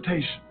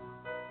rehabilitation,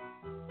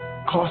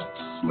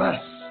 costs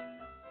less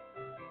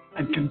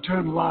and can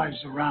turn lives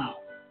around.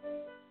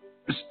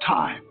 It's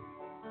time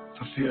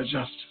for fair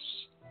justice.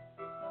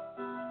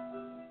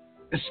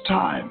 It's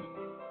time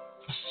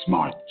for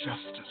smart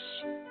justice.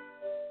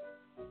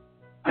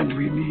 And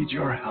we need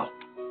your help.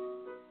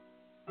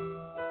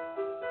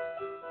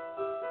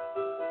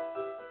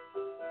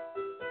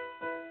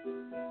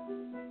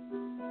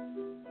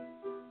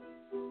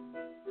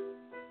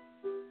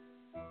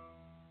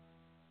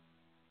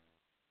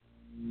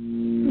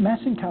 Mass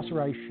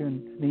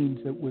incarceration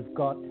means that we've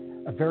got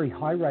a very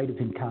high rate of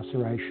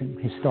incarceration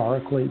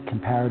historically,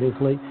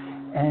 comparatively.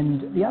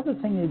 And the other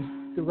thing is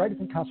the rate of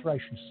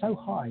incarceration is so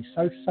high,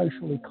 so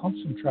socially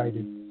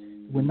concentrated,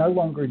 we're no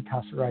longer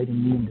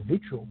incarcerating the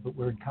individual, but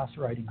we're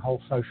incarcerating whole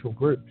social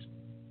groups.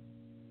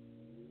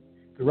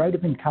 The rate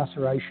of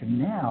incarceration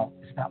now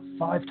is about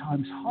 5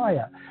 times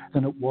higher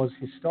than it was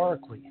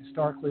historically.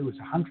 Historically, it was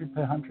 100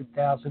 per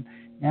 100,000.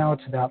 Now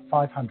it's about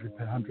 500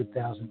 per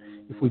 100,000.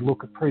 If we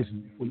look at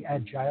prison, if we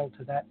add jail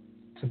to that,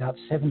 it's about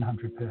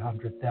 700 per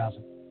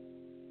 100,000.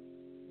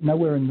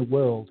 Nowhere in the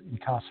world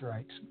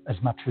incarcerates as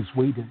much as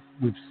we do.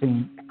 We've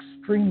seen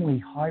extremely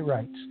high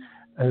rates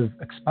of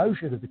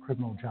exposure to the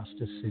criminal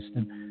justice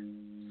system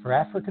for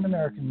African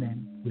American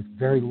men with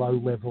very low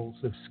levels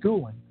of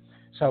schooling.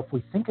 So if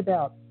we think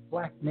about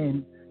black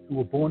men who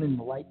were born in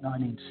the late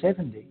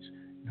 1970s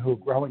and who are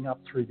growing up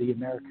through the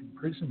American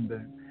prison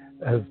boom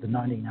of the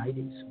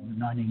 1980s and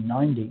the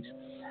 1990s,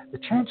 the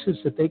chances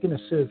that they're going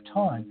to serve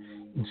time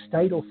in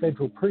state or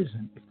federal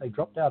prison if they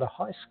dropped out of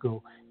high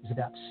school is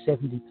about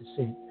 70%.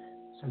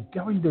 So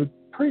going to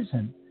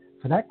prison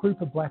for that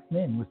group of black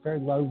men with very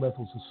low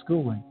levels of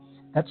schooling,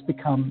 that's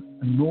become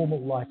a normal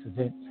life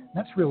event. And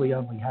that's really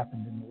only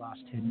happened in the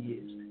last 10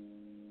 years.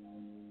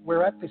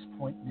 We're at this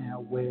point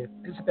now where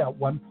there's about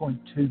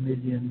 1.2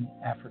 million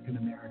African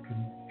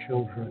American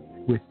children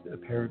with a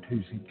parent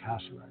who's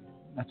incarcerated.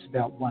 That's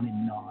about 1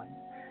 in 9.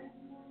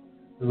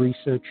 The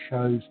research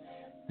shows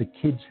the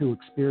kids who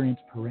experience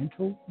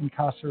parental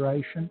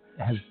incarceration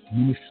have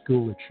diminished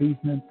school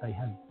achievement, they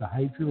have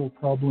behavioral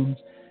problems,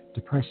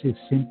 depressive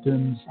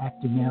symptoms,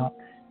 acting out,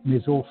 and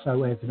there's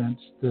also evidence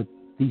that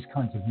these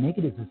kinds of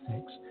negative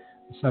effects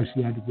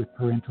associated with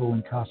parental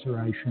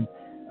incarceration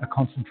are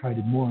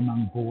concentrated more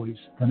among boys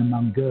than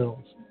among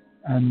girls.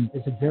 And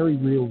there's a very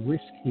real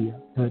risk here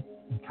that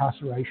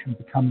incarceration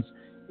becomes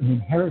an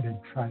inherited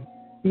trait.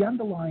 The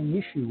underlying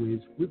issue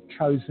is we've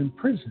chosen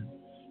prison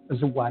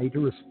as a way to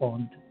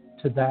respond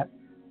to that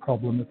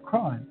problem of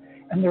crime.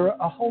 And there are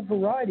a whole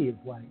variety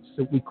of ways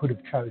that we could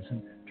have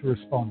chosen to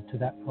respond to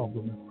that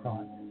problem of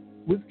crime.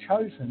 We've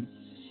chosen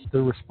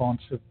the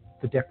response of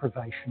the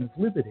deprivation of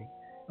liberty.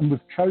 And we've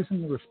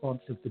chosen the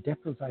response of the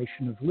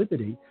deprivation of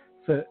liberty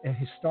for a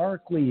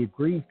historically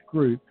aggrieved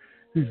group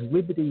whose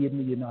liberty in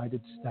the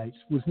United States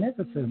was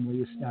never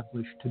firmly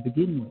established to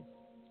begin with.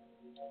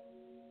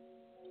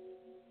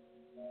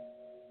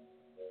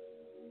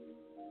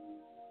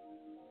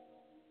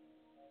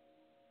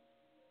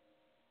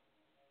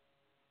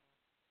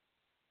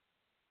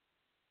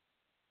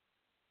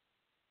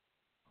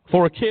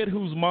 For a kid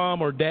whose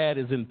mom or dad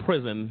is in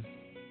prison,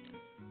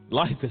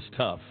 life is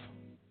tough.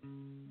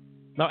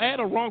 Now add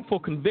a wrongful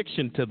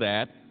conviction to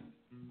that,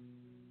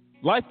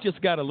 life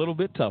just got a little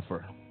bit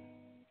tougher.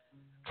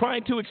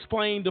 Trying to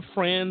explain to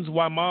friends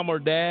why mom or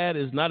dad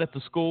is not at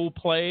the school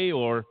play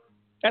or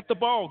at the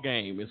ball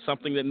game is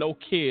something that no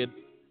kid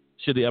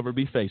should ever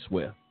be faced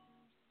with,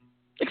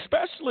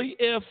 especially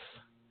if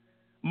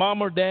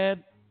mom or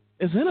dad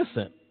is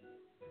innocent.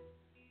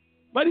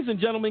 Ladies and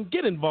gentlemen,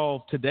 get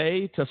involved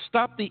today to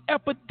stop the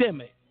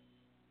epidemic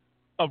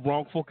of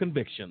wrongful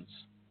convictions.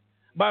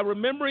 By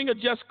remembering a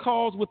Just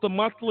Cause with a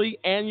monthly,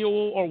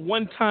 annual, or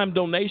one-time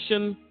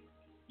donation,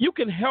 you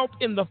can help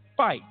in the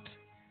fight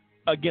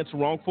against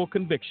wrongful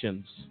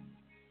convictions.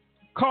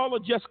 Call a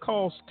Just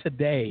Cause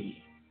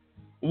today,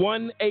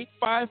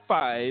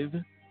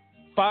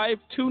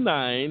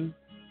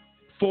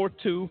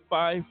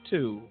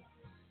 1-855-529-4252.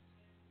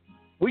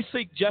 We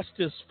seek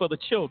justice for the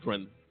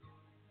children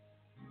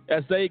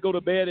as they go to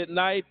bed at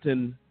night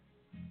and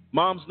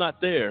mom's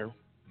not there,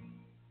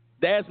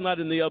 dad's not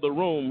in the other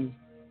room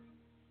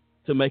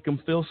to make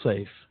them feel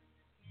safe.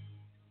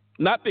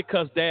 Not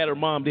because dad or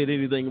mom did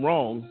anything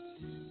wrong,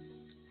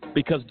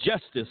 because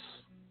justice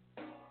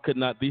could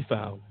not be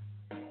found.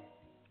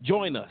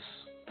 Join us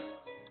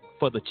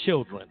for the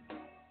children,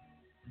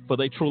 for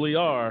they truly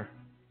are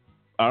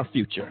our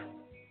future.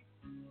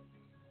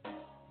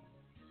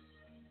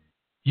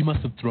 You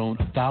must have thrown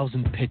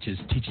 1,000 pitches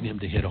teaching him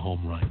to hit a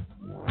home run.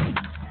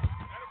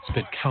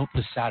 Spent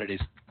countless Saturdays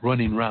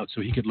running routes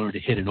so he could learn to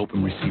hit an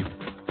open receiver.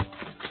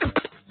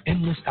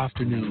 Endless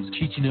afternoons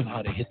teaching him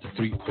how to hit the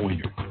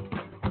three-pointer.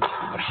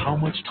 But how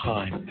much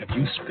time have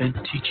you spent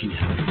teaching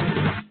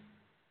him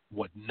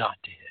what not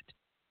to hit?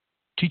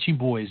 Teaching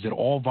boys that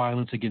all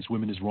violence against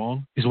women is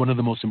wrong is one of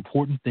the most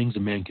important things a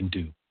man can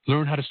do.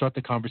 Learn how to start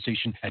the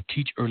conversation at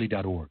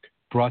teachearly.org.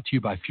 Brought to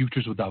you by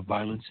Futures Without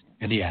Violence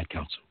and the Ad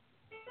Council.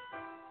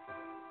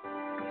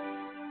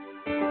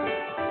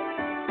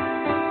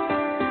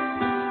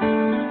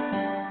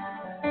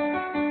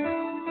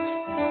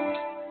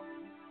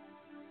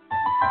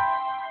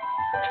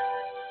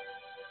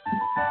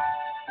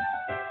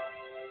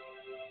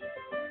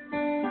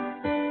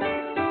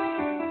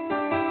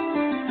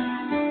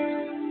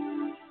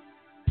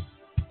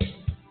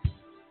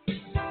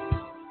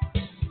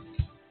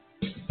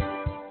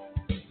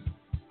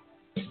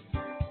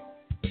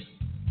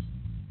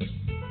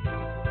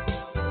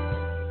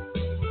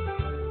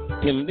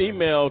 In an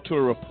email to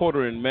a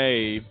reporter in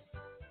May,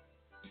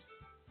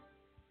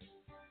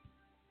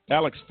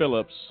 Alex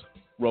Phillips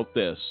wrote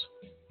this,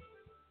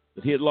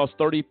 that he had lost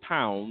 30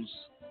 pounds,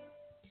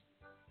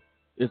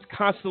 is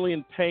constantly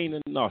in pain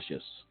and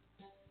nauseous.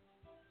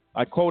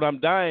 I quote, "I'm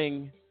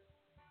dying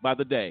by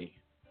the day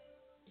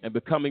and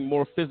becoming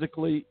more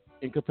physically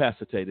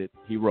incapacitated,"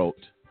 he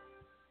wrote.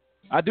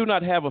 "I do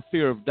not have a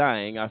fear of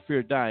dying. I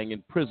fear dying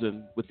in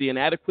prison with the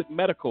inadequate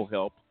medical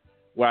help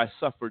where I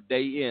suffer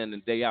day in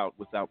and day out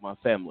without my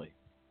family."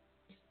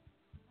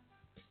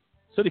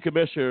 City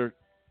Commissioner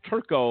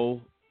Turco's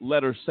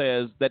letter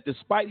says that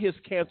despite his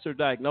cancer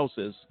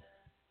diagnosis,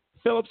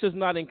 Phillips is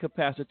not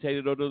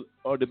incapacitated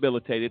or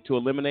debilitated to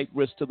eliminate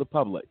risk to the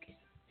public.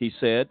 He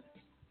said,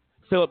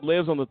 Phillips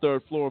lives on the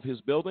third floor of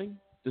his building,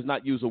 does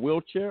not use a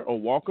wheelchair or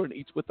walker, and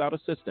eats without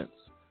assistance.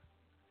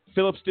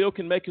 Phillips still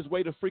can make his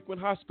way to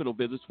frequent hospital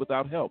visits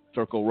without help,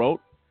 Turco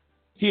wrote.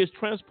 He is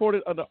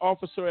transported under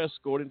officer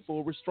escort in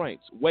full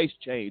restraints, waist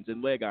chains,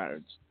 and leg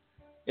irons,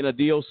 in a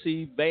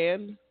DOC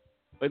van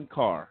and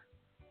car.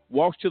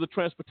 Walks to the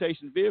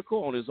transportation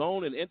vehicle on his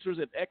own and enters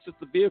and exits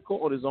the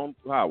vehicle on his own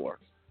power.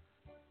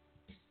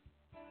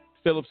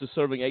 Phillips is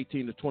serving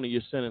 18 to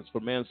 20-year sentence for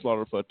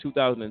manslaughter for a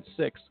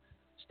 2006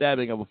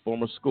 stabbing of a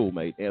former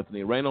schoolmate,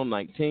 Anthony Reno,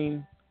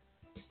 19,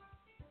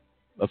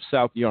 of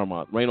South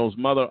Yarmouth. Reno's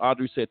mother,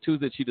 Audrey, said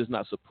Tuesday that she does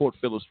not support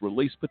Phillips'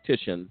 release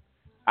petition.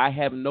 I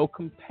have no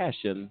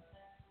compassion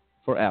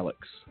for Alex.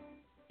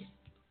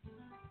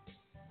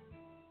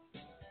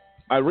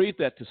 I read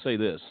that to say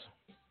this.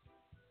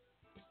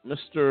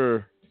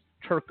 Mr.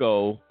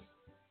 Turco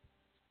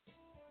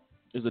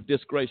is a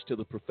disgrace to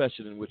the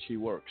profession in which he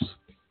works.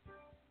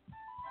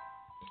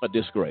 A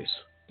disgrace.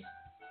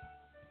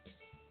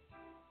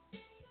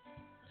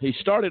 He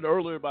started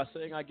earlier by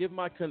saying, I give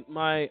my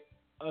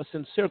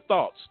sincere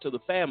thoughts to the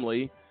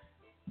family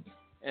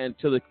and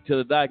to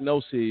the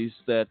diagnoses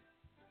that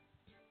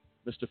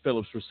Mr.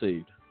 Phillips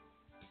received.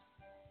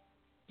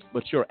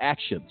 But your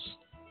actions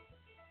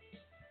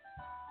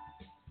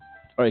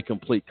are a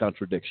complete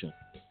contradiction.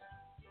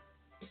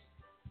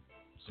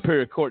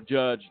 Superior Court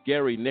Judge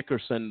Gary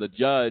Nickerson, the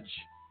judge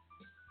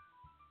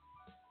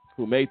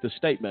who made the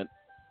statement,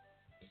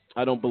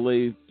 I don't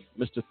believe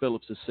Mr.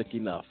 Phillips is sick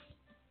enough.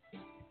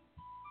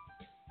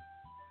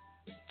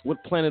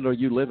 What planet are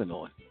you living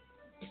on?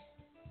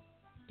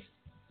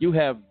 You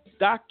have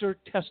doctor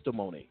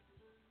testimony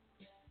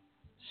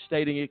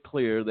stating it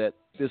clear that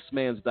this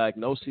man's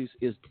diagnosis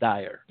is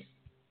dire.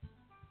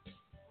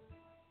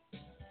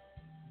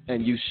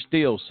 And you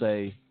still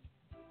say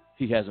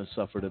he hasn't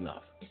suffered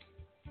enough.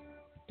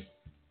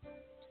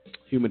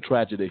 Human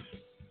tragedy.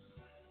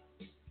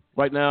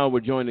 Right now, we're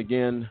joined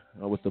again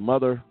with the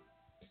mother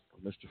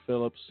of Mr.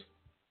 Phillips,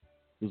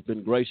 who's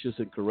been gracious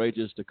and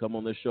courageous to come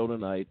on this show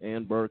tonight.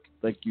 Ann Burke,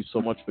 thank you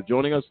so much for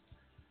joining us.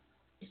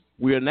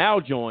 We are now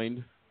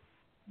joined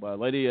by a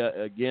lady,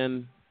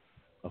 again,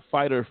 a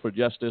fighter for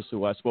justice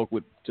who I spoke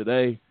with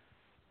today,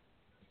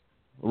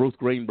 Ruth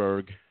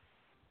Greenberg,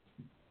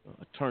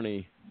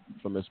 attorney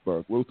for Miss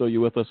Burke. Ruth, are you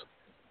with us?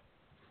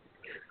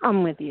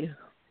 I'm with you.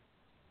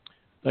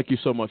 Thank you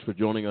so much for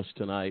joining us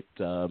tonight.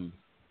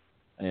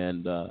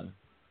 And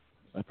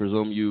I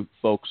presume you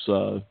folks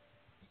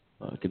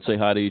can say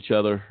hi to each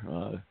other.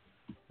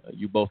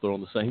 You both are on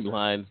the same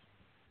line.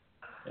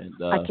 And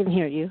I can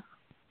hear you.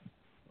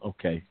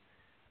 Okay.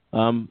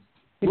 Good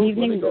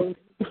evening.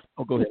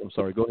 Oh, go ahead. I'm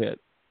sorry. Go ahead.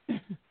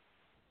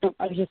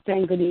 I was just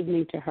saying good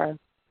evening to her.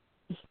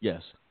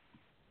 Yes.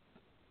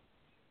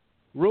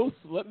 Ruth,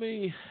 let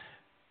me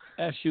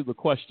ask you the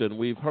question.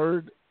 We've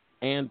heard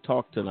Ann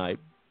talk tonight.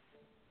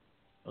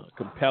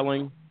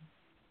 Compelling.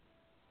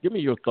 Give me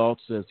your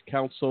thoughts as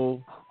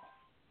counsel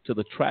to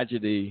the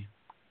tragedy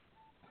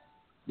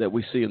that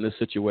we see in this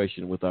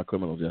situation with our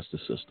criminal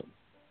justice system.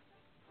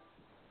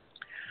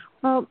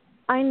 Well,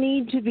 I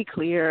need to be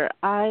clear.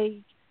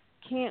 I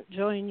can't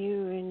join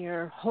you in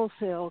your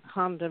wholesale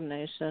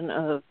condemnation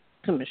of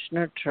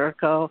Commissioner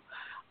Turco.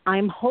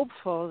 I'm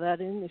hopeful that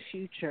in the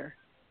future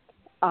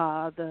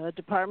the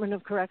Department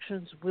of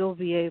Corrections will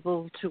be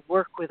able to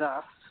work with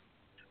us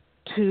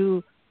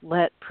to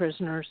let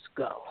prisoners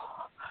go.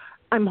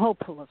 I'm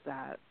hopeful of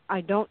that. I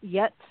don't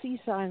yet see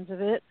signs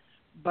of it,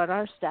 but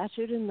our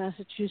statute in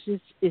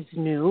Massachusetts is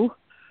new.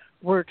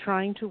 We're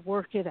trying to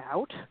work it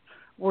out.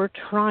 We're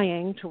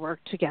trying to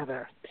work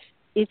together.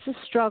 It's a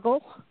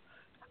struggle.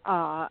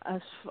 I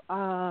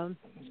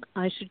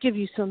should give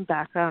you some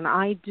background.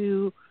 I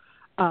do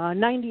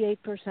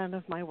 98%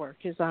 of my work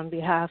is on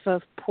behalf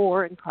of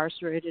poor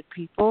incarcerated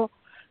people.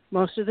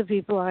 Most of the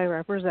people I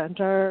represent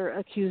are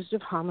accused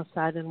of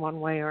homicide in one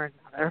way or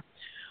another.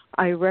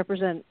 I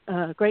represent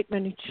a great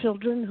many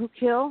children who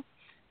kill,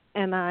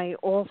 and I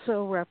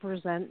also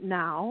represent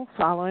now,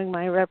 following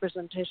my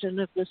representation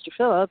of Mr.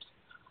 Phillips,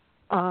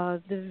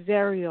 the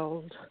very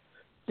old,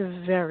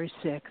 the very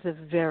sick, the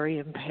very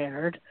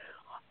impaired.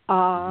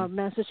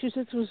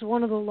 Massachusetts was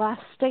one of the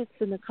last states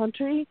in the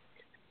country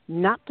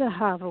not to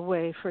have a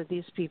way for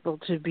these people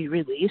to be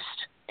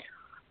released.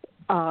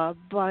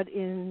 But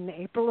in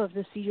April of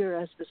this year,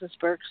 as Mrs.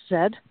 Burke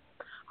said,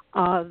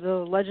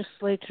 the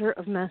legislature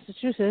of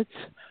Massachusetts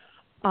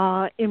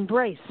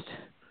embraced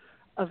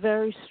a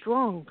very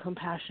strong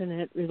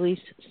compassionate release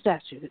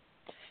statute,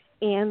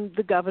 and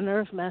the governor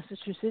of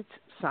Massachusetts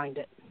signed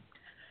it.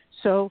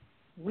 So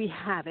we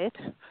have it,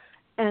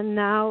 and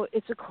now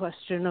it's a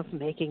question of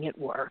making it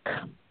work.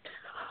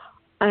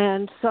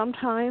 And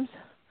sometimes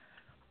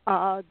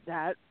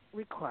that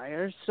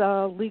requires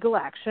legal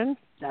action.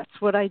 That's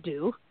what I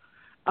do.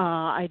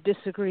 I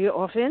disagree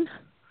often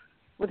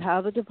with how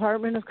the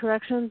Department of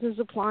Corrections is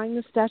applying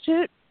the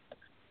statute,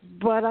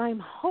 but I'm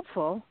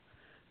hopeful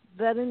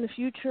that in the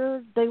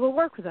future they will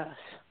work with us.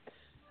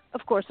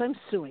 Of course, I'm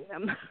suing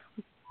them.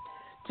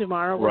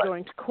 Tomorrow we're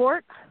going to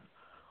court.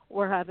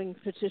 We're having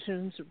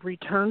petitions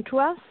returned to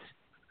us.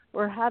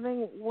 We're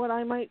having what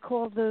I might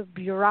call the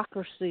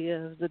bureaucracy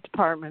of the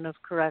Department of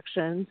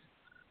Corrections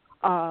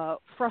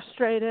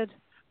frustrated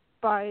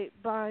by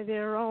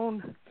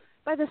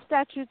the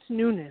statute's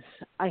newness,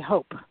 I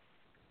hope.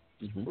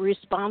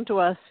 Respond to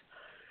us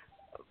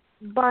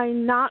by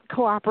not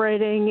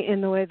cooperating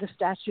in the way the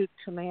statute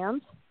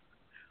commands.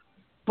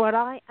 But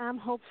I am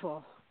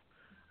hopeful.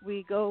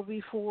 We go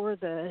before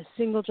the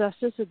single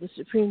justice of the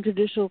Supreme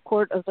Judicial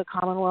Court of the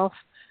Commonwealth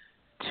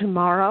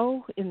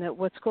tomorrow in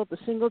what's called the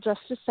single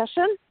justice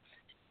session,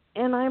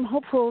 and I'm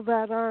hopeful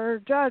that our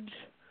judge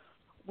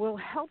will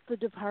help the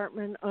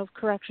Department of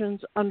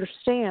Corrections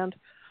understand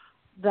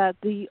that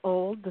the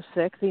old, the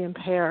sick, the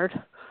impaired,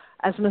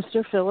 as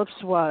Mr.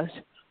 Phillips was,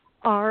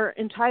 are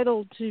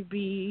entitled to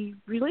be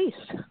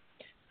released.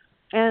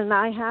 And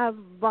I have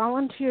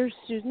volunteer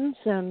students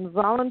and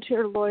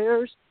volunteer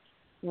lawyers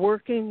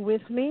working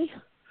with me.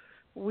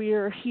 We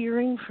are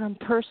hearing from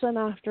person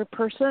after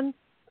person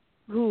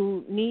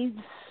who needs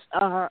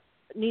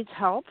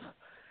help,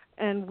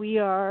 and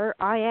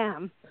I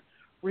am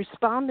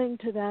responding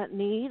to that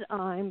need.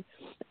 I'm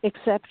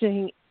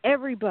accepting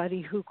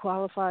everybody who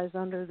qualifies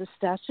under the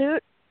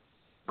statute.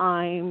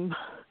 I'm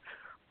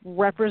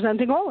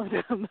representing all of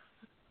them.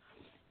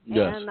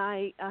 Yes. And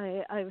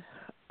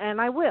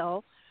I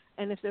will.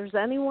 And if there's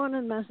anyone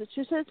in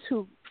Massachusetts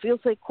who feels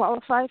they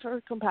qualify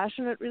for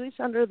compassionate release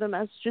under the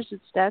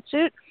Massachusetts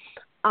statute,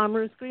 I'm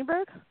Ruth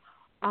Greenberg.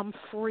 I'm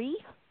free.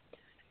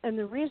 And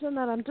the reason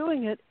that I'm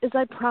doing it is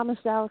I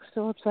promised Alex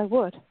Phillips I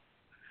would.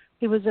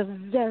 He was a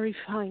very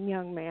fine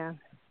young man,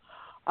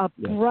 a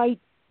bright,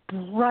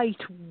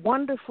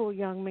 wonderful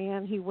young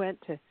man. He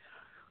went to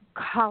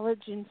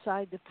college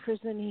inside the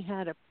prison. He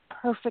had a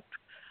perfect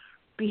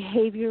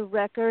behavior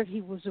record.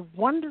 He was a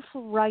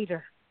wonderful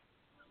writer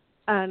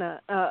and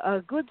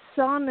a good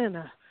son and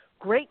a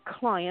great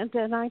client,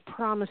 and I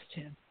promised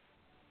him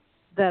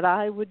that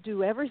I would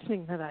do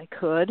everything that I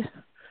could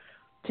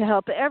to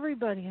help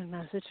everybody in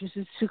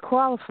Massachusetts who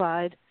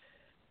qualified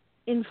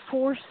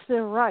enforce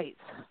their rights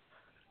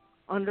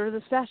under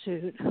the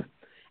statute.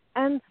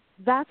 And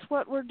that's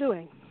what we're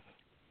doing.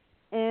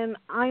 And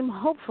I'm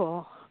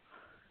hopeful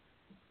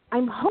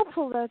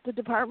that the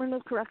Department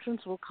of Corrections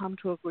will come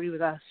to agree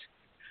with us.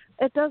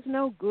 It does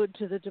no good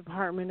to the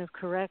Department of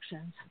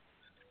Corrections,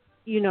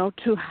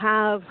 to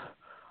have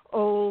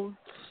old,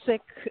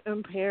 sick,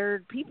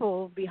 impaired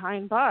people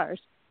behind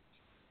bars.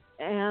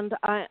 And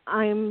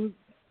I'm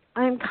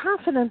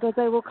confident that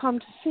they will come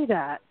to see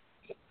that.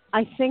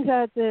 I think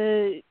that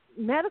the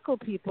medical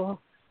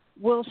people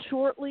will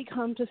shortly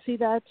come to see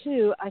that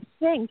too.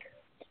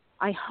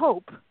 I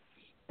hope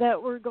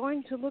that we're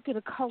going to look at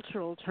a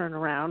cultural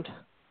turnaround.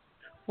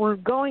 We're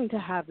going to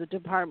have the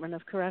Department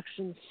of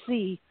Corrections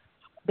see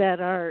that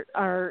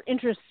our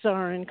interests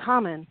are in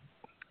common.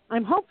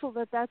 I'm hopeful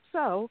that that's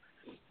so,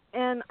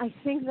 and I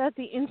think that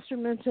the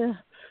instrument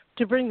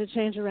to bring the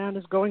change around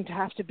is going to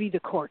have to be the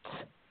courts,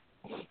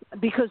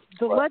 because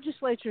the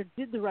legislature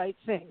did the right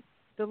thing.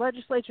 The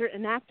legislature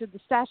enacted the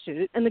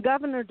statute, and the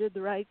governor did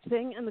the right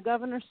thing, and the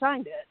governor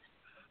signed it.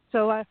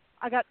 So I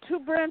got two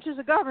branches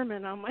of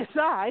government on my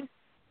side,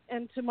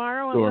 and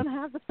tomorrow I'm going to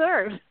have the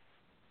third.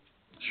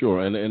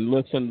 Sure, and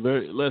listen,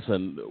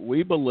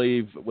 we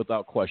believe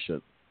without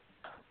question,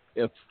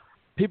 if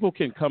people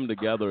can come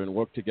together and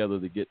work together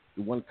to get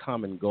one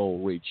common goal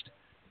reached,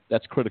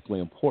 that's critically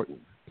important.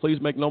 Please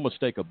make no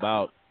mistake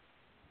about,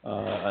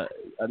 I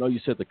know you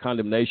said the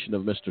condemnation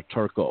of Mr.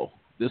 Turco.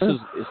 This is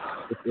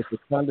it's a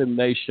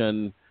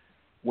condemnation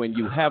when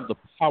you have the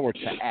power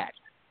to act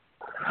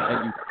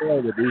and you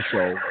fail to do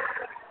so.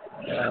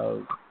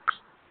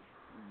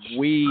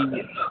 We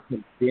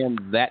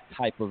condemn that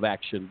type of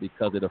action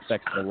because it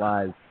affects the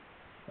lives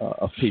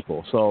of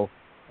people. So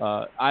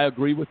I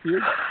agree with you.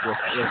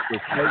 If the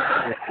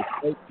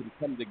state can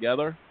come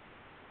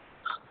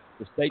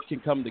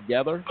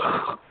together,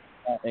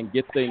 and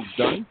get things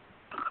done,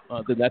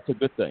 then that's a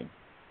good thing.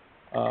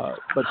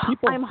 But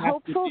people, I'm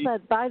hopeful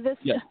that by this.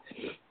 Yes.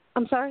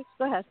 I'm sorry.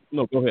 Go ahead.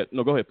 No, go ahead.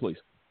 No, go ahead, please.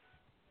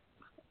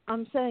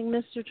 I'm saying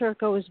Mr.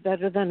 Turco is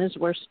better than his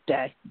worst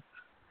day.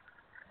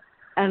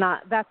 And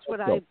that's what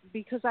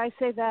because I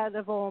say that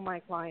of all my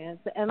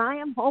clients. And I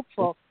am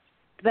hopeful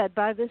that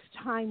by this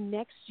time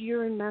next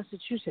year in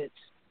Massachusetts,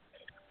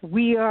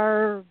 we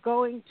are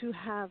going to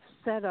have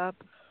set up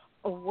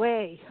a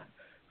way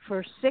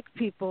for sick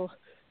people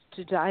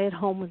to die at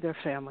home with their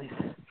families.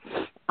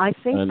 I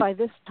think by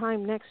this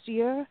time next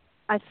year,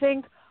 I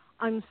think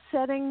I'm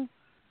setting,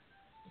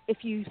 if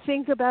you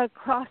think about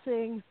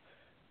crossing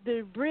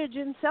the bridge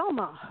in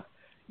Selma,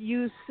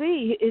 you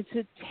see it's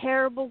a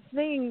terrible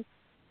thing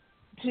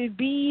to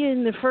be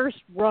in the first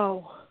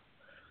row.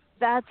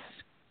 That's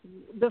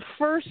the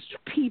first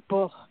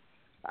people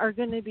are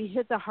going to be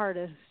hit the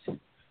hardest.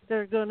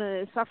 They're going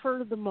to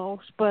suffer the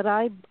most, but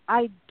I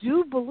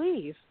do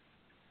believe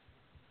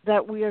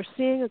that we are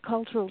seeing a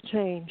cultural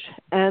change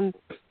and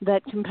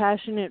that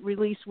compassionate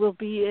release will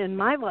be in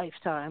my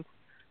lifetime,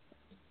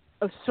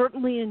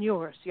 certainly in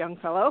yours, young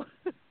fellow.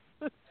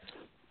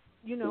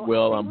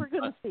 Well, I think we're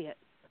going to see it.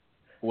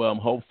 Well, I'm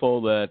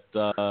hopeful that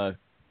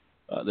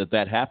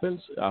that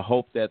happens. I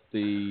hope that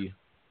the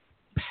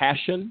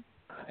passion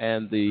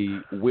and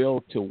the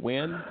will to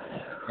win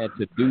and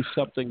to do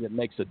something that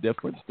makes a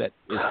difference, that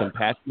is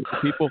compassionate to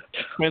people,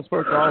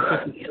 transfer to all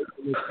 50 states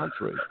in this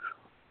country.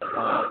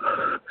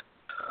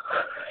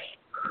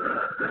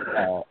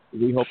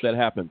 We hope that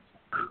happens.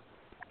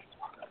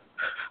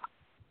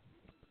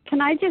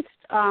 Can I just,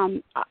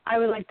 I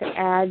would like to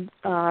add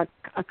a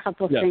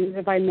couple of things,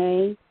 if I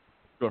may.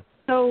 Sure.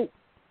 So,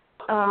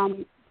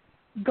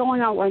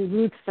 going on what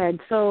Ruth said,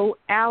 so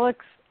Alex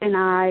and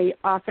I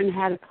often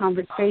had a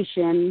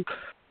conversation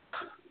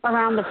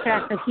around the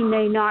fact that he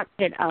may not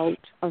get out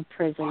of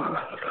prison.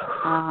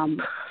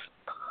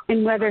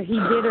 And whether he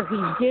did or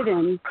he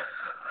didn't,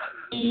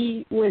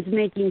 he was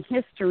making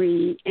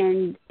history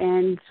and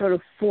sort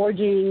of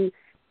forging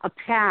a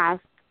path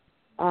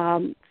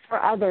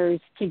for others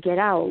to get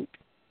out.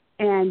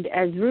 And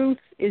as Ruth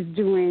is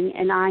doing,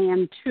 and I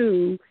am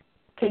too,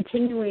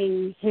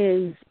 continuing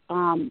his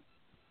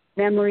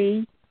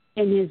memory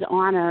and his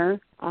honor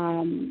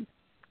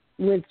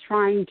with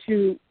trying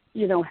to,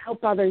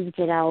 help others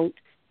get out,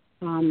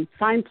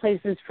 find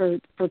places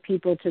for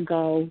people to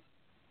go.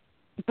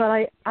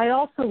 But I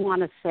also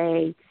want to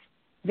say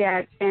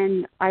that,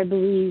 and I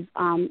believe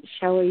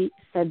Shelley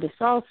said this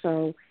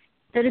also,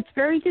 that it's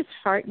very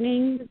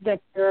disheartening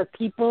that there are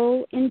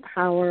people in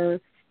power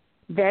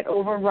that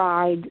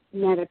override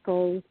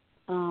medical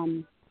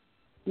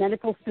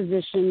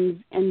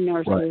physicians and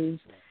nurses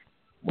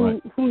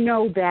who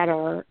know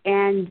better.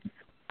 And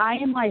I,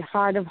 in my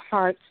heart of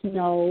hearts,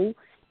 know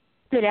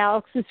that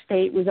Alex's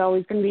fate was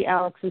always going to be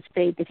Alex's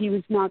fate, that he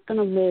was not going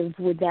to live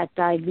with that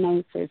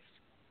diagnosis.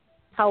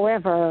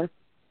 However,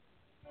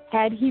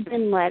 had he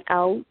been let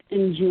out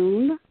in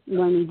June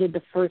when he did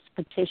the first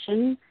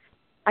petition,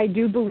 I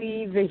do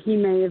believe that he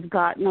may have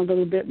gotten a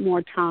little bit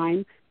more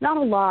time, not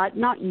a lot,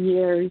 not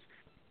years,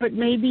 but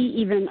maybe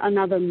even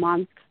another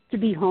month to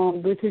be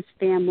home with his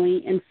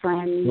family and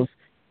friends.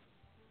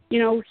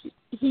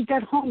 He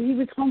got home. He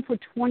was home for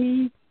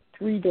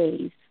 23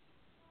 days.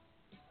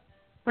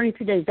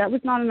 23 days. That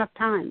was not enough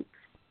time.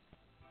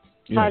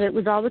 Yes. But it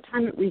was all the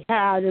time that we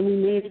had, and we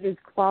made it as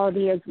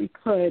quality as we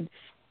could.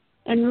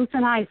 And Ruth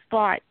and I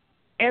fought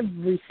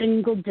every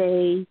single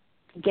day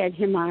to get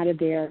him out of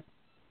there.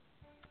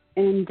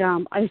 And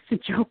I used to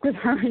joke with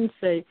her and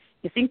say,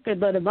 you think they'd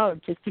let him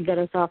out just to get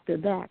us off their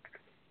back.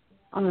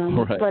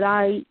 Right.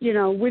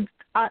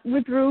 But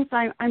with Ruth,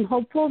 I'm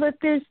hopeful that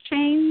there's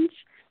change.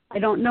 I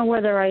don't know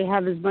whether I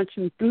have as much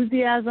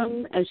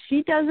enthusiasm as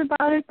she does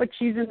about it, but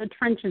she's in the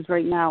trenches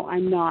right now.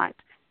 I'm not.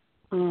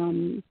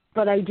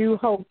 But I do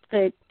hope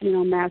that,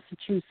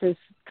 Massachusetts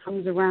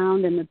comes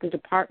around and that the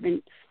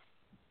department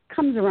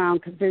comes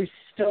around, because there's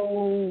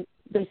so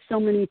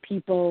many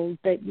people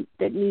that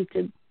need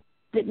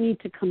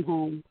to come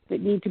home,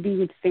 that need to be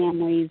with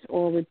families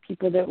or with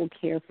people that will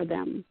care for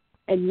them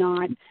and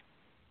not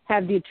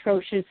have the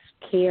atrocious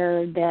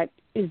care that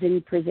is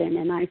in prison.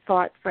 And I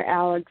fought for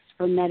Alex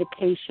for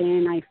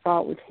medication. I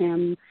fought with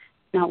him,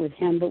 not with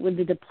him, but with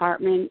the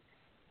department,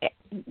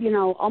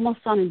 almost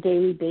on a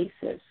daily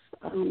basis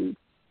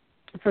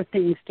for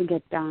things to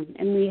get done.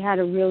 And we had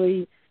a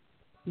really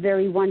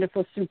very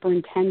wonderful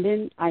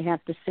superintendent, I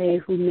have to say,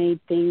 who made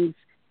things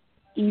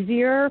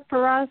easier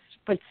for us,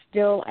 but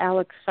still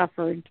Alex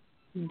suffered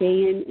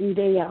day in and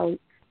day out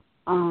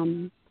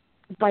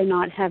by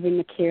not having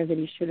the care that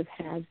he should have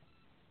had.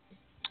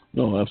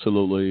 No,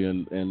 absolutely,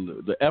 and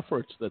the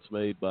efforts that's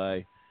made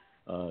by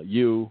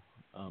you,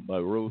 by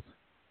Ruth,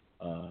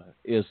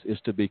 is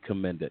to be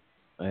commended,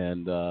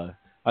 and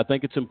I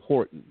think it's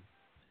important.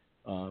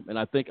 And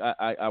I think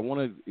I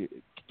want to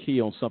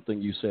key on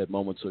something you said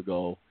moments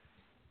ago.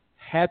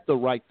 Had the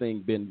right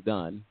thing been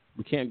done,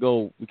 we can't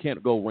go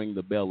ring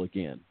the bell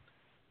again.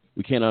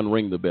 We can't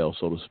unring the bell,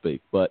 so to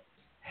speak. But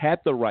had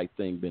the right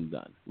thing been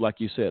done, like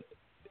you said,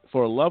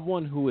 for a loved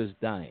one who is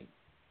dying,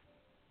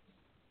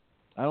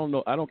 I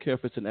don't care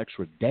if it's an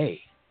extra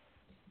day,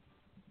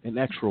 an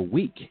extra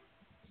week,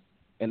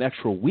 an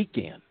extra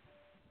weekend.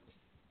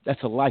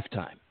 That's a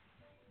lifetime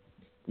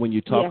when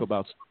you talk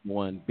about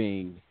someone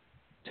being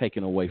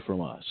taken away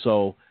from us.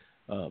 So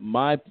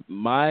my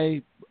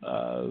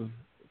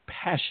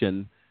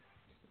passion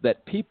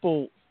that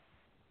people,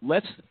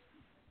 let's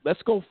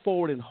go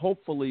forward and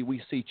hopefully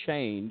we see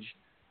change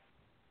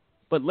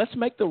But let's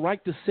make the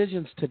right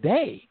decisions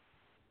today.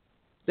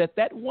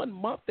 That 1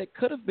 month that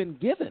could have been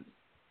given,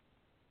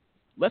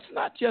 let's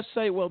not just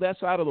say, well,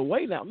 that's out of the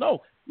way now.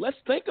 No, let's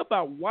think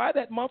about why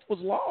that month was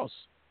lost.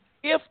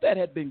 If that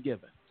had been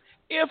given,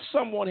 if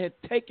someone had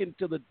taken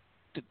to the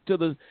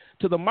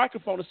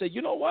microphone and said,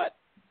 you know what,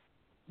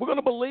 we're going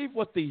to believe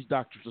what these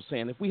doctors are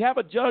saying. If we have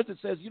a judge that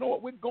says, you know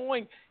what,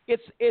 it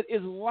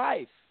is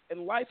life,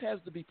 and life has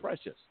to be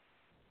precious.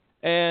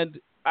 And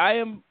I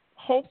am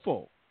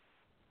hopeful,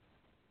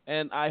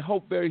 and I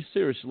hope very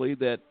seriously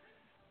that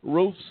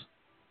Ruth's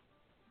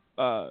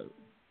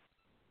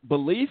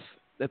belief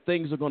that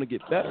things are going to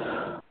get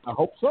better, I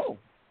hope so.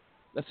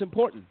 That's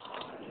important.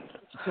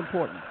 It's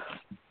important.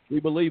 We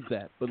believe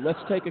that. But let's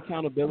take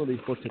accountability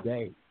for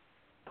today.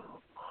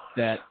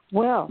 I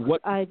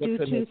do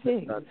two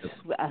things.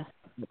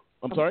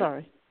 I'm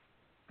sorry?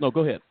 No,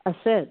 go ahead. I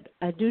said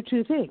I do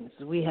two things.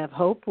 We have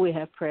hope, we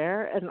have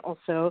prayer, and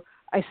also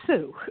I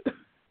sue.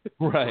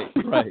 Right.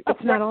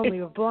 It's not only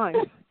a blind.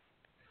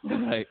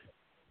 Right.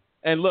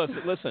 And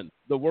listen,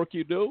 the work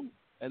you do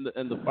and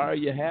the fire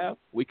you have,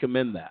 we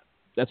commend that.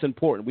 That's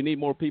important. We need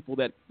more people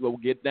that will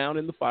get down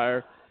in the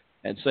fire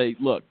and say,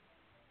 look,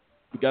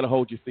 you got to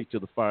hold your feet to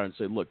the fire and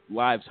say, look,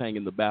 lives hang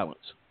in the balance.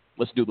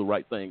 Let's do the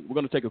right thing. We're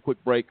going to take a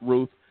quick break,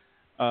 Ruth,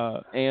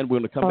 and we're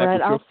going to come back. All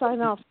right, with I'll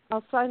sign off.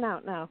 I'll sign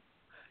out now.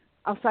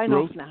 I'll sign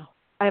off now.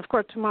 I have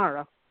court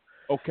tomorrow.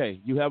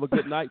 Okay. You have a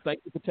good night. Thank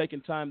you for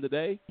taking time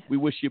today. We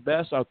wish you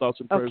best. Our thoughts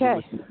and prayers are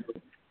with you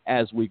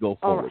as we go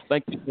forward. Right.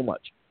 Thank you so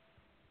much.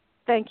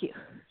 Thank you.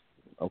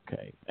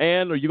 Okay.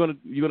 And are you going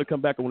to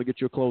come back? I want to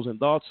get your closing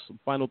thoughts, some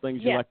final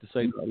things you'd like to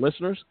say to our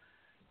listeners.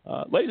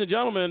 Ladies and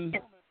gentlemen,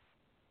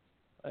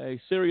 a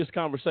serious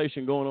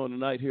conversation going on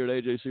tonight here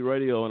at AJC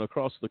Radio and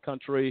across the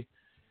country.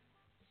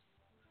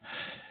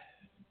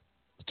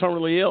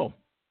 Terminally ill,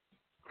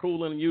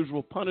 cruel and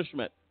unusual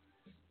punishment.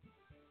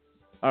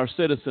 Our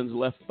citizens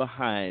left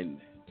behind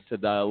to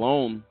die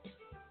alone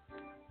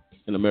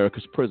in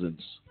America's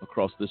prisons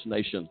across this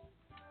nation.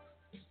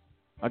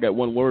 I got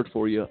one word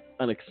for you: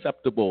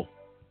 unacceptable.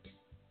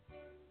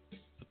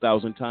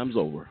 1,000 times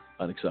over,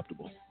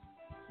 unacceptable.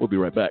 We'll be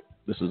right back.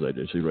 This is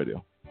AJC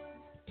Radio.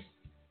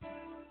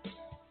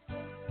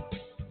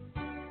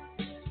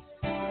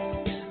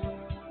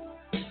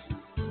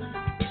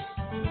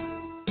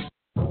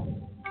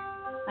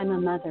 I'm a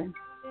mother.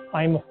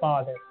 I'm a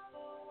father.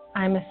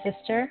 I'm a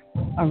sister.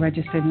 A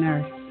registered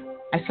nurse.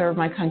 I serve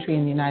my country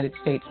in the United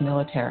States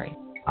military.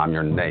 I'm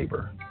your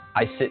neighbor.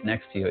 I sit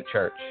next to you at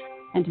church.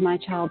 And my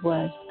child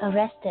was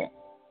arrested,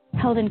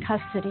 held in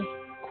custody,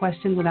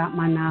 questioned without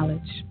my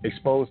knowledge,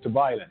 exposed to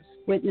violence,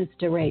 witnessed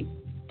to rape,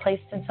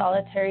 placed in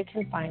solitary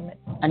confinement,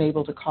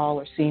 unable to call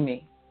or see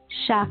me,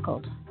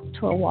 shackled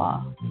to a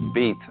wall,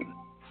 beaten,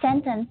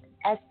 sentenced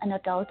as an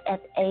adult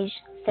at age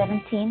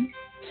 17,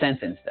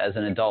 sentenced as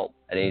an adult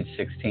at age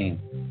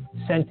 16,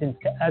 sentenced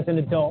as an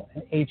adult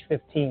at age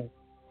 15.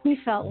 We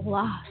felt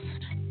lost,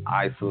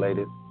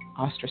 isolated,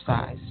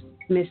 ostracized,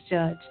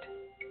 misjudged,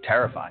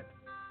 terrified.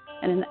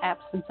 And in the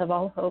absence of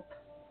all hope,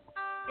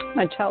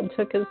 my child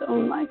took his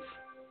own life.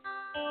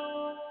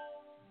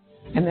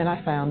 And then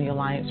I found the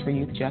Alliance for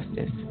Youth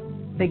Justice.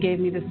 They gave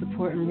me the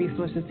support and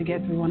resources to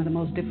get through one of the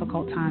most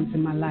difficult times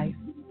in my life.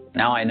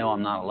 Now I know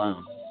I'm not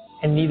alone.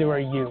 And neither are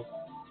you.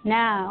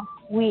 Now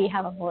we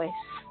have a voice.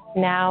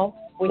 Now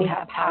we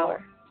have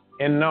power.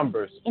 In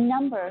numbers. In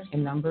numbers.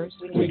 In numbers,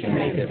 we can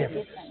make a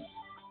difference.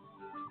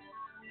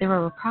 There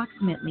are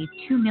approximately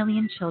 2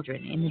 million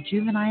children in the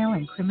juvenile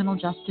and criminal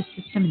justice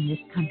system in this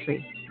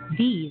country.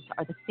 These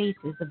are the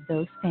faces of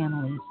those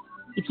families.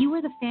 If you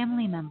are the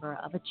family member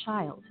of a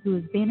child who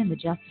has been in the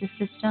justice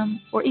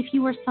system, or if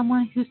you are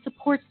someone who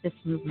supports this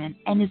movement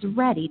and is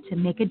ready to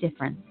make a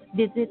difference,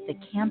 visit the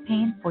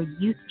Campaign for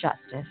Youth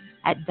Justice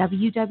at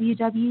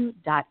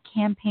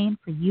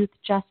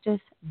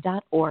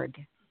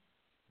www.campaignforyouthjustice.org.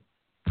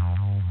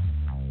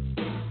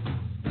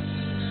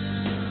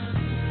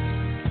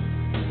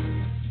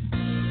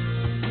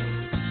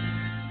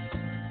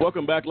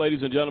 Welcome back,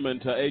 ladies and gentlemen,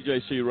 to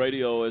AJC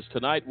Radio. As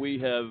tonight we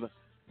have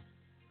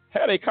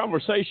had a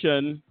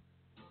conversation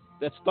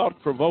that's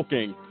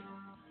thought-provoking,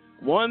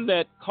 one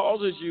that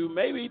causes you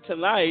maybe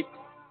tonight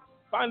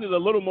find it a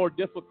little more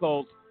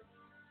difficult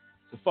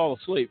to fall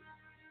asleep.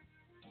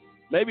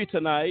 Maybe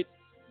tonight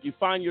you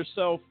find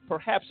yourself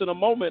perhaps in a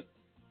moment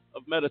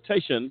of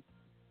meditation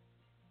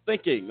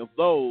thinking of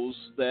those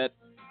that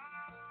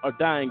are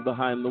dying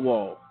behind the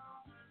wall.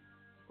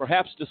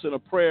 Perhaps just in a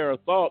prayer or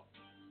thought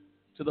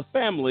to the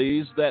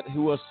families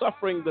who are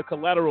suffering the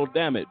collateral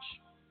damage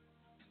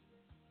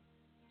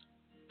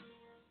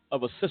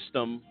of a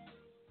system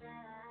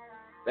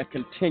that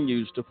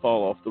continues to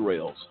fall off the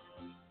rails.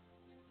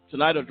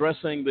 Tonight,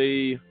 addressing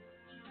the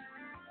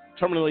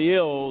terminally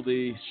ill,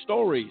 the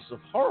stories of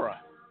horror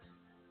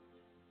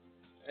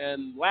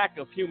and lack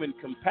of human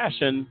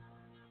compassion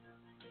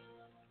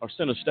are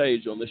center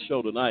stage on this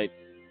show tonight.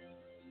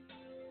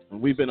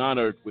 And we've been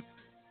honored with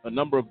a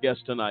number of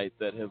guests tonight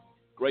that have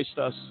graced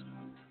us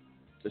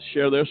to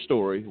share their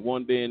story.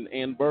 One being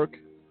Ann Burke,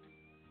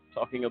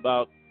 talking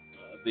about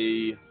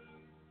the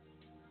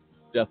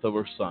death of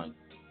her son.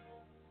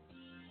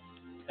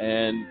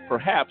 And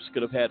perhaps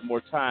could have had more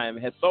time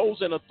had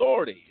those in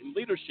authority, in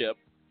leadership,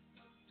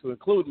 to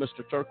include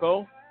Mr.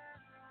 Turco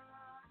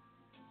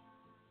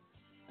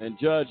and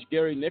Judge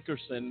Gary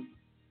Nickerson,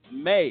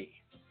 may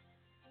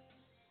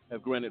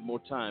have granted more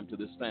time to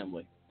this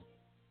family.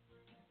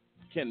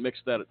 Can't mix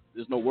that.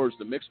 There's no words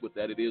to mix with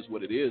that. It is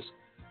what it is.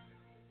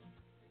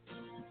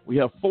 We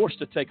are forced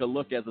to take a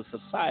look as a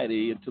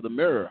society into the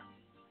mirror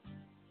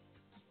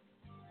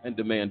and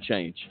demand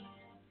change.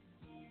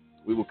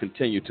 We will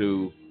continue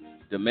to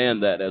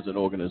demand that as an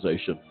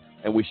organization,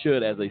 and we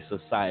should as a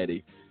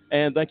society.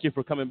 And thank you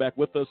for coming back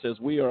with us as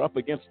we are up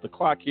against the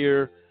clock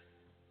here.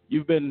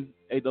 You've been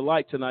a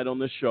delight tonight on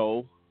this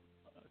show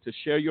to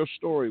share your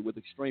story with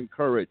extreme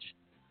courage.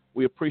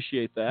 We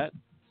appreciate that.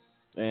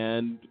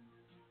 And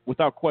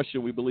without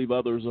question, we believe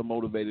others are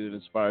motivated and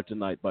inspired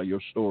tonight by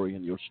your story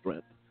and your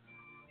strength.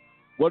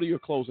 What are your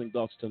closing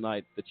thoughts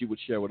tonight that you would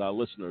share with our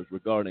listeners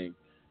regarding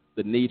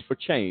the need for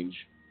change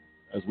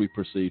as we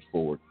proceed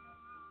forward?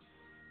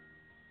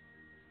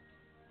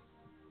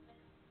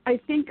 I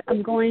think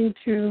I'm going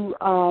to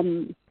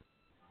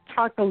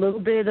talk a little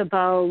bit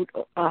about,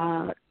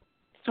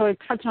 sort of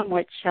touch on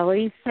what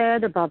Shelley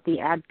said about the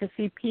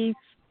advocacy piece.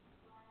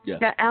 Yes.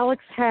 That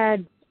Alex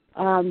had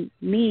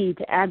me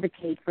to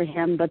advocate for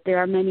him, but there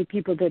are many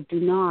people that do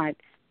not.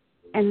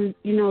 And,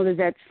 you know, there's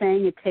that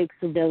saying, it takes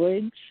a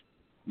village.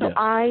 So Yes.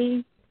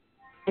 I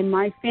and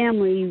my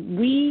family,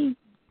 we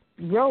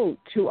wrote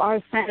to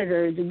our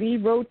senators, we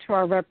wrote to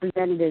our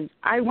representatives.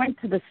 I went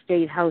to the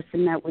State House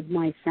and met with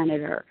my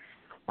senator.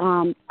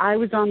 I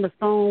was on the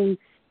phone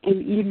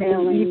and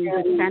emailing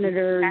the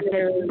senators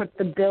that put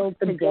the bill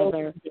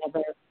together.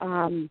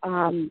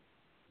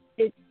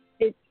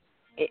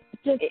 It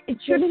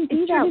shouldn't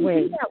be that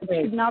way.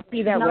 It should not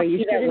be that way. You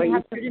shouldn't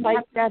have to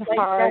fight that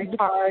hard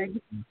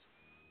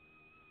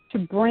to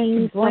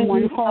bring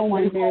someone home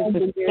when there's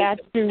a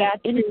statute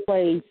in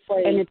place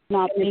and it's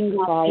not being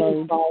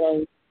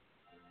followed.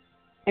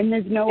 And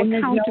there's no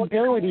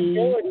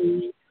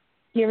accountability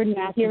here in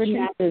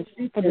Massachusetts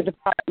for the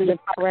Department of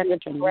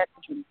Corrections.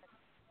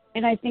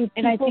 And I think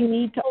people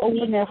need to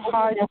open their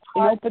hearts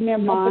and open their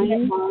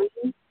minds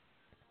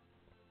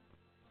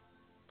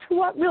to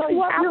what really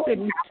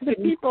happened to the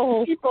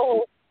people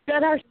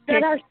that are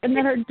sick and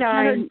that are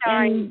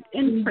dying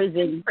in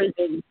prison.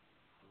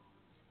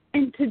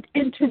 And to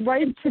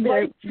write to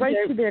their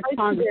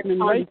congressmen,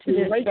 write to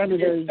their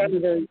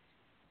senators.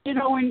 You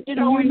know,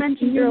 we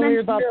mentioned earlier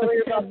about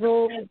the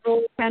federal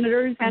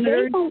senators.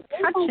 They don't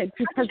touch it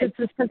because it's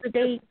a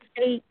state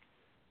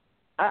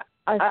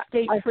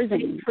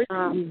prison.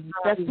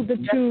 That's what the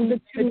two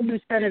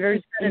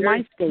senators in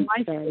my state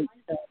say.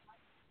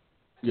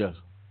 Yes.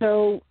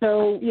 So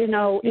you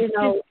know,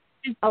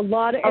 a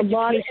lot of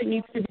education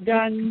needs to be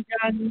done.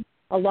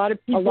 A lot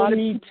of people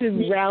need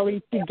to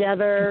rally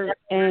together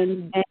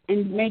and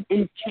make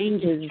these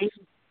changes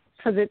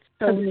because it's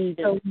so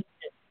needed.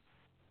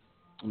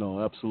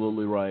 No,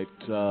 absolutely right.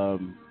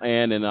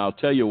 And I'll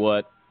tell you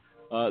what,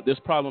 this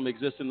problem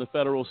exists in the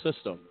federal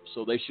system,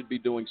 so they should be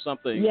doing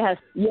something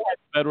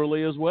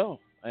federally as well.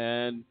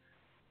 And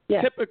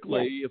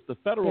typically, if the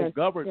federal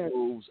government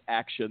moves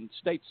action,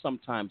 states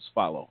sometimes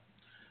follow.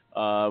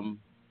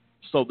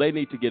 So they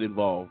need to get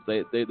involved.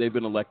 They've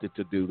been elected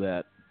to do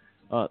that.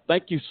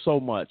 Thank you so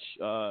much.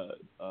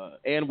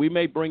 And we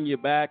may bring you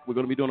back. We're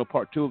going to be doing a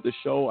part 2 of this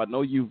show. I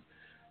know you've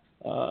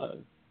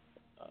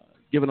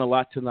given a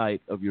lot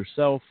tonight of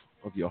yourself,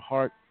 of your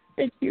heart.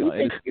 Thank you.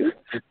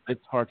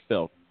 It's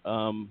heartfelt.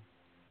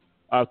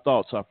 Our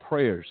thoughts, our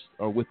prayers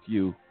are with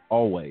you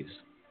always.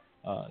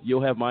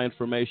 You'll have my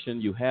information.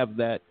 You have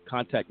that.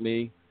 Contact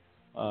me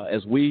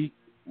as we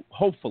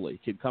hopefully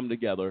can come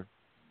together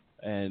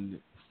and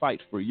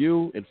fight for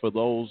you and for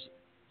those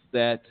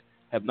that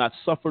have not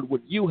suffered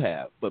what you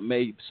have, but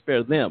may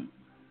spare them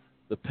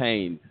the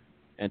pain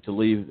and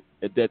to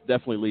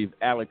definitely leave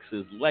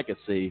Alex's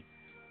legacy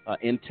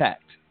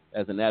intact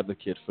as an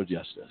advocate for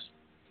justice.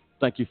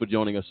 Thank you for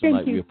joining us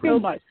tonight. We appreciate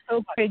it. Thank you so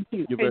much. Thank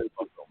you. You're very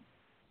welcome.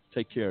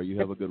 Take care. You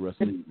have a good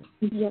rest of the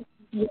evening.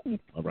 Yes.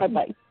 All right.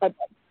 Bye-bye.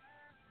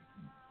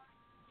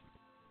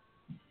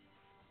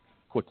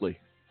 Quickly.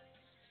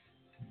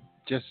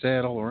 Just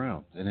sad all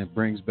around. And it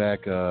brings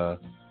back a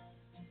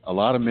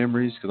lot of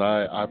memories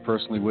because I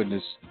personally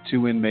witnessed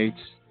 2 inmates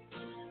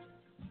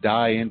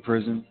die in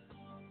prison,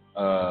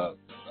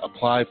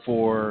 apply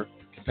for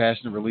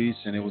compassionate release,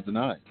 and it was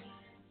denied.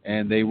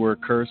 And they were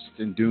cursed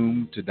and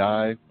doomed to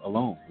die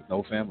alone with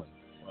no family.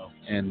 Wow.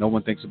 And no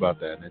one thinks about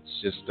that. And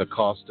it's just the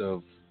cost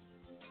of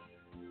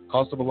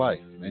a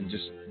life. And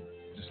just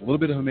a little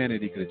bit of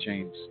humanity could have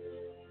changed.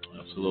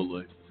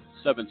 Absolutely.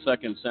 7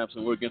 seconds,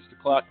 Samson. We're against the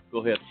clock.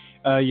 Go ahead.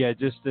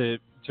 Just to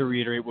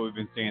reiterate what we've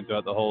been saying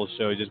throughout the whole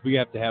show, just we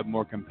have to have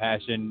more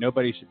compassion.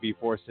 Nobody should be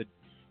forced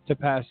to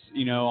pass,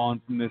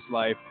 on from this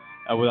life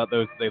without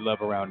those they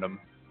love around them.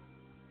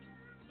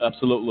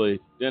 Absolutely.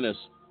 Dennis,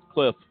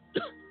 Cliff,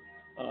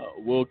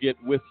 we'll get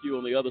with you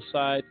on the other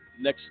side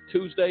next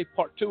Tuesday.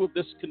 Part 2 of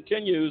this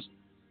continues.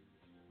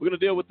 We're going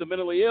to deal with the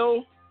mentally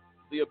ill,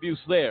 the abuse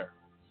there.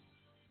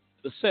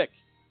 the sick,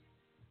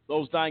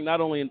 those dying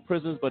not only in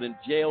prisons but in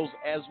jails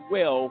as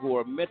well, who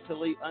are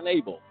mentally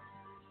unable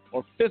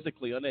or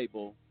physically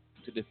unable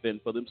to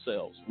defend for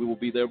themselves. We will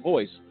be their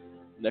voice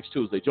next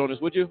Tuesday. Join us,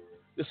 would you?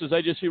 This is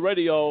AJC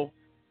Radio,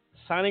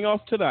 signing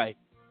off tonight,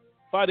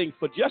 fighting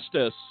for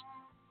justice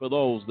for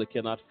those that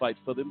cannot fight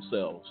for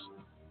themselves.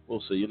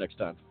 We'll see you next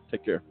time.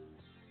 Take care.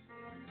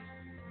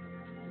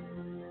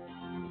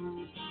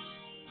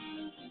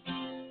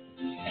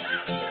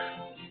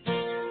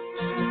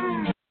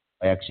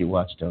 I actually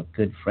watched a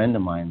good friend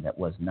of mine that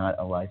was not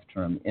a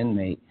life-term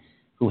inmate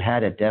who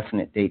had a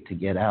definite date to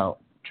get out,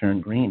 turn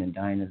green, and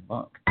die in his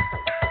bunk.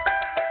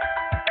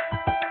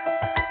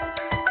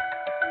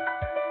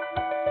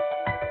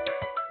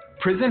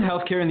 Prison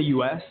healthcare in the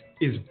U.S.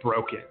 is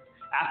broken.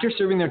 After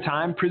serving their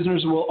time,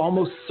 prisoners will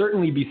almost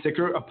certainly be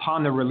sicker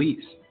upon their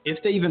release,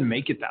 if they even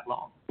make it that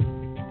long.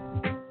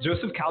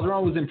 Joseph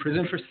Calderon was in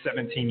prison for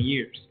 17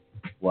 years.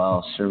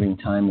 While serving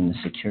time in the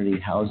security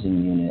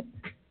housing unit,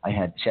 I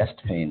had chest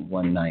pain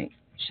one night,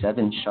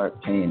 7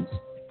 sharp pains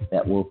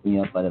that woke me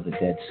up out of a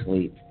dead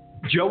sleep.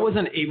 Joe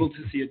wasn't able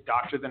to see a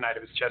doctor the night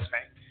of his chest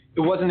pain.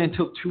 It wasn't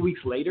until 2 weeks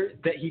later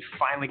that he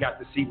finally got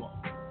to see one.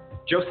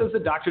 Joe says the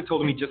doctor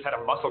told him he just had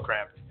a muscle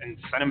cramp and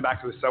sent him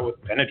back to his cell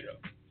with Benadryl.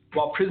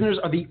 While prisoners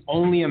are the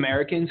only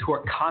Americans who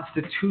are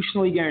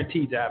constitutionally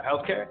guaranteed to have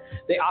health care,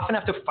 they often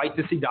have to fight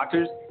to see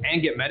doctors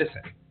and get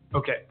medicine.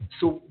 Okay,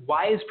 so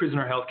why is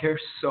prisoner health care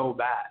so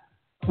bad?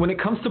 When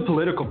it comes to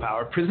political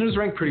power, prisoners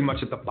rank pretty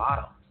much at the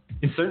bottom.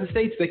 In certain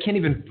states, they can't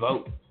even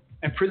vote.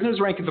 And prisoners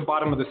rank at the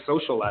bottom of the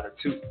social ladder,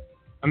 too.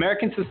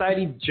 American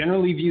society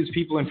generally views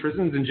people in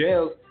prisons and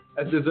jails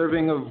as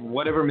deserving of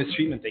whatever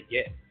mistreatment they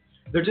get.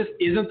 There just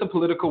isn't the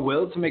political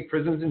will to make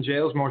prisons and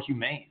jails more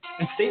humane.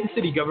 And state and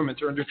city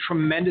governments are under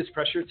tremendous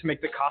pressure to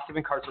make the cost of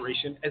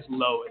incarceration as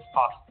low as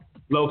possible.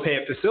 Low pay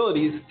at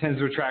facilities tends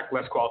to attract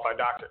less qualified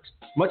doctors.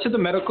 Much of the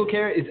medical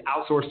care is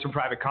outsourced to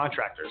private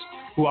contractors,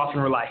 who often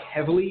rely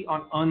heavily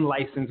on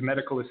unlicensed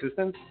medical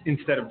assistants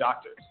instead of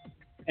doctors.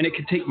 And it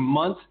can take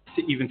months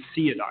to even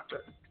see a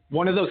doctor.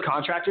 One of those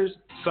contractors,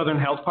 Southern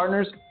Health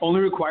Partners,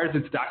 only requires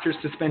its doctors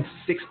to spend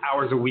 6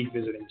 hours a week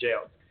visiting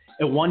jails.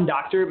 And one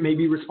doctor may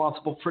be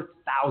responsible for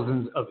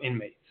thousands of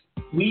inmates.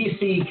 We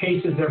see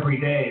cases every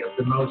day of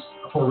the most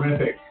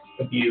horrific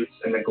abuse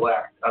and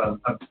neglect of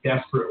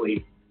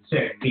desperately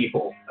sick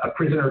people. A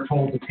prisoner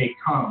told to take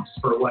Tums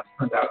for what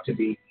turned out to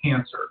be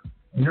cancer.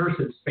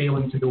 Nurses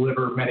failing to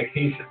deliver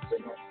medications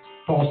and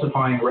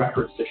falsifying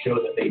records to show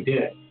that they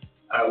did.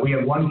 We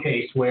have one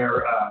case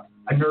where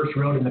a nurse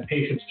wrote in the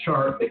patient's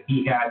chart that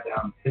he had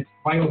his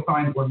vital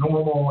signs were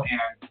normal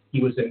and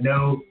he was in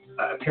no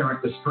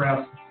apparent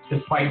distress,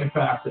 despite the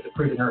fact that the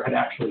prisoner had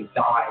actually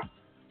died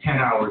 10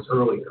 hours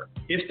earlier.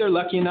 If they're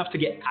lucky enough to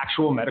get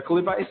actual medical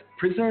advice,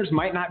 prisoners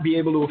might not be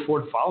able to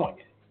afford following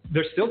it.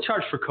 They're still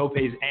charged for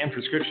copays and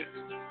prescriptions.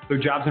 Their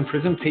jobs in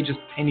prison pay just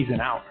pennies an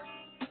hour.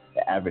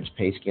 The average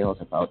pay scale is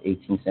about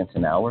 18 cents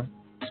an hour,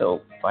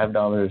 so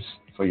 $5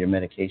 for your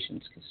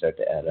medications can start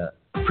to add up.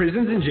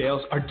 Prisons and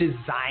jails are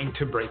designed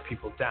to break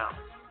people down.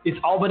 It's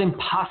all but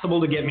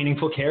impossible to get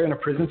meaningful care in a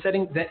prison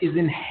setting that is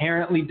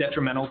inherently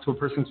detrimental to a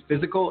person's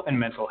physical and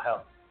mental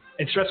health.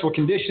 And stressful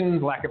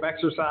conditions, lack of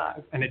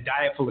exercise, and a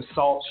diet full of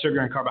salt,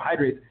 sugar, and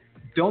carbohydrates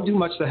don't do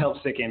much to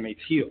help sick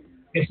inmates heal.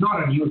 It's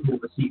not unusual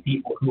to see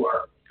people who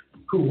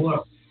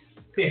look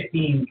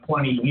 15,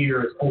 20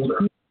 years older.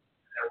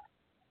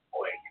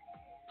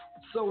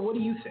 So what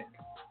do you think?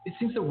 It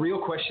seems the real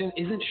question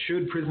isn't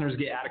should prisoners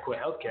get adequate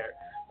health care,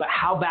 but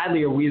how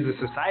badly are we as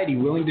a society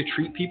willing to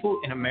treat people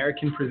in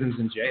American prisons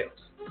and jails?